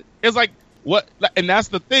 It's like, what? And that's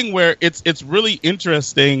the thing where it's really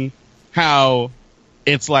interesting how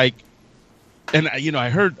it's like, and I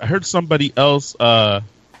heard somebody else.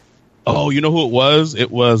 You know who it was?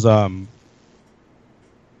 It was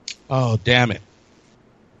oh damn it,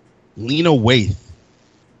 Lena Waithe.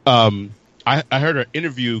 I heard her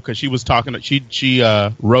interview because she was talking. She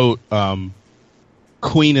wrote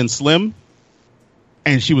Queen and Slim,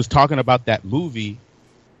 and she was talking about that movie,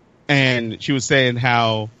 and she was saying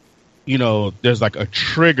how there's a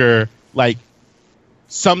trigger,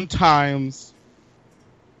 sometimes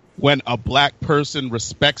when a black person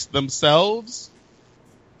respects themselves,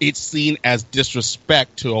 it's seen as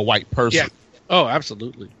disrespect to a white person. Yeah. Oh,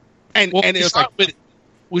 absolutely. And it's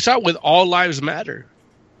we saw it with All Lives Matter.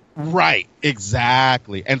 Right.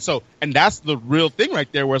 Exactly. And that's the real thing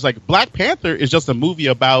right there, where it's like Black Panther is just a movie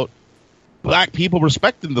about black people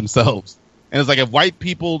respecting themselves. And it's like, if white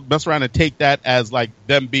people mess around and take that as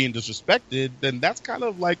them being disrespected, then that's kind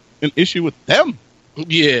of an issue with them.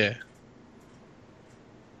 Yeah.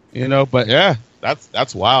 But yeah,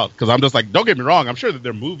 that's wild. Because I'm just don't get me wrong. I'm sure that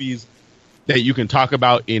there are movies that you can talk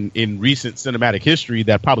about in recent cinematic history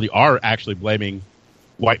that probably are actually blaming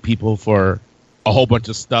white people for a whole bunch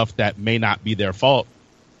of stuff that may not be their fault.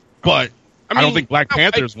 But I don't think Black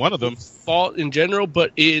Panther is one of them. Fault in general,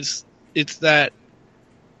 but it's that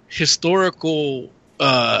historical,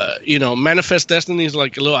 Manifest Destiny is a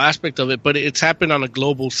little aspect of it, but it's happened on a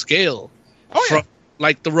global scale. Oh, yeah.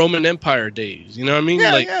 like the Roman Empire days. You know what I mean?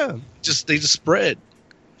 Yeah, like, yeah. They just spread.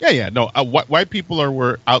 Yeah. No, white people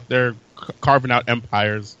were out there carving out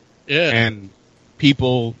empires. Yeah. And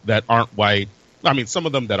people that aren't white, I mean, some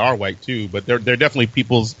of them that are white too, but they're definitely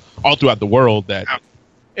peoples all throughout the world that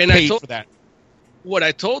paid for that. What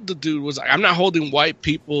I told the dude was, I'm not holding white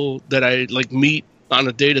people that I like meet on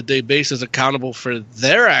a day-to-day basis accountable for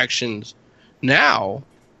their actions now,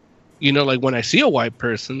 you know, like when I see a white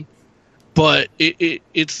person, but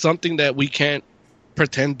it's something that we can't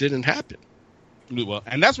pretend didn't happen. Well,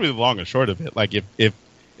 and that's really the long and short of it. Like, if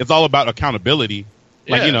it's all about accountability,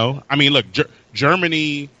 like, you know, I mean, look,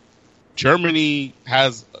 Germany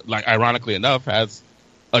has, like, ironically enough, has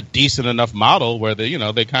a decent enough model where they, you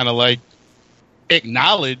know, they kind of like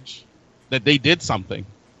acknowledge that they did something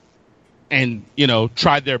and, you know,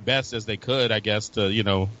 tried their best as they could, I guess, to, you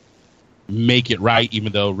know, make it right,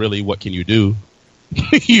 even though really what can you do?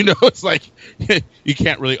 You know, it's like you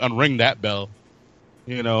can't really unring that bell,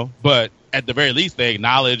 you know, but at the very least they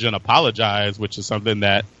acknowledge and apologize, which is something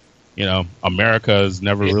that, you know, America has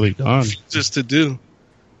never really done. Just to do.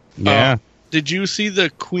 Yeah. Did you see the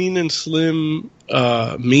Queen and Slim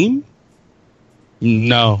meme?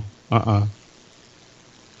 No.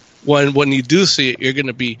 When you do see it, you're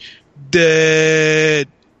gonna be dead.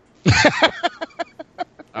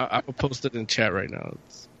 I'll post it in chat right now.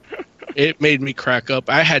 It made me crack up.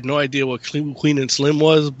 I had no idea what Queen and Slim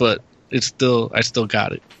was, but I still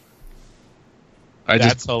got it.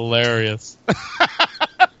 That's hilarious.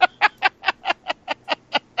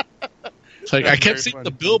 It's like I kept seeing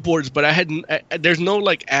the billboards, but there's no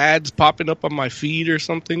like ads popping up on my feed or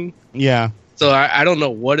something. Yeah. So I don't know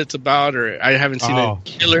what it's about, or I haven't seen a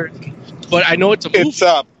killer, but I know it's a movie.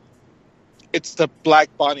 It's the Black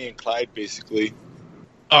Bonnie and Clyde, basically.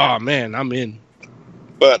 Oh man, I'm in.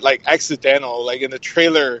 But like accidental, like in the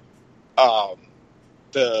trailer,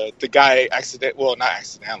 the guy not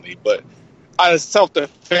accidentally, but out of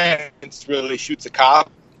self-defense, really shoots a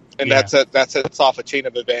cop, and that sets off a chain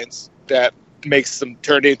of events that makes them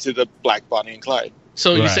turn into the Black Bonnie and Clyde.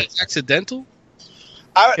 So you said it's accidental?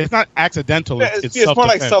 It's not accidental. It's more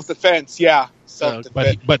like self-defense. Yeah,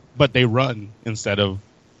 self-defense. But they run instead of,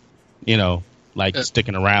 you know, like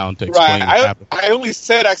sticking around to explain what happened. I only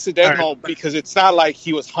said accidental because it's not like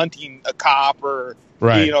he was hunting a cop or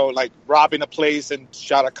you know, like robbing a place and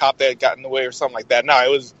shot a cop that had gotten away or something like that. No, it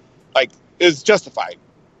was justified.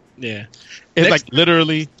 Yeah, it's like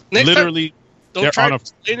literally. Don't try to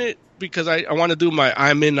explain it because I want to do my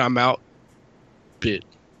I'm in, I'm out bit.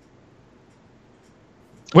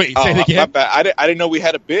 Wait, say it again. My bad. I didn't know we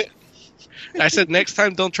had a bit. I said next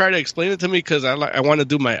time don't try to explain it to me because I want to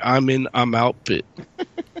do my I'm in, I'm out bit.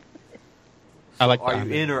 I like. Are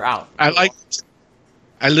you in or out? I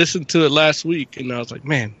listened to it last week and I was like,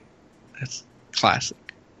 man, that's classic.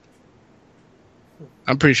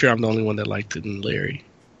 I'm pretty sure I'm the only one that liked it, and Larry.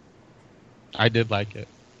 I did like it.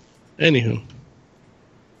 Anywho,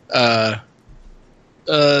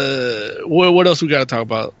 what else we got to talk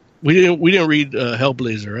about? We didn't read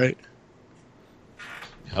Hellblazer, right?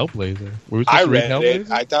 Hellblazer. I read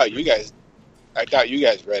it. I thought you guys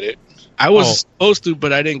read it. I was supposed to,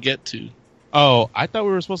 but I didn't get to. Oh, I thought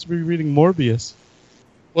we were supposed to be reading Morbius.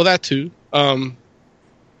 Well, that too.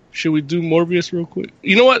 Should we do Morbius real quick?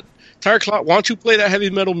 You know what, Tire Clock, why don't you play that Heavy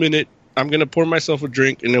Metal Minute? I'm gonna pour myself a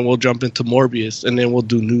drink, and then we'll jump into Morbius, and then we'll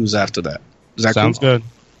do news after that. Is that sounds cool?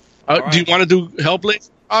 Good? Do you want to do Hellblazer,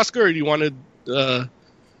 Oscar, or do you want to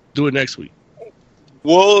do it next week?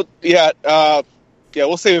 Well,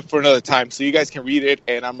 we'll save it for another time, so you guys can read it,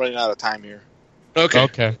 and I'm running out of time here.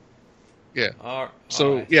 Okay. Yeah. All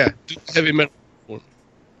so, right. do Heavy Metal. All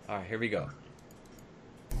right, here we go.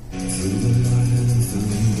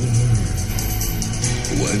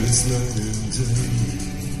 When it's night and day,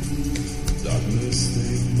 darkness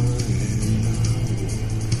take my hand now,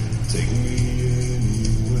 take me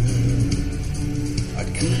anywhere. I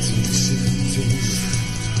could teach it.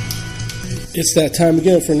 It's that time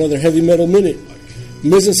again for another Heavy Metal Minute.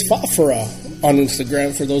 Mrs. Fafara on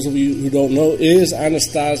Instagram, for those of you who don't know, is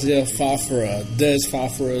Anastasia Fafara, Des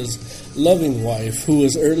Fafara's loving wife, who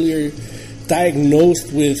was earlier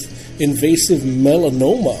diagnosed with invasive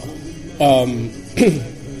melanoma.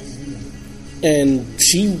 And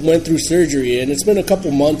she went through surgery, and it's been a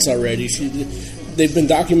couple months already. They've been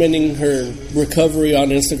documenting her recovery on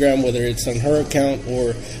Instagram, whether it's on her account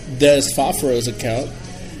or Des Fafara's account.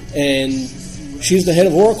 And she's the head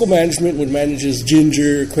of Oracle Management, which manages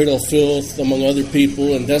Ginger, Cradle of Filth, among other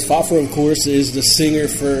people. And Des Fafara, of course, is the singer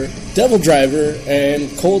for Devil Driver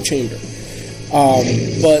and Cold Chamber.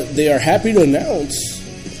 But they are happy to announce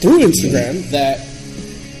through Instagram that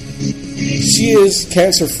she is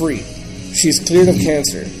cancer-free. She's cleared of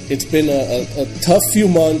cancer. It's been a tough few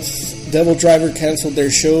months. Devil Driver canceled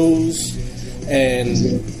their shows, and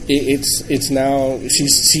it's now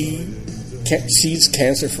she's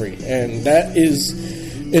cancer-free, and that is,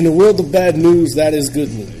 in the world of bad news, that is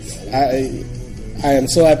good news. I am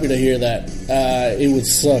so happy to hear that. It would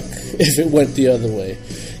suck if it went the other way.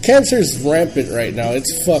 Cancer is rampant right now.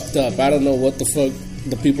 It's fucked up. I don't know what the fuck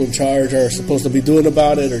the people in charge are supposed to be doing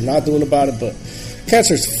about it or not doing about it, but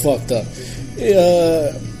cancer's fucked up.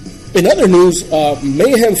 In other news,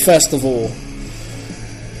 Mayhem Festival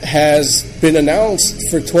has been announced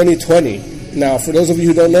for 2020. Now, for those of you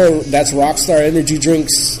who don't know, that's Rockstar Energy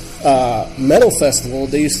Drink's metal festival.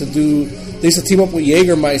 They used to team up with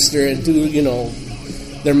Jägermeister and do,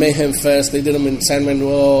 their Mayhem Fest. They did them in San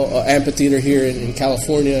Manuel Amphitheater here in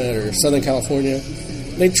California or Southern California.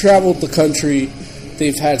 They traveled the country.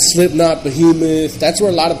 They've had Slipknot, Behemoth. That's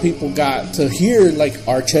where a lot of people got to hear, like,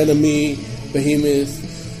 Arch Enemy, Behemoth,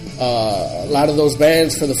 a lot of those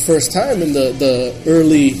bands for the first time in the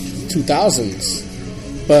early 2000s.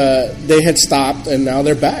 But they had stopped, and now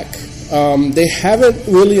they're back. They haven't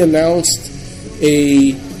really announced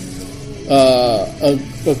a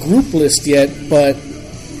group list yet, but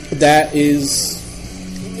they're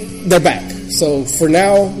back. So for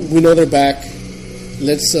now, we know they're back.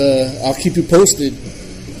 I'll keep you posted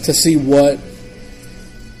to see who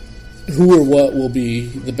or what will be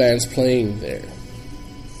the bands playing there.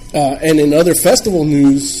 And in other festival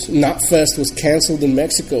news, Knotfest was canceled in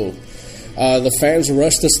Mexico. The fans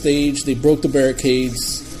rushed the stage. They broke the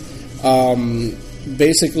barricades.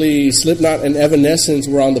 Basically, Slipknot and Evanescence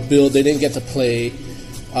were on the bill. They didn't get to play.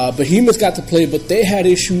 Behemoth got to play, but they had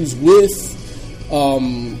issues with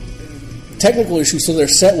technical issues, so their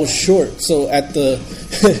set was short. So at the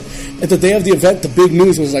at the day of the event, the big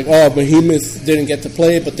news was like, oh, Behemoth didn't get to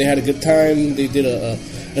play, but they had a good time. They did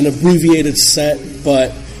an abbreviated set,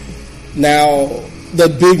 but now the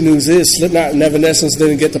big news is Slipknot and Evanescence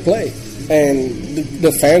didn't get to play, and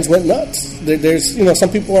the fans went nuts. There's some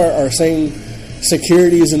people are saying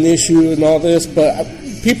security is an issue and all this, but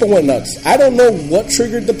people went nuts. I don't know what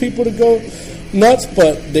triggered the people to go nuts,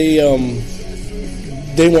 but they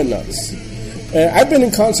went nuts. I've been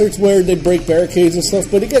in concerts where they break barricades and stuff,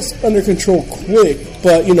 but it gets under control quick.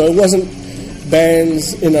 But it wasn't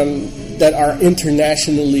bands that are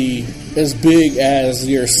internationally as big as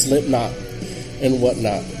your Slipknot and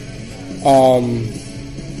whatnot.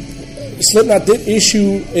 Slipknot did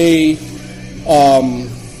issue a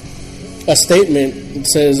statement. It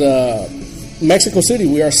says, Mexico City,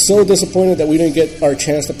 we are so disappointed that we didn't get our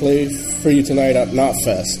chance to play for you tonight at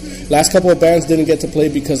Knotfest. Last couple of bands didn't get to play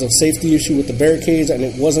because of safety issue with the barricades, and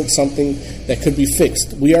it wasn't something that could be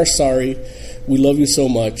fixed. We are sorry. We love you so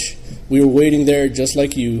much. We were waiting there just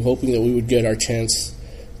like you, hoping that we would get our chance,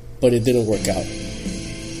 but it didn't work out.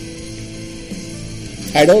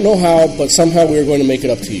 I don't know how, but somehow we are going to make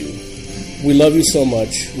it up to you. We love you so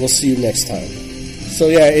much. We'll see you next time. So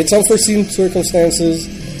yeah, it's unforeseen circumstances.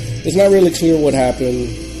 It's not really clear what happened,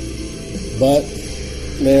 but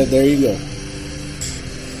there you go.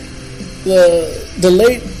 The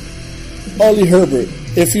late Ollie Herbert.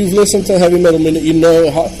 If you've listened to Heavy Metal Minute, you know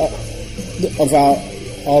about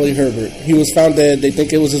Ollie Herbert. He was found dead. They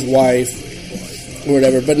think it was his wife or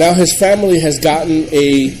whatever. But now his family has gotten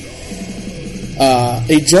a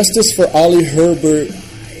Justice for Ollie Herbert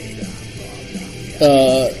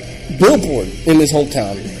billboard in his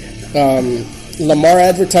hometown. Lamar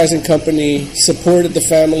Advertising Company supported the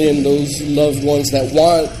family and those loved ones that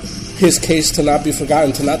want his case to not be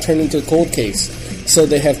forgotten, to not turn into a cold case. So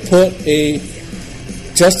they have put a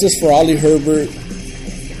Justice for Ollie Herbert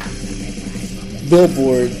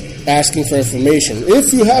billboard asking for information.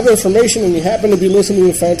 If you have information and you happen to be listening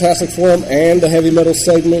to Fantastic Forum and the heavy metal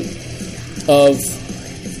segment of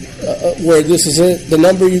where this is it, the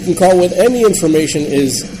number you can call with any information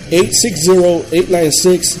is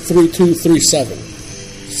 860-896-3237.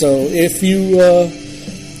 So if you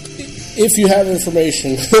have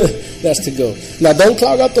information, that's to go. Now, don't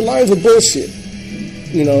clog up the lines with bullshit.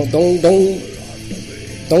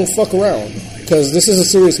 Don't fuck around, because this is a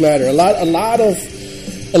serious matter. A lot of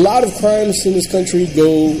crimes in this country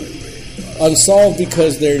go unsolved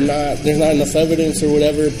because there's not enough evidence or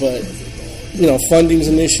whatever. But funding's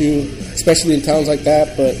an issue, especially in towns like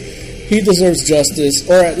that. But he deserves justice,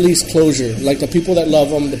 or at least closure. Like the people that love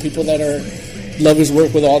him, the people that love his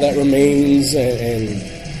work with All That Remains, and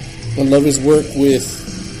love his work with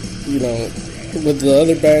with the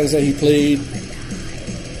other bands that he played.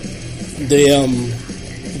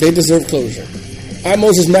 They deserve closure. I'm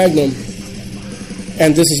Moses Magnum,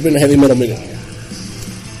 and this has been a Heavy Metal Minute.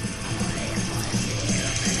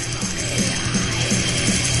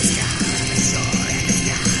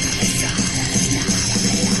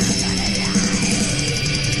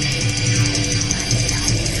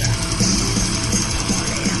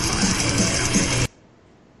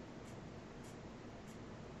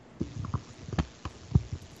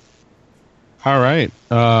 All right.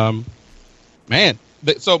 Man.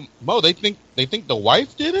 So Mo, they think the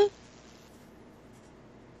wife did it?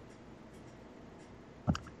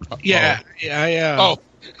 Yeah. Oh.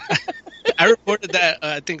 I reported that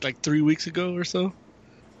I think like 3 weeks ago or so,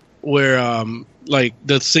 where like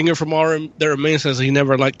the singer from All That Remains says he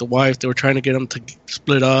never liked the wife. They were trying to get him to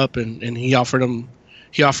split up, and he offered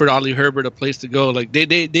Ollie Herbert a place to go. Like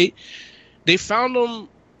they found him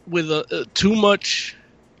with too much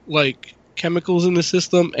like chemicals in the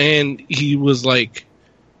system, and he was like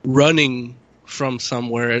running from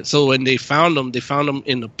somewhere. So when they found him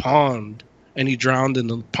in the pond, and he drowned in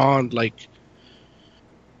the pond, like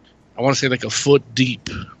I want to say like a foot deep.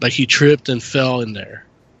 Like he tripped and fell in there.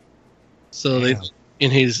 So they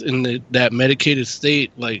that medicated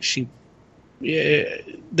state, like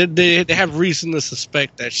they have reason to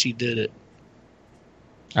suspect that she did it.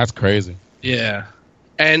 That's crazy. Yeah.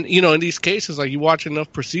 And in these cases, like you watch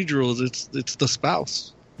enough procedurals, it's the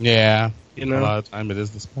spouse. Yeah. A lot of time it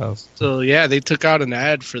is the spouse. So yeah, they took out an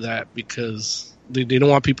ad for that because they don't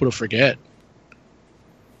want people to forget.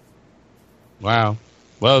 Wow.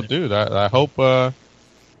 Well, dude, I hope like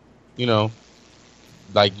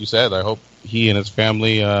you said, I hope he and his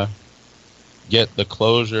family get the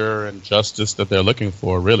closure and justice that they're looking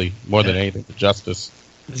for. Really, more than anything, the justice.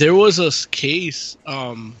 There was a case.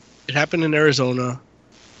 It happened in Arizona.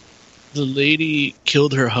 The lady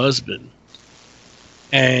killed her husband,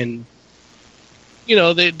 and they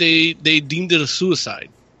deemed it a suicide,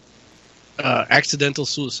 accidental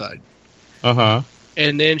suicide.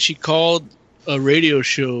 And then she called a radio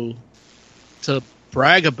show to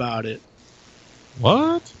brag about it.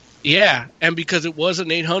 What? Yeah, and because it was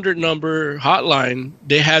an 800 number hotline,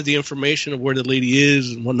 they had the information of where the lady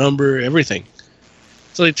is and what number, everything.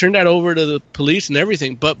 So they turned that over to the police and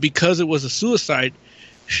everything. But because it was a suicide,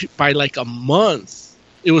 by like a month,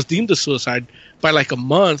 it was deemed a suicide. By like a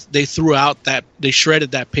month, they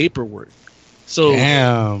shredded that paperwork. So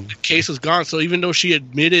the case was gone. So even though she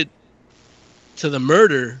admitted to the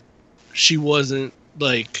murder, she wasn't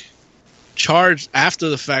like charged after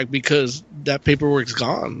the fact because that paperwork's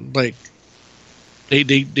gone. Like they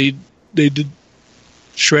did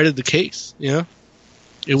shredded the case. Yeah,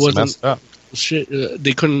 it wasn't messed up. Shit.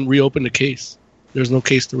 They couldn't reopen the case. There's no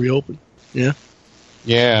case to reopen. Yeah.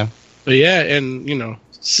 But yeah, and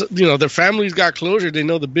their families got closure. They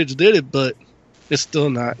know the bitch did it, but it's still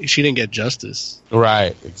not. She didn't get justice.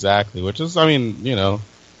 Right. Exactly. Which is, I've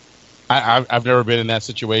never been in that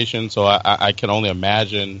situation, so I can only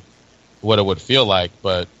imagine what it would feel like.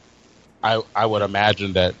 But I would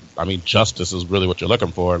imagine that justice is really what you're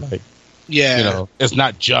looking for. Like, yeah, it's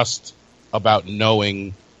not just about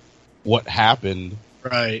knowing what happened,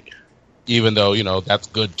 right? Even though that's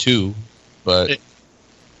good too, but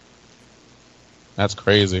that's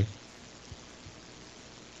crazy.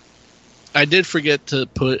 I did forget to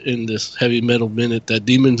put in this heavy metal minute that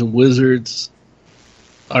Demons and Wizards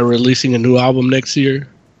are releasing a new album next year.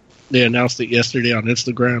 They announced it yesterday on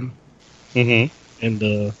Instagram. And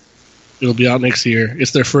it'll be out next year.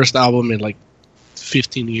 It's their first album in like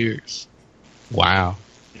 15 years. Wow.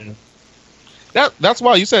 Yeah. That's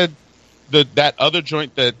why you said that other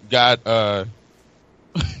joint that got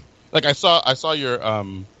like I saw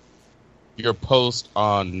your post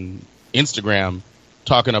on Instagram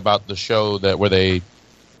talking about the show where they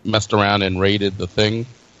messed around and raided the thing.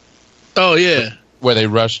 Oh yeah. Where they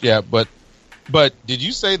rushed, yeah, but did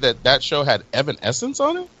you say that show had Evanescence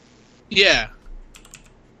on it? Yeah.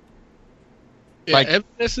 Like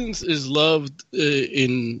Evanescence is loved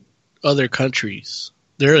in other countries.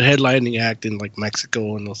 They're a headlining act in like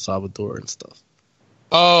Mexico and El Salvador and stuff.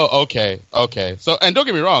 Oh, okay. So, and don't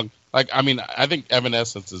get me wrong, I think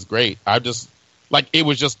Evanescence is great. I just it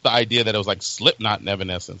was just the idea that it was like Slipknot and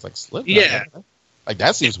Evanescence, like Slipknot. Yeah. Like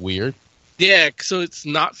that seems weird. Yeah, so it's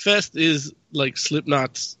Not Fest is like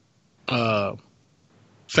Slipknot's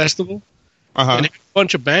festival, and a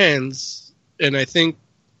bunch of bands, and I think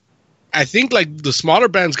like the smaller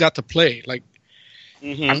bands got to play. Like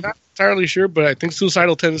I'm not entirely sure, but I think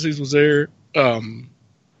Suicidal Tendencies was there,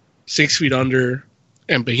 6 Feet Under,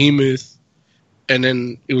 and Behemoth, and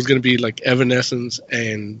then it was going to be like Evanescence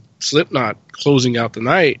and Slipknot closing out the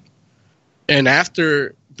night, and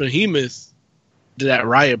after Behemoth, that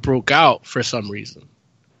riot broke out for some reason.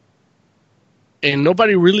 And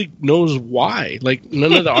nobody really knows why. Like,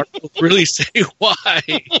 none of the articles really say why.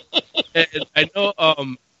 And I know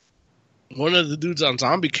one of the dudes on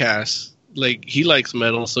ZombieCast, like, he likes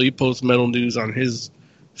metal, so he posts metal news on his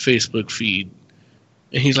Facebook feed.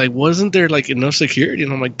 And he's like, wasn't there, like, enough security?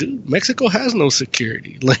 And I'm like, dude, Mexico has no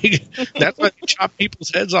security. Like, that's why they chop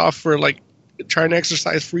people's heads off for, like, trying to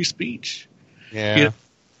exercise free speech. Yeah. You know?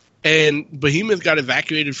 And Behemoth got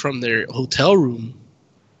evacuated from their hotel room.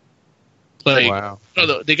 Like, wow.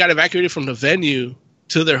 No, they got evacuated from the venue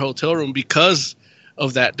to their hotel room because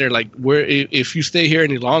of that. They're like, if you stay here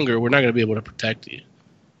any longer, we're not going to be able to protect you.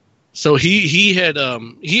 So he had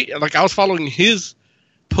like I was following his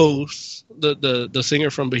posts, the singer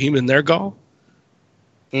from Behemoth Nergal,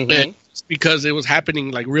 and because it was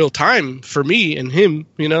happening like real time for me and him,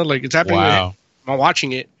 you know, like it's happening. Wow. I'm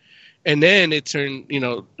watching it, and then it turned, you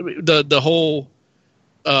know, the whole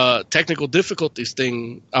technical difficulties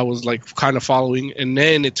thing I was like kind of following, and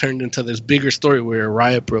then it turned into this bigger story where a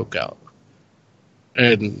riot broke out,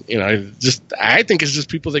 and you know, I think it's just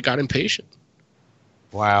people that got impatient.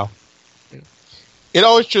 Wow. It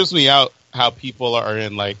always trips me out how people are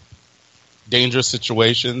in like dangerous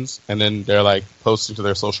situations and then they're like posting to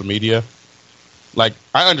their social media. Like,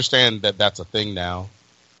 I understand that that's a thing now,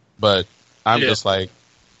 but I'm just like,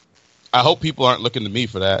 I hope people aren't looking to me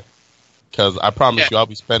for that, because I promise you I'll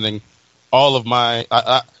be spending all of my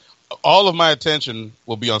attention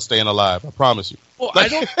will be on staying alive. I promise you. Well, I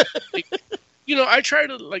don't. You know, I try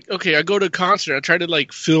to like, okay, I go to a concert, I try to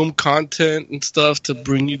like film content and stuff to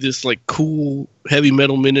bring you this like cool heavy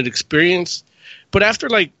metal minute experience. But after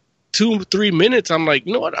like 2-3 minutes, I'm like,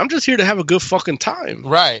 you know what? I'm just here to have a good fucking time.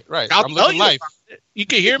 Right. I'm living life. You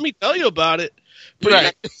can hear me tell you about it, but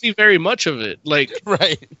you don't see very much of it. Like,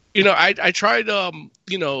 you know, I tried,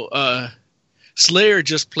 you know, Slayer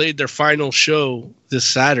just played their final show this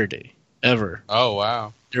Saturday ever. Oh,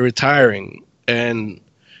 wow. They're retiring. And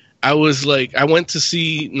I was like, I went to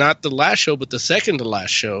see not the last show, but the second to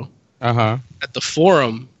last show at the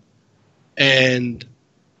Forum, and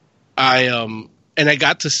I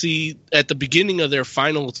got to see at the beginning of their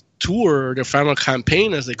final tour, their final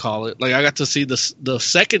campaign, as they call it. Like, I got to see the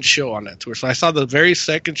second show on that tour. So I saw the very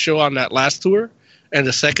second show on that last tour and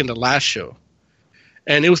the second to last show,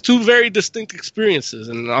 and it was two very distinct experiences.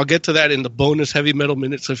 And I'll get to that in the bonus Heavy Metal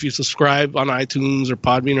Minute. So if you subscribe on iTunes or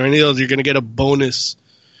Podbean or any of those, you're going to get a bonus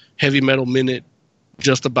Heavy Metal Minute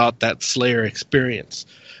just about that Slayer experience.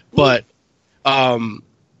 But it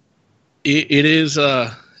is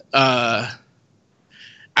I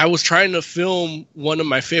was trying to film one of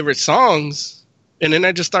my favorite songs, and then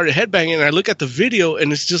I just started headbanging, and I look at the video,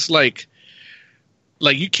 and it's just like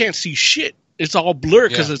you can't see shit. It's all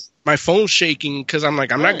blurred because my phone's shaking, because I'm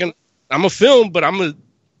like, I'm a film, but I'm gonna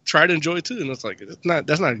try to enjoy it too. And it's like,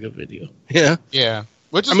 that's not a good video. Yeah,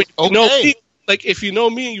 which is, I mean, okay. You know, like, if you know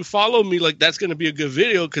me and you follow me, like, that's going to be a good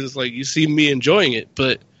video because, like, you see me enjoying it,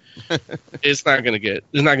 but it's not going to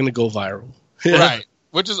go viral. Right.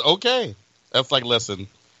 Which is okay. That's like, listen,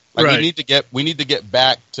 like, we need to get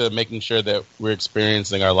back to making sure that we're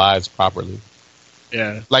experiencing our lives properly.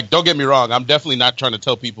 Yeah. Like, don't get me wrong. I'm definitely not trying to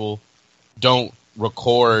tell people don't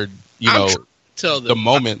record, the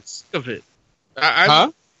moments.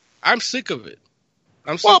 I'm sick of it.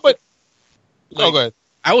 I'm sick of it. Go ahead.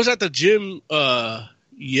 I was at the gym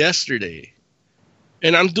yesterday,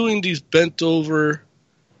 and I'm doing these bent over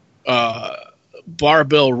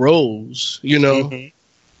barbell rows, you know,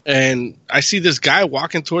 and I see this guy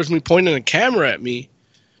walking towards me, pointing a camera at me,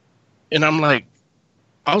 and I was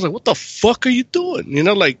like, what the fuck are you doing? You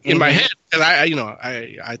know, like, in my head, and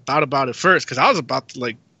I thought about it first because I was about to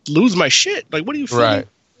like lose my shit. Like, what are you feeling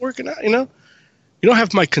working out? You know, you don't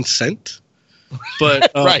have my consent,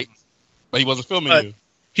 but right. But he wasn't filming you.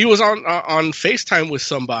 He was on FaceTime with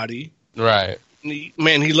somebody. Right. He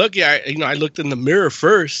looked. I looked in the mirror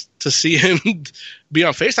first to see him be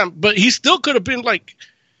on FaceTime, but he still could have been like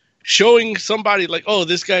showing somebody like, oh,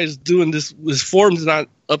 this guy's doing this. His form's not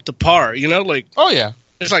up to par. You know, like, oh yeah.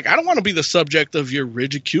 It's like, I don't want to be the subject of your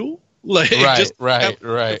ridicule. Like, right.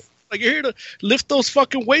 Like, you're here to lift those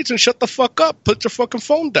fucking weights and shut the fuck up. Put your fucking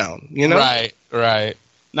phone down. You know. Right.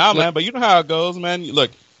 Nah, man. But you know how it goes, man.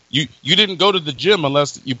 Look. You didn't go to the gym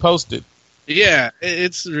unless you posted. Yeah,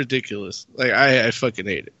 it's ridiculous. Like, I fucking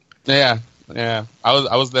hate it. Yeah. I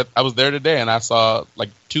was there today, and I saw like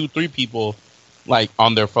 2-3 people like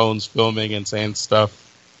on their phones filming and saying stuff.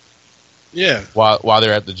 Yeah. While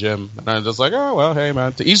they're at the gym, and I'm just like, oh well, hey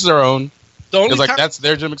man, to each their own. It's like, that's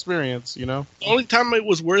their gym experience, you know. The only time it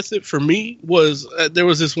was worth it for me was there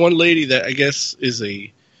was this one lady that I guess is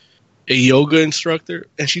a yoga instructor,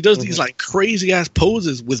 and she does these like crazy ass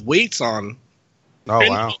poses with weights on. Oh,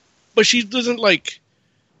 wow. But she doesn't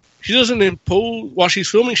impose while she's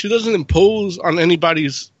filming. She doesn't impose on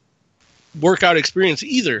anybody's workout experience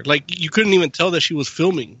either. Like, you couldn't even tell that she was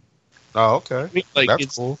filming. Oh, okay. Like,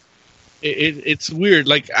 that's cool. It's weird.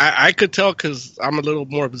 Like I could tell because I'm a little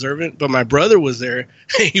more observant, but my brother was there.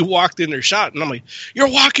 He walked in their shot, and I'm like, "You're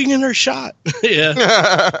walking in their shot." Yeah.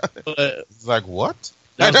 It's like what?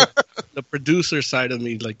 The producer side of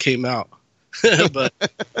me like came out, but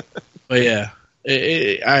yeah,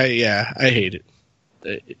 I hate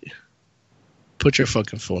it. Put your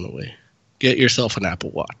fucking phone away. Get yourself an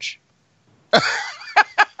Apple Watch.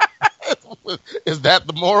 Is that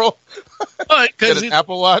the moral? Because an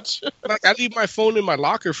Apple Watch. Like I leave my phone in my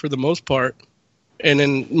locker for the most part, and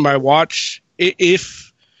then my watch.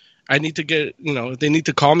 If I need to get, if they need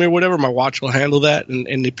to call me or whatever, my watch will handle that, and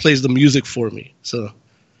it plays the music for me. So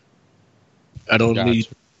I don't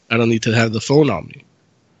need to have the phone on me.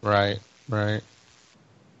 Right. But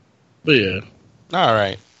yeah. All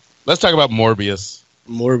right. Let's talk about Morbius.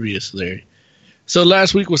 Larry. So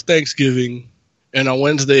last week was Thanksgiving, and on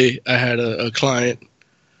Wednesday I had a client.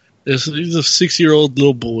 He's a 6-year-old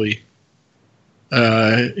little boy.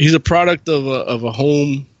 He's a product of a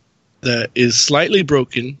home that is slightly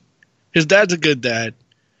broken. His dad's a good dad.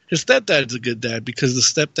 His stepdad's a good dad because the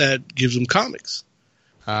stepdad gives him comics.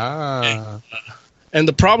 And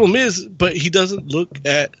the problem is, but he doesn't look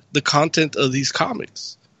at the content of these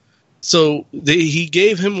comics. So he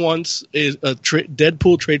gave him once a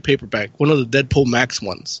Deadpool trade paperback, one of the Deadpool Max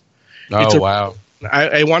ones. Wow.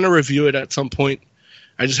 I want to review it at some point.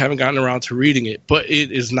 I just haven't gotten around to reading it, but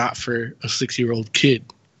it is not for a 6-year-old kid.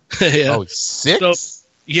 Yeah. Oh, 6? So,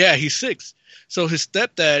 yeah, he's 6. So his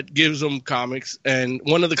stepdad gives him comics, and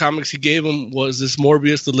one of the comics he gave him was this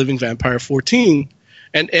Morbius the Living Vampire 14.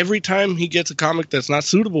 And every time he gets a comic that's not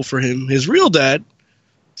suitable for him, his real dad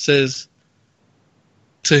says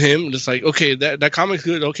to him, just like, okay, that comic's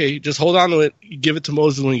good. Okay, just hold on to it. You give it to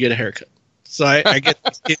Moses when you get a haircut. So I get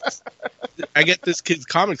this kid's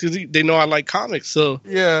comics because they know I like comics. So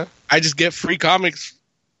yeah, I just get free comics,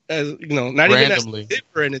 as not randomly. even as a tip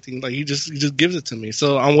or anything. Like he just gives it to me.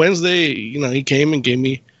 So on Wednesday, he came and gave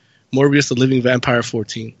me Morbius the Living Vampire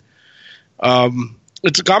 14.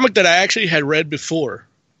 It's a comic that I actually had read before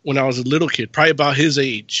when I was a little kid, probably about his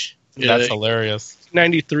age. That's hilarious.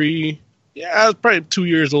 93. Yeah, I was probably 2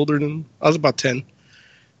 years older than him. I was about 10.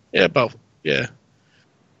 Yeah.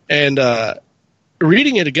 And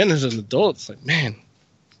reading it again as an adult, it's like, man,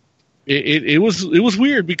 it was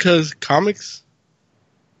weird because comics,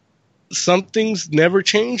 some things never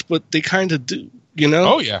change, but they kind of do,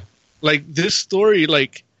 Oh, yeah. Like this story,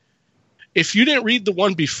 like if you didn't read the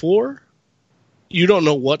one before, you don't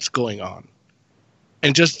know what's going on.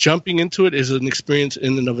 And just jumping into it is an experience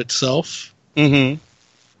in and of itself. Mm-hmm.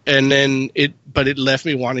 And then it left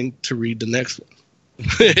me wanting to read the next one.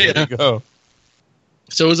 There you go.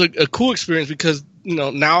 So it was a cool experience because,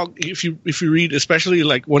 now if you read, especially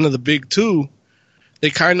like one of the big two, they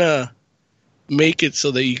kind of make it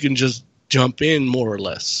so that you can just jump in more or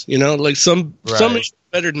less, like some is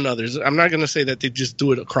better than others. I'm not going to say that they just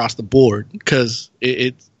do it across the board because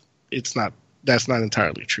that's not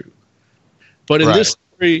entirely true. But in this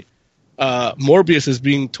story, Morbius is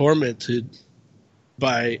being tormented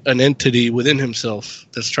by an entity within himself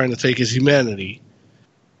that's trying to take his humanity,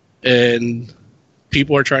 and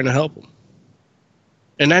people are trying to help him.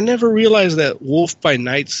 And I never realized that Wolf by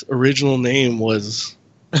Night's original name was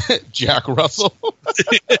Jack Russell.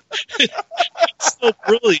 It's so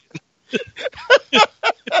brilliant.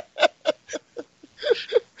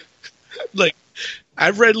 Like,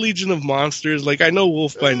 I've read Legion of Monsters. Like, I know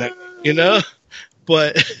Wolf by Night,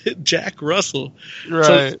 but Jack Russell. Right.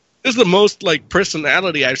 So this is the most, like,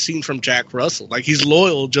 personality I've seen from Jack Russell. Like, he's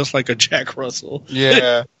loyal just like a Jack Russell.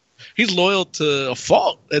 Yeah. He's loyal to a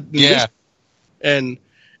fault. Yeah. And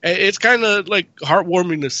it's kind of, like,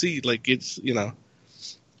 heartwarming to see. Like, it's,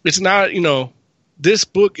 it's not, this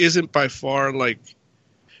book isn't by far, like,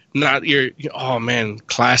 not your, oh, man,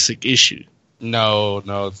 classic issue. No,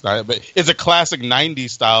 it's not. But it's a classic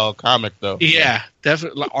 90s style comic, though. Yeah,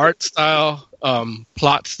 definitely. Art style,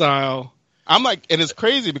 plot style. I'm like, and it's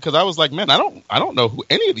crazy because I was like, man, I don't know who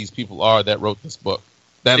any of these people are that wrote this book.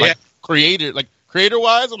 That creator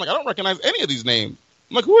wise, I'm like, I don't recognize any of these names.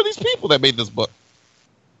 I'm like, who are these people that made this book?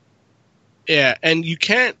 Yeah, and you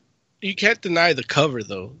can't deny the cover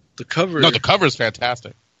though. The cover is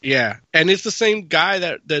fantastic. Yeah, and it's the same guy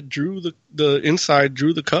that drew the inside,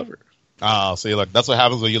 drew the cover. Oh, so you're like, that's what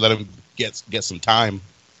happens when you let him get some time.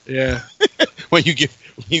 Yeah. when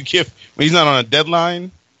he's not on a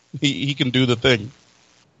deadline, he can do the thing.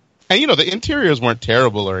 And the interiors weren't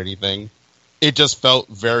terrible or anything. It just felt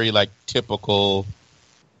very like typical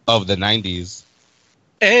of the 90s.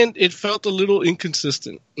 And it felt a little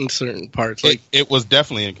inconsistent in certain parts. Like it was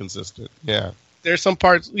definitely inconsistent. Yeah. There's some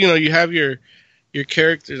parts, you have your your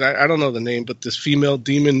characters. I don't know the name, but this female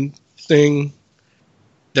demon thing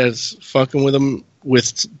that's fucking with him with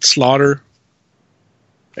Slaughter.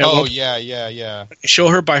 Oh yeah. Show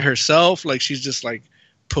her by herself, like she's just like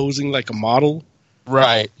posing like a model,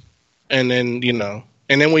 right? And then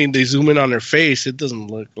and then when they zoom in on her face, it doesn't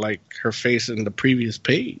look like her face in the previous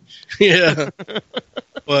page. Yeah,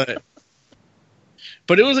 but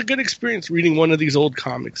it was a good experience reading one of these old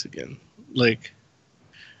comics again. Like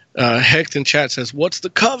Hecht in chat says, "What's the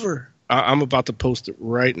cover?" I'm about to post it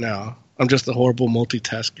right now. I'm just a horrible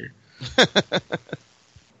multitasker.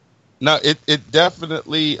 No, it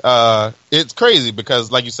definitely it's crazy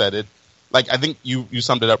because, like you said, I think you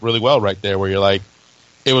summed it up really well right there, where you're like,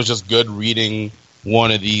 it was just good reading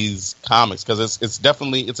one of these comics because it's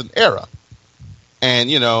definitely an era, and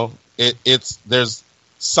there's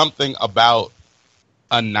something about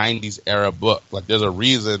a 90s era book. Like there's a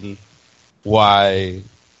reason why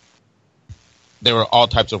there were all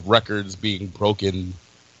types of records being broken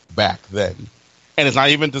back then. And it's not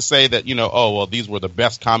even to say that, these were the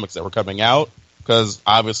best comics that were coming out, because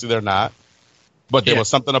obviously they're not. But there was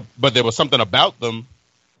something about them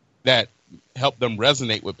that helped them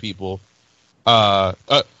resonate with people. I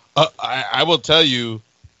will tell you,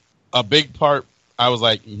 a big part, I was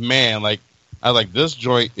like, man, this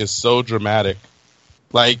joint is so dramatic.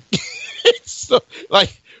 Like, it's so,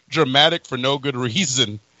 like, dramatic for no good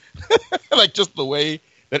reason. Like, just the way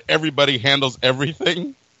that everybody handles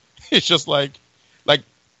everything. It's just like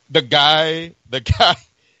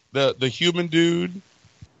the human dude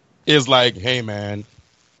is like, hey man,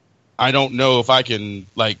 I don't know if I can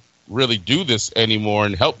like really do this anymore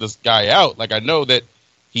and help this guy out. Like I know that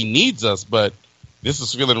he needs us, but this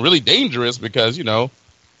is feeling really dangerous because,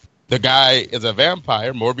 the guy is a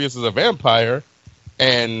vampire, Morbius is a vampire,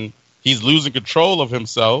 and he's losing control of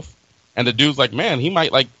himself. And the dude's like, man, he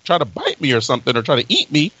might like try to bite me or something or try to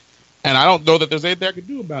eat me. And I don't know that there's anything I can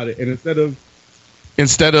do about it. And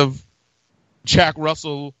instead of Jack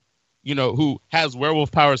Russell, who has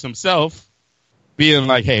werewolf powers himself, being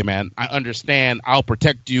like, hey man, I understand, I'll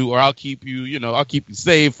protect you, or I'll keep you, I'll keep you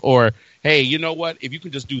safe, or hey, you know what, if you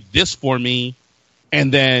can just do this for me,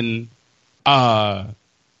 and then I'll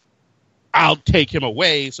take him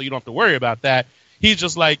away so you don't have to worry about that. He's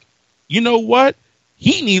just like, you know what?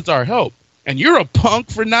 He needs our help. And you're a punk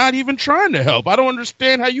for not even trying to help. I don't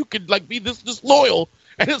understand how you could like be this disloyal.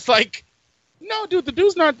 And it's like, no, dude, the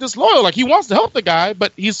dude's not disloyal. Like, he wants to help the guy,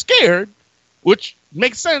 but he's scared, which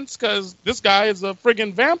makes sense because this guy is a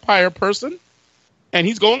friggin' vampire person, and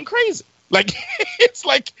he's going crazy. Like, it's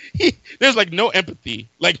like there's like no empathy.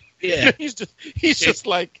 Like, yeah, he's just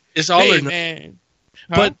like, it's all hey, or nothing. Man.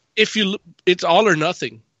 Huh? But it's all or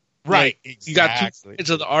nothing, right? Like, exactly. You got two sides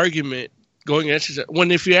of the argument going against each other.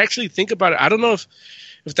 When if you actually think about it, I don't know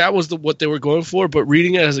if that was what they were going for, but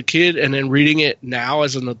reading it as a kid and then reading it now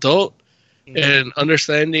as an adult, and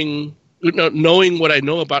understanding, knowing what I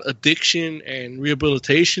know about addiction and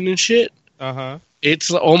rehabilitation and shit,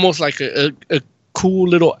 it's almost like a cool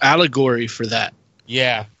little allegory for that.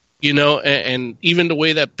 Yeah. And even the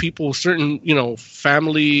way that people, certain,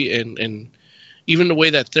 family and even the way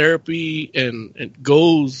that therapy and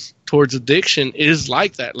goes towards addiction is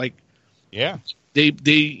like that. Like, yeah, they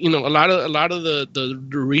a lot of the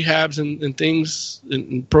rehabs and things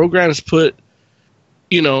and programs put,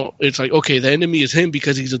 it's like, okay, the enemy is him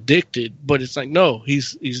because he's addicted, but it's like, no,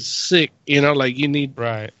 he's sick. Like you need,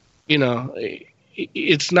 right.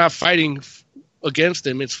 It's not fighting against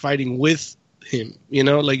him; it's fighting with him.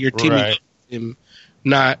 Like you're teaming with him,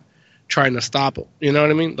 not trying to stop him. You know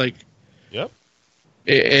what I mean? Like, yep.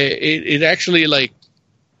 It actually like,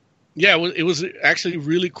 yeah, it was actually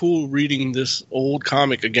really cool reading this old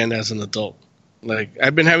comic again as an adult. Like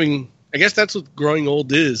I've been having, I guess that's what growing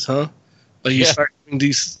old is, huh? Like you start having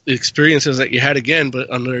these experiences that you had again, but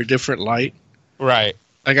under a different light. Right.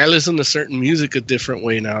 Like I listen to certain music a different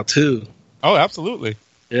way now too. Oh, absolutely.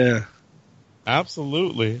 Yeah.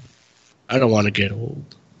 Absolutely. I don't want to get old.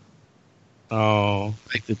 Oh.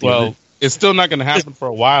 Well, it's still not going to happen for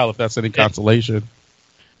a while if that's any consolation.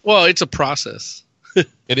 Well, it's a process.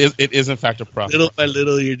 It is in fact a process. Little by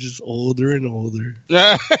little, you're just older and older.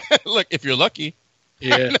 Look, if you're lucky.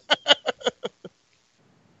 Yeah.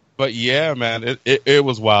 But yeah, man, it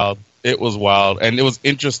was wild. It was wild. And it was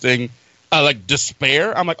interesting. Like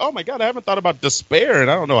despair. I'm like, oh my God, I haven't thought about despair in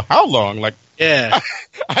I don't know how long. Like, yeah.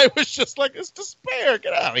 I was just like, it's despair.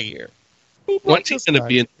 Get out of here. When's he going to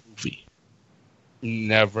be in the movie?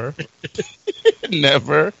 Never.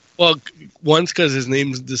 Never. Well, once because his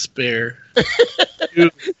name's Despair.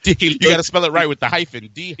 You got to spell it right with the hyphen.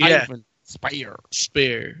 D hyphen spare.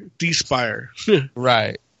 Spare. Despire.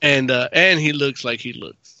 Right. And he looks like he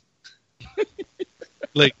looks.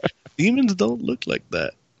 Like demons don't look like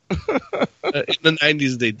that. In the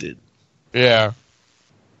 90s, they did. Yeah.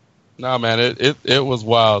 No, man, it was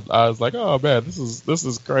wild. I was like, oh man, this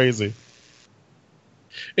is crazy.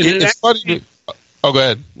 It's funny. Oh, go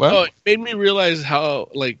ahead. Well, it made me realize how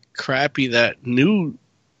like crappy that new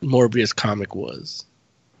Morbius comic was.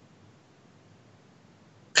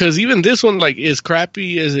 Because even this one, like, as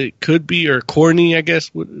crappy as it could be, or corny, I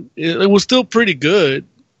guess, it was still pretty good.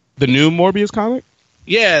 The new Morbius comic?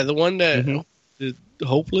 Yeah, the one that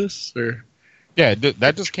Hopeless, or yeah,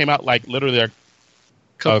 that just came out like literally a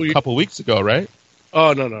couple weeks ago, right?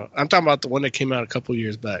 Oh no, I'm talking about the one that came out a couple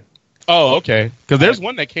years back. Oh, okay. Because there's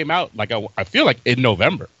one that came out like I feel like in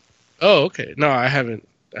November. Oh, okay. No, I haven't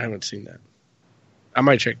seen that. I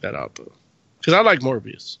might check that out though, because I like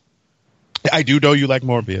Morbius. I do know you like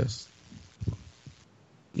Morbius.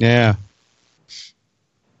 Yeah.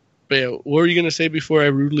 But yeah, what were you gonna say before I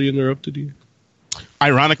rudely interrupted you?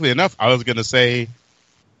 Ironically enough, I was gonna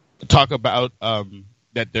talk about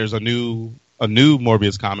that there's a new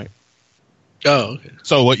Morbius comic. Oh, okay.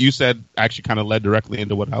 So what you said actually kind of led directly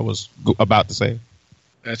into what I was about to say.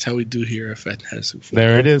 That's how we do here at Fantastic Four.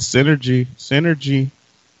 There it is, synergy.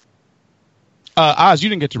 Oz, you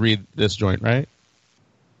didn't get to read this joint, right?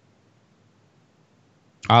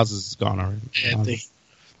 Oz is gone already.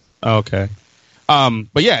 Yeah, okay.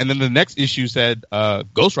 But yeah, and then the next issue said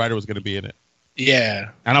Ghost Rider was going to be in it.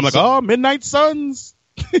 Yeah. And I'm like, oh, Midnight Suns.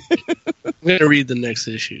 I'm going to read the next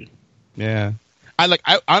issue. Yeah.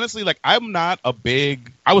 I honestly, I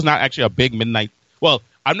was not actually a big Midnight. Well,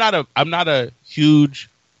 I'm not a huge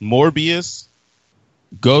Morbius,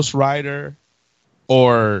 Ghost Rider,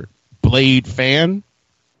 or Blade fan,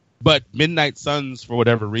 but Midnight Suns, for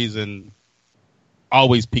whatever reason,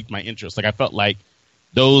 always piqued my interest. Like, I felt like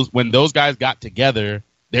when those guys got together,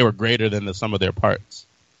 they were greater than the sum of their parts.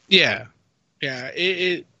 Yeah. Yeah.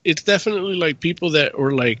 It's definitely like people that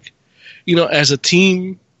were like, as a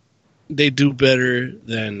team, they do better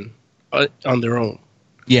than on their own.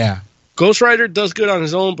 Yeah. Ghost Rider does good on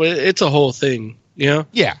his own, but it's a whole thing. Yeah.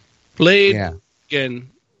 Blade, again,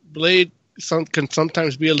 can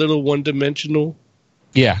sometimes be a little one-dimensional.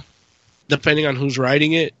 Yeah. Depending on who's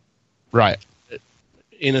writing it. Right.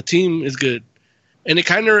 In a team is good. And it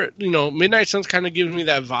kind of, Midnight Suns kind of gives me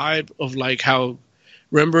that vibe of like how,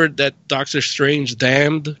 remember that Doctor Strange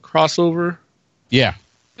Damned crossover? Yeah.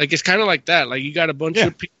 Like, it's kind of like that. Like, you got a bunch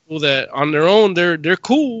of people that on their own, they're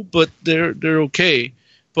cool, but they're okay.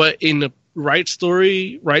 But in the right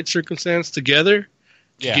story, right circumstance together,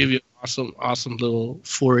 give you awesome little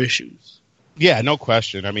 4 issues. Yeah, no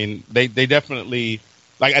question. I mean, they definitely,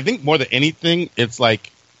 like, I think more than anything, it's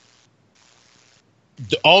like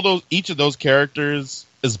each of those characters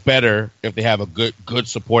is better if they have a good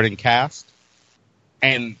supporting cast.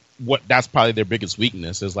 And that's probably their biggest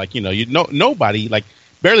weakness is like, nobody, like,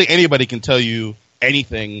 barely anybody can tell you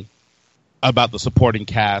anything about the supporting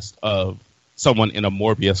cast of someone in a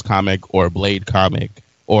Morbius comic or a Blade comic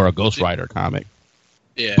or a Ghost Rider comic.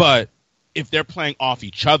 Yeah. But if they're playing off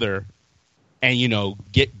each other and,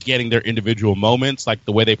 getting their individual moments, like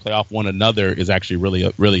the way they play off one another is actually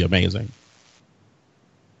really, really amazing.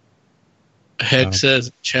 Head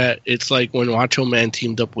says, chat, it's like when Macho Man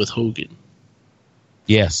teamed up with Hogan.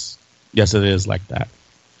 Yes. Yes, it is like that.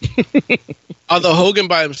 Although Hogan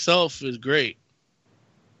by himself is great.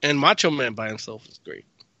 And Macho Man by himself is great.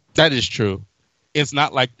 That is true. It's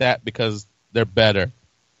not like that because they're better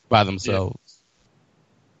by themselves. Yeah.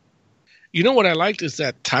 You know what I liked is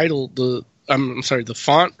that title, the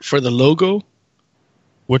font for the logo.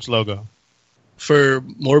 Which logo? For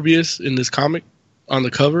Morbius in this comic on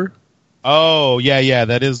the cover. Oh, yeah,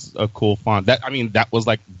 that is a cool font. That was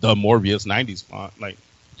like the Morbius 90s font. Like,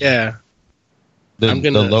 yeah. The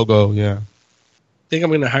logo, yeah. I think I'm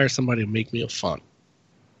going to hire somebody to make me a font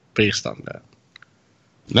based on that.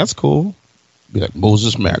 That's cool. Be like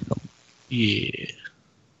Moses Magnum. Yeah.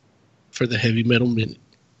 For the Heavy Metal Minute.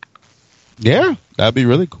 Yeah, that'd be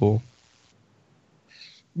really cool.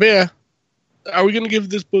 But yeah. Are we going to give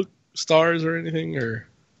this book stars or anything? Or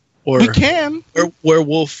we can. Or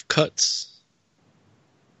werewolf cuts?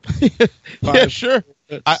 Yeah, sure.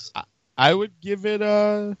 I would give it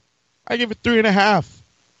I give it 3.5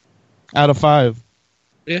 out of 5.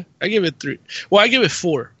 Yeah, I give it 3. Well, I give it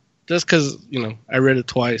 4. Just because, I read it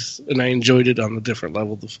twice and I enjoyed it on a different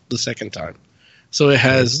level the second time. So it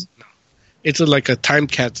has, it's like a time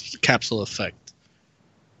capsule effect.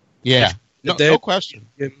 Yeah, no question.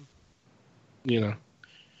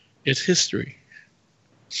 It's history.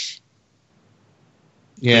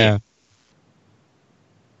 Yeah.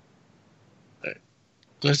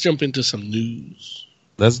 Let's jump into some news.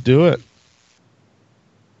 Let's do it.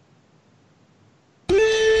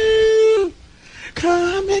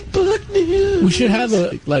 Comic book news. We should have a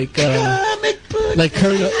comic book like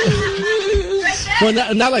current.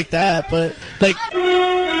 Well, not like that, but like.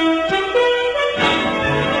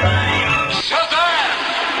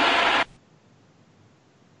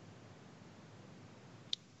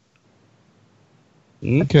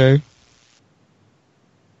 Okay.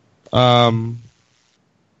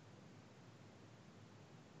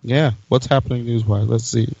 Yeah, what's happening news-wise? Let's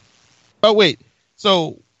see. Oh, wait.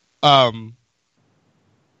 So,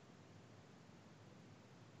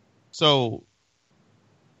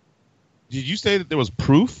 did you say that there was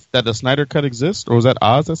proof that the Snyder Cut exists, or was that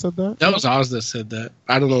Oz that said that? That was Oz that said that.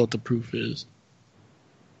 I don't know what the proof is.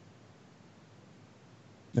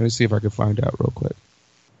 Let me see if I can find out real quick.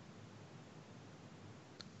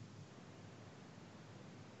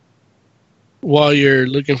 While you're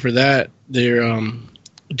looking for that, there,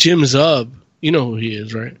 Jim Zub, you know who he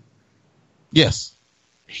is, right? Yes.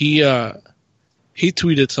 He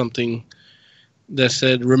tweeted something that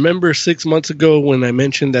said, "Remember 6 months ago when I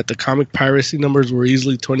mentioned that the comic piracy numbers were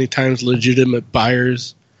easily 20 times legitimate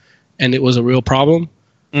buyers and it was a real problem?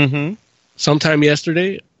 Mm-hmm. Sometime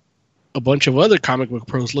yesterday, a bunch of other comic book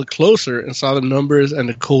pros looked closer and saw the numbers, and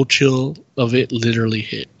the cold chill of it literally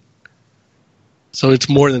hit. So it's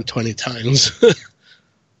more than 20 times."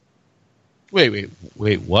 Wait,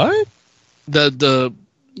 what? The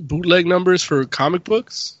bootleg numbers for comic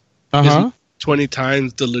books is 20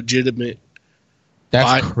 times the legitimate.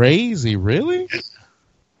 That's crazy, really?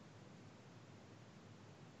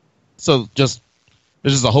 So there's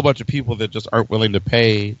just a whole bunch of people that just aren't willing to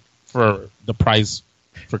pay for the price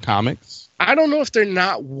for comics? I don't know if they're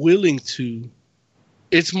not willing to.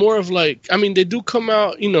 It's more of like, I mean, they do come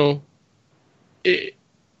out, you know,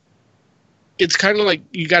 it's kind of like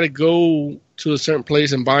you got to go to a certain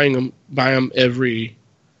place and buy them every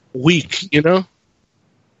week, you know?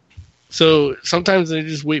 So sometimes they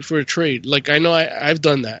just wait for a trade. Like, I know I've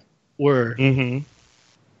done that where,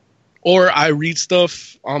 or I read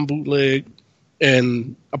stuff on bootleg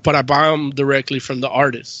but I buy them directly from the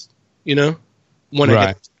artist, you know, when I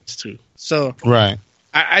get to. So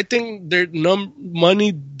I think their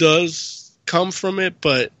money does come from it,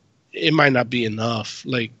 but it might not be enough.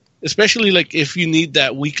 Like, especially like if you need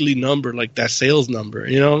that weekly number, like that sales number,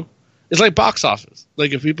 you know, it's like box office.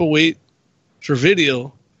 Like if people wait for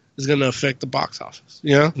video, it's going to affect the box office,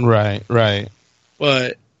 you know? Right.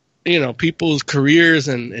 But, you know, people's careers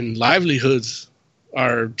and livelihoods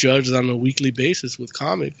are judged on a weekly basis with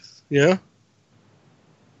comics, you know?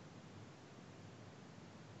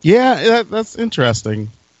 Yeah, that's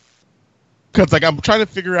interesting. Because, like, I'm trying to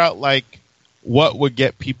figure out, like, what would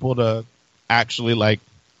get people to actually, like,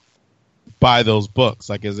 buy those books.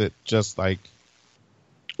 Like, is it just, like...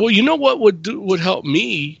 Well, you know what would help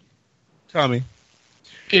me? Tell me.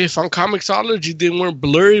 If on Comixology they weren't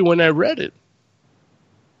blurry when I read it.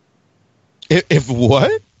 If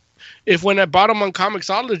what? If when I bought them on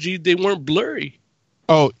Comixology, they weren't blurry.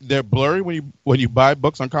 Oh, they're blurry when you buy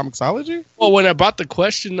books on Comixology? Well, when I bought the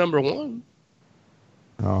question number 1.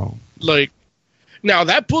 Oh. Like, now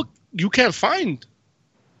that book you can't find,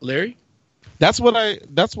 Larry. That's what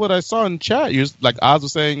I saw in chat. You like Oz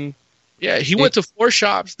was saying. Yeah, he went to 4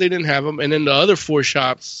 shops, they didn't have them, and then the other 4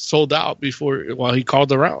 shops sold out while he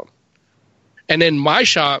called around. And then my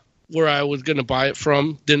shop, where I was going to buy it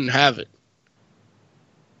from, didn't have it.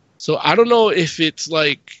 So I don't know if it's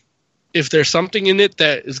like, if there's something in it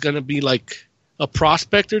that is going to be like a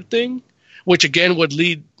prospector thing, which again would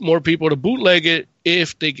lead more people to bootleg it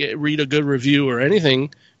if they read a good review or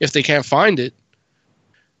anything, if they can't find it.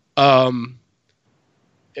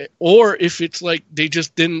 Or if it's like they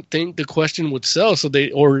just didn't think the question would sell, so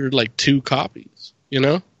they ordered like 2 copies, you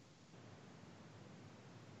know?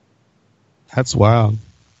 That's wild.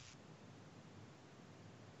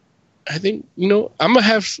 I think, you know, I'm gonna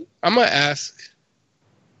ask.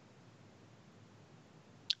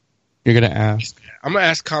 You're gonna ask? I'm gonna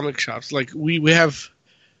ask comic shops. Like we have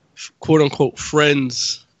quote unquote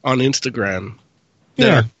friends on Instagram.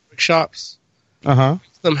 Yeah. Comic shops.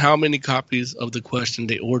 Them how many copies of the question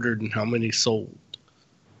they ordered and how many sold.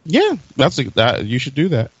 Yeah, that you should do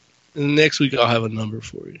that. And next week I'll have a number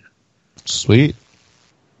for you. Sweet.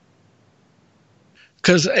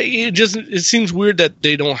 Because it seems weird that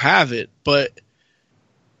they don't have it, but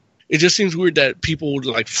it just seems weird that people would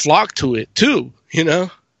like flock to it too, you know?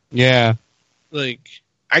 Yeah. Like,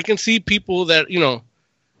 I can see people that, you know,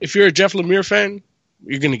 if you're a Jeff Lemire fan,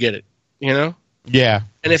 you're going to get it, you know? Yeah.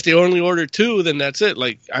 And if they only order 2, then that's it.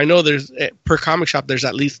 Like, I know per comic shop, there's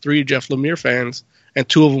at least 3 Jeff Lemire fans, and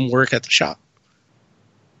 2 of them work at the shop.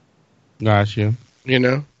 Got you. You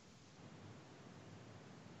know?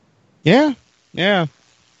 Yeah.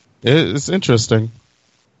 It's interesting.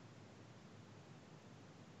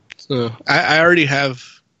 So I already have.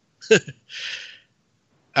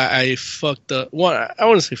 I fucked up. Well, I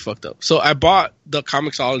want to say fucked up. So I bought the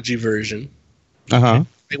Comixology version. Uh-huh.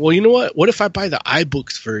 Well, you know what? What if I buy the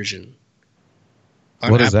iBooks version?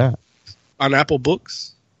 What is that? On Apple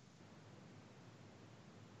Books.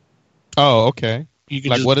 Oh, okay. You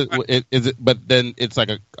can like, just, what is it? But then it's like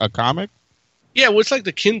a comic? Yeah, well, it's like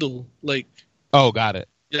the Kindle. Like, oh, got it.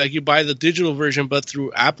 Like you buy the digital version, but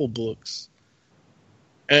through Apple Books.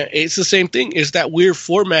 It's the same thing. It's that weird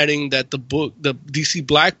formatting that the DC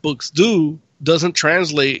Black books doesn't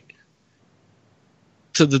translate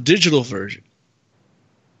to the digital version.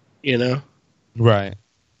 You know? Right.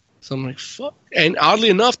 So I'm like, fuck. And oddly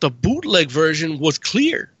enough, the bootleg version was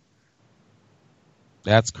clear.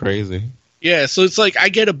 That's crazy. Yeah, so it's like I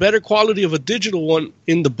get a better quality of a digital one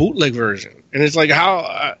in the bootleg version. And it's like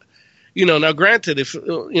how, now granted, if,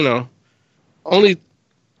 only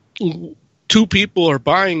 2 people are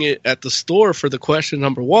buying it at the store for the question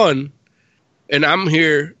number 1, and I'm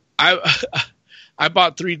here, I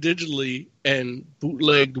bought 3 digitally and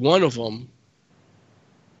bootlegged 1 of them.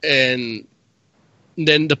 And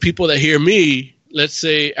then the people that hear me, let's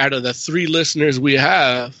say out of the 3 listeners we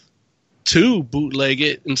have, 2 bootleg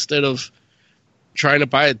it instead of trying to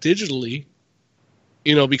buy it digitally,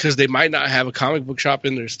 because they might not have a comic book shop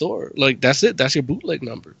in their store. Like, that's it. That's your bootleg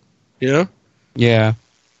number, Yeah.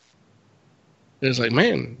 It's like,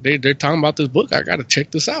 man, they're talking about this book. I got to check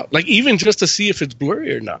this out. Like, even just to see if it's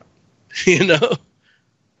blurry or not,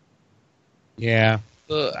 Yeah.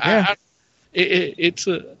 It's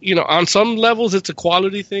a, on some levels it's a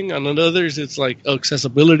quality thing. On others, it's like an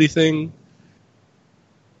accessibility thing.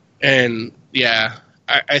 And yeah,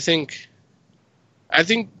 I think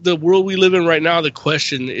the world we live in right now, the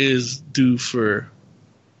question is due for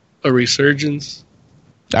a resurgence.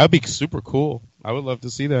 That would be super cool. I would love to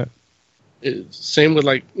see that. Same with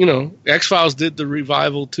like, X-Files did the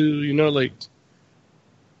revival too, like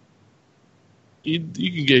you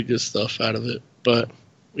can get good stuff out of it, but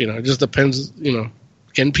it just depends,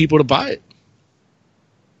 getting people to buy it.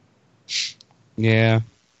 Yeah.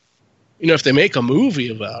 If they make a movie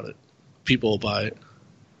about it, people will buy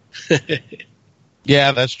it.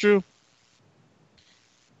 Yeah, that's true.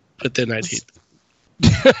 But then I'd hate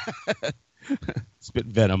it. Spit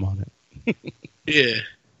venom on it. Yeah.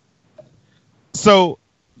 So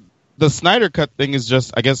the Snyder Cut thing is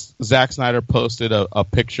just, I guess Zack Snyder posted a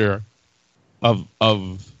picture of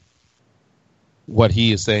what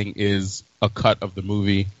he is saying is a cut of the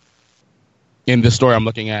movie. In the story I'm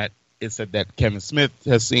looking at, it said that Kevin Smith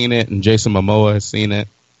has seen it and Jason Momoa has seen it.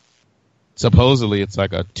 Supposedly it's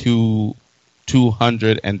like a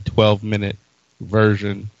 212-minute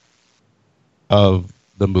version of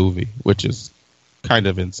the movie, which is kind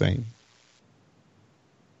of insane.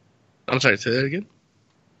 I'm sorry, say that again?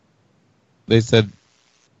 They said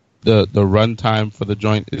the runtime for the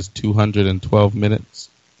joint is 212 minutes.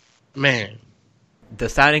 Man.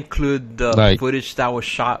 Does that include the footage that was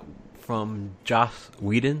shot from Joss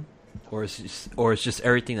Whedon? Or is just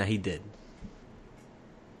everything that he did?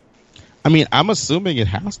 I mean, I'm assuming it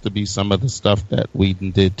has to be some of the stuff that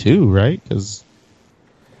Whedon did too, right?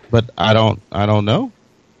 But I don't know.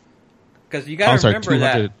 Because you gotta remember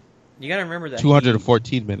that. You gotta remember that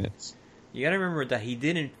 214 minutes. You gotta remember that he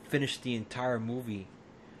didn't finish the entire movie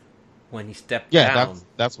when he stepped down. Yeah,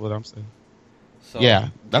 that's what I'm saying. So, yeah,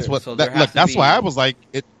 that's what. That's why I was like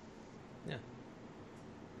it. Yeah.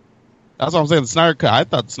 That's what I'm saying. The Snyder Cut. I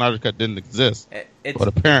thought the Snyder Cut didn't exist, but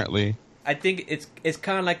apparently. I think it's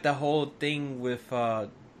kind of like the whole thing with the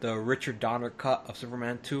Richard Donner cut of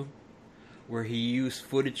Superman 2, where he used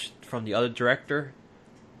footage from the other director,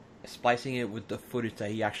 splicing it with the footage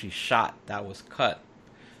that he actually shot that was cut.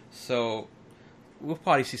 So we'll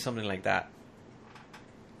probably see something like that.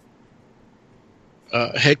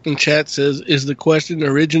 Heck in chat says, is the question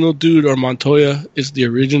original dude or Montoya is the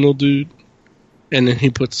original dude? And then he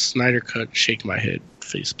puts Snyder Cut, shake my head,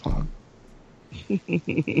 face palm.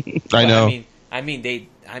 I know.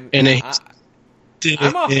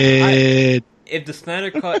 If the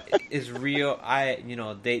Snyder Cut is real,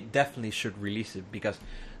 they definitely should release it because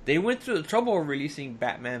they went through the trouble of releasing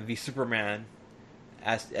Batman v Superman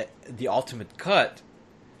as the ultimate cut.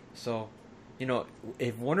 So,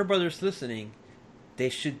 if Warner Brothers listening, they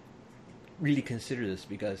should really consider this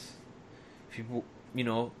because people,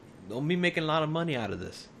 they'll be making a lot of money out of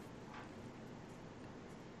this.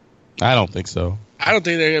 I don't think so. I don't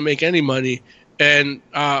think they're going to make any money. And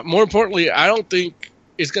more importantly, I don't think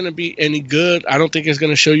it's going to be any good. I don't think it's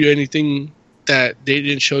going to show you anything that they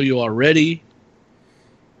didn't show you already.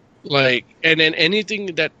 Like, and then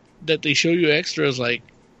anything that they show you extra is like,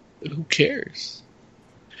 who cares?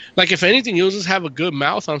 Like, if anything, you'll just have a good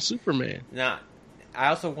mouth on Superman. Now, I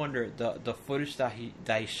also wonder the footage that he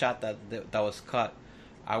shot that was cut.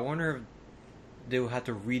 I wonder if they would have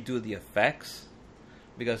to redo the effects,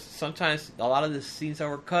 because sometimes a lot of the scenes that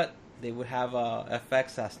were cut, they would have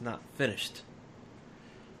effects that's not finished,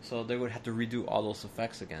 so they would have to redo all those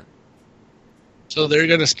effects again. So they're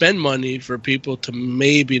going to spend money for people to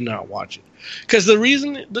maybe not watch it. Because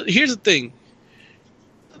here's the thing.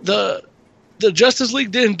 The Justice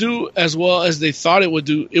League didn't do as well as they thought it would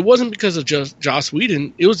do. It wasn't because of just Joss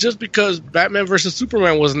Whedon. It was just because Batman vs.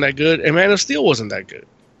 Superman wasn't that good and Man of Steel wasn't that good.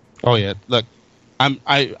 Oh, yeah. Look,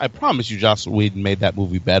 I promise you Joss Whedon made that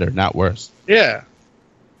movie better, not worse. Yeah.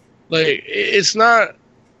 Like, it's not...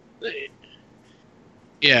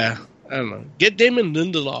 Yeah. I don't know. Get Damon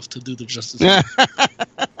Lindelof to do the Justice League. I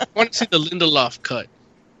want to see the Lindelof cut.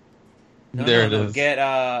 No, it is.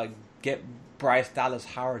 Get Bryce Dallas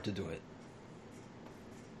Howard to do it.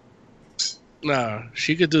 Nah,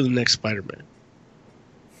 she could do the next Spider-Man.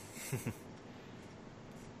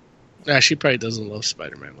 Nah, she probably doesn't love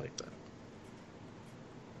Spider-Man like that.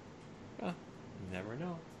 Well, you never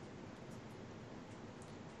know.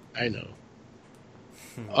 I know.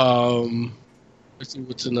 Let's see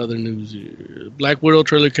what's another news here. Black Widow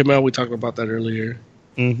trailer came out. We talked about that earlier.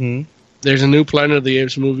 Mm-hmm. There's a new Planet of the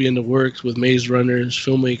Apes movie in the works with Maze Runners,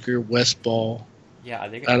 filmmaker Wes Ball. Yeah,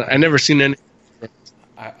 I never seen any.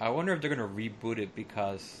 I wonder if they're gonna reboot it,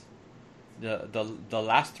 because the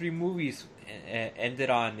last 3 movies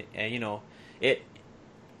ended on the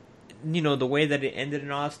way that it ended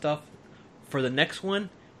and all that stuff. For the next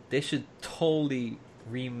one, they should totally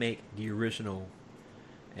remake the original.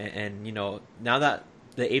 And now that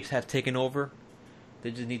the apes have taken over,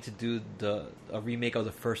 they just need to do a remake of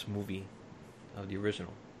the first movie of the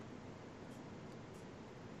original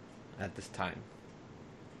at this time.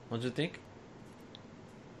 What do you think?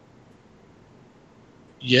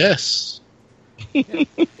 Yes.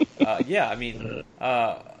 Yeah, I mean,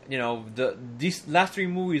 these last 3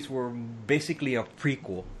 movies were basically a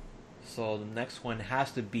prequel, so the next one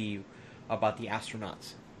has to be about the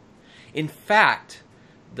astronauts. In fact,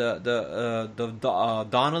 the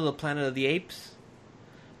Dawn of the Planet of the Apes,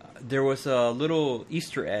 there was a little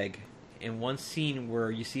Easter egg in one scene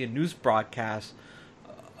where you see a news broadcast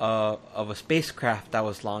of a spacecraft that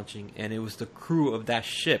was launching, and it was the crew of that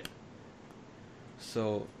ship.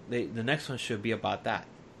 So the next one should be about that.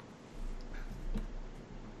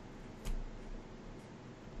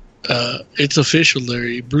 It's official,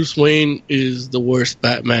 Larry. Bruce Wayne is the worst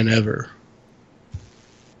Batman ever.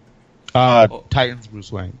 Titans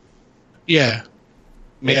Bruce Wayne. Yeah.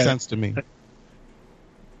 Makes sense to me.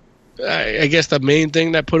 I guess the main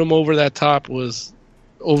thing that put him over that top was,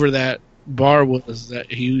 over that bar, was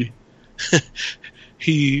that he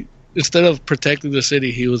instead of protecting the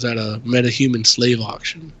city, he was at a metahuman slave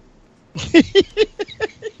auction.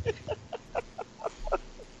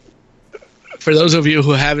 For those of you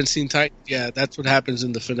who haven't seen Titan, yeah, that's what happens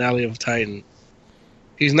in the finale of Titan.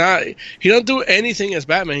 He don't do anything as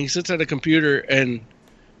Batman. He sits at a computer and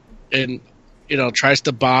tries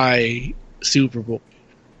to buy Superboy,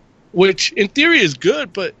 which in theory is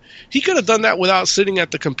good, but he could have done that without sitting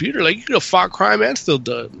at the computer. Like, he could have fought crime and still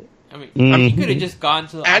done it. I mean, he could have just gone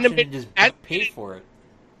to the auction and just paid for it.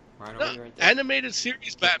 Right there. Animated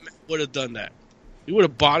series Batman would have done that. He would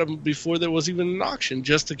have bought him before there was even an auction,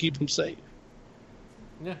 just to keep him safe.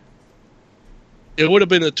 Yeah. It would have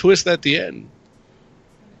been a twist at the end.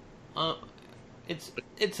 It's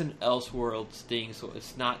an Elseworlds thing, so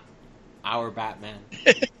it's not our Batman.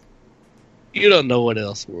 You don't know what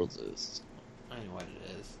Elseworlds is. I know what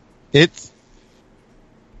it is. It's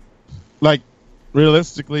like,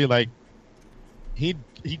 realistically, like, he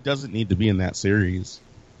doesn't need to be in that series.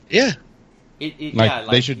 Yeah.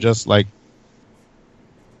 They should just, like...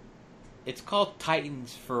 It's called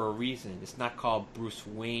Titans for a reason. It's not called Bruce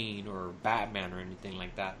Wayne or Batman or anything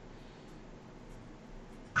like that.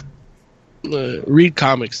 Read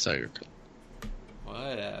comics, Tiger.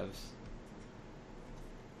 Whatevs.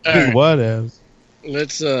 Right. Whatevs.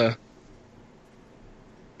 Let's, yeah.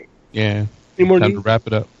 Any more Time to wrap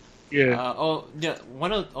it up. Yeah.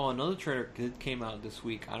 Another trailer came out this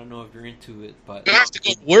week. I don't know if you're into it, but... You have to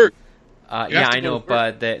go to work. Yeah, I know,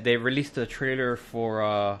 but they released a trailer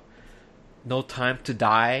for No Time to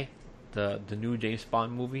Die, the new James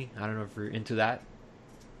Bond movie. I don't know if you're into that.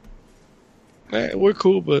 We're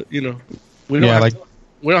cool, but we don't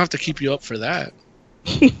We don't have to keep you up for that.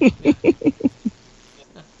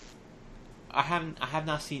 I have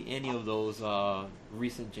not seen any of those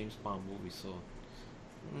recent James Bond movies, so.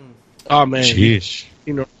 Oh man, Sheesh.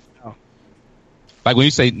 you know, Like when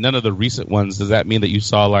you say none of the recent ones, does that mean that you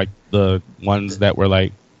saw like the ones that were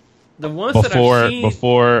like the ones before that I've seen,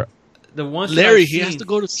 before the ones Larry? that He has to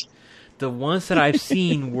go to. The ones that I've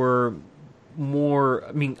seen were more.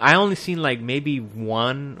 I mean, I only seen like maybe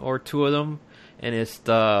one or two of them, and it's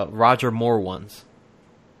the Roger Moore ones.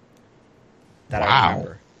 That I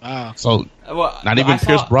remember. Wow. So Well, not even I saw-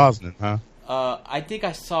 Pierce Brosnan, huh? I think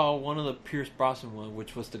I saw one of the Pierce Brosnan one,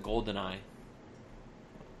 which was the GoldenEye.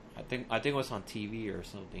 I think it was on TV or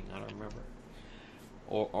something. I don't remember.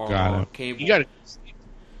 Or cable. You got it.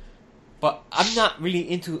 But I'm not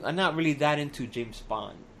really that into James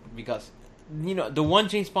Bond because the one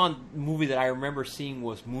James Bond movie that I remember seeing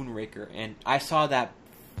was Moonraker, and I saw that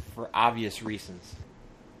for obvious reasons.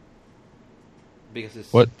 Because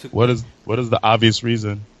it's What is the obvious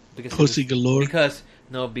reason? Because Pussy galore.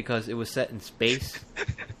 Because it was set in space.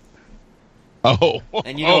 Oh,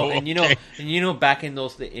 And back in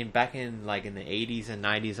those back in like in the 80s and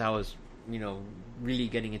 90s, I was really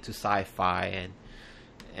getting into sci-fi,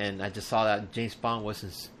 and I just saw that James Bond was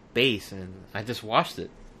in space, and I just watched it.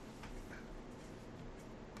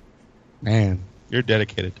 Man, you're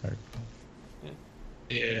dedicated, Tarek.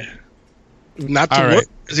 Yeah. Not to All right. work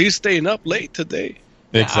because he's staying up late today.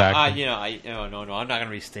 Exactly. No, I'm not gonna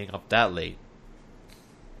be staying up that late,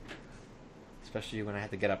 especially when I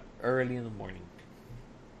have to get up early in the morning.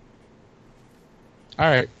 All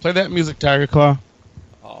right, play that music, Tiger Claw.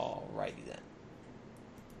 Alrighty then.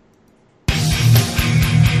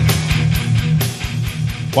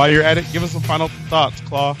 While you're at it, give us some final thoughts,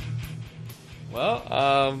 Claw.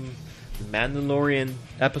 Well, Mandalorian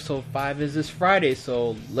episode 5 is this Friday,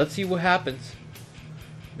 so let's see what happens.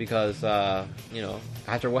 Because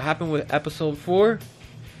after what happened with episode 4,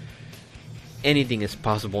 anything is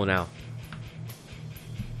possible now.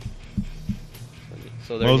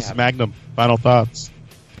 So there you Moses have it. Magnum, final thoughts.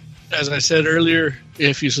 As I said earlier,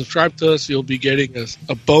 if you subscribe to us, you'll be getting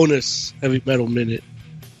a bonus Heavy Metal Minute.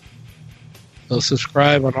 So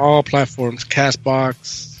subscribe on all platforms: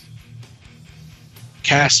 CastBox,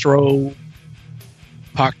 Castro,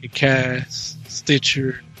 Pocket Cast,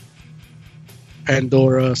 Stitcher,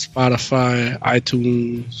 Pandora, Spotify,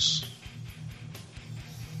 iTunes.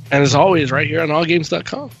 And as always, right here on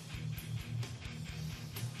allgames.com.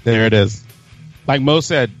 There it is. Like Mo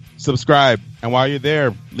said, subscribe. And while you're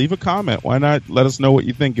there, leave a comment. Why not let us know what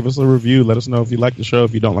you think? Give us a review. Let us know if you like the show,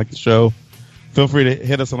 if you don't like the show. Feel free to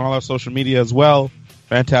hit us on all our social media as well.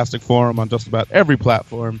 Fantastic Forum on just about every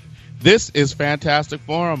platform. This is Fantastic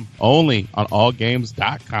Forum, only on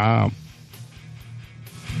allgames.com.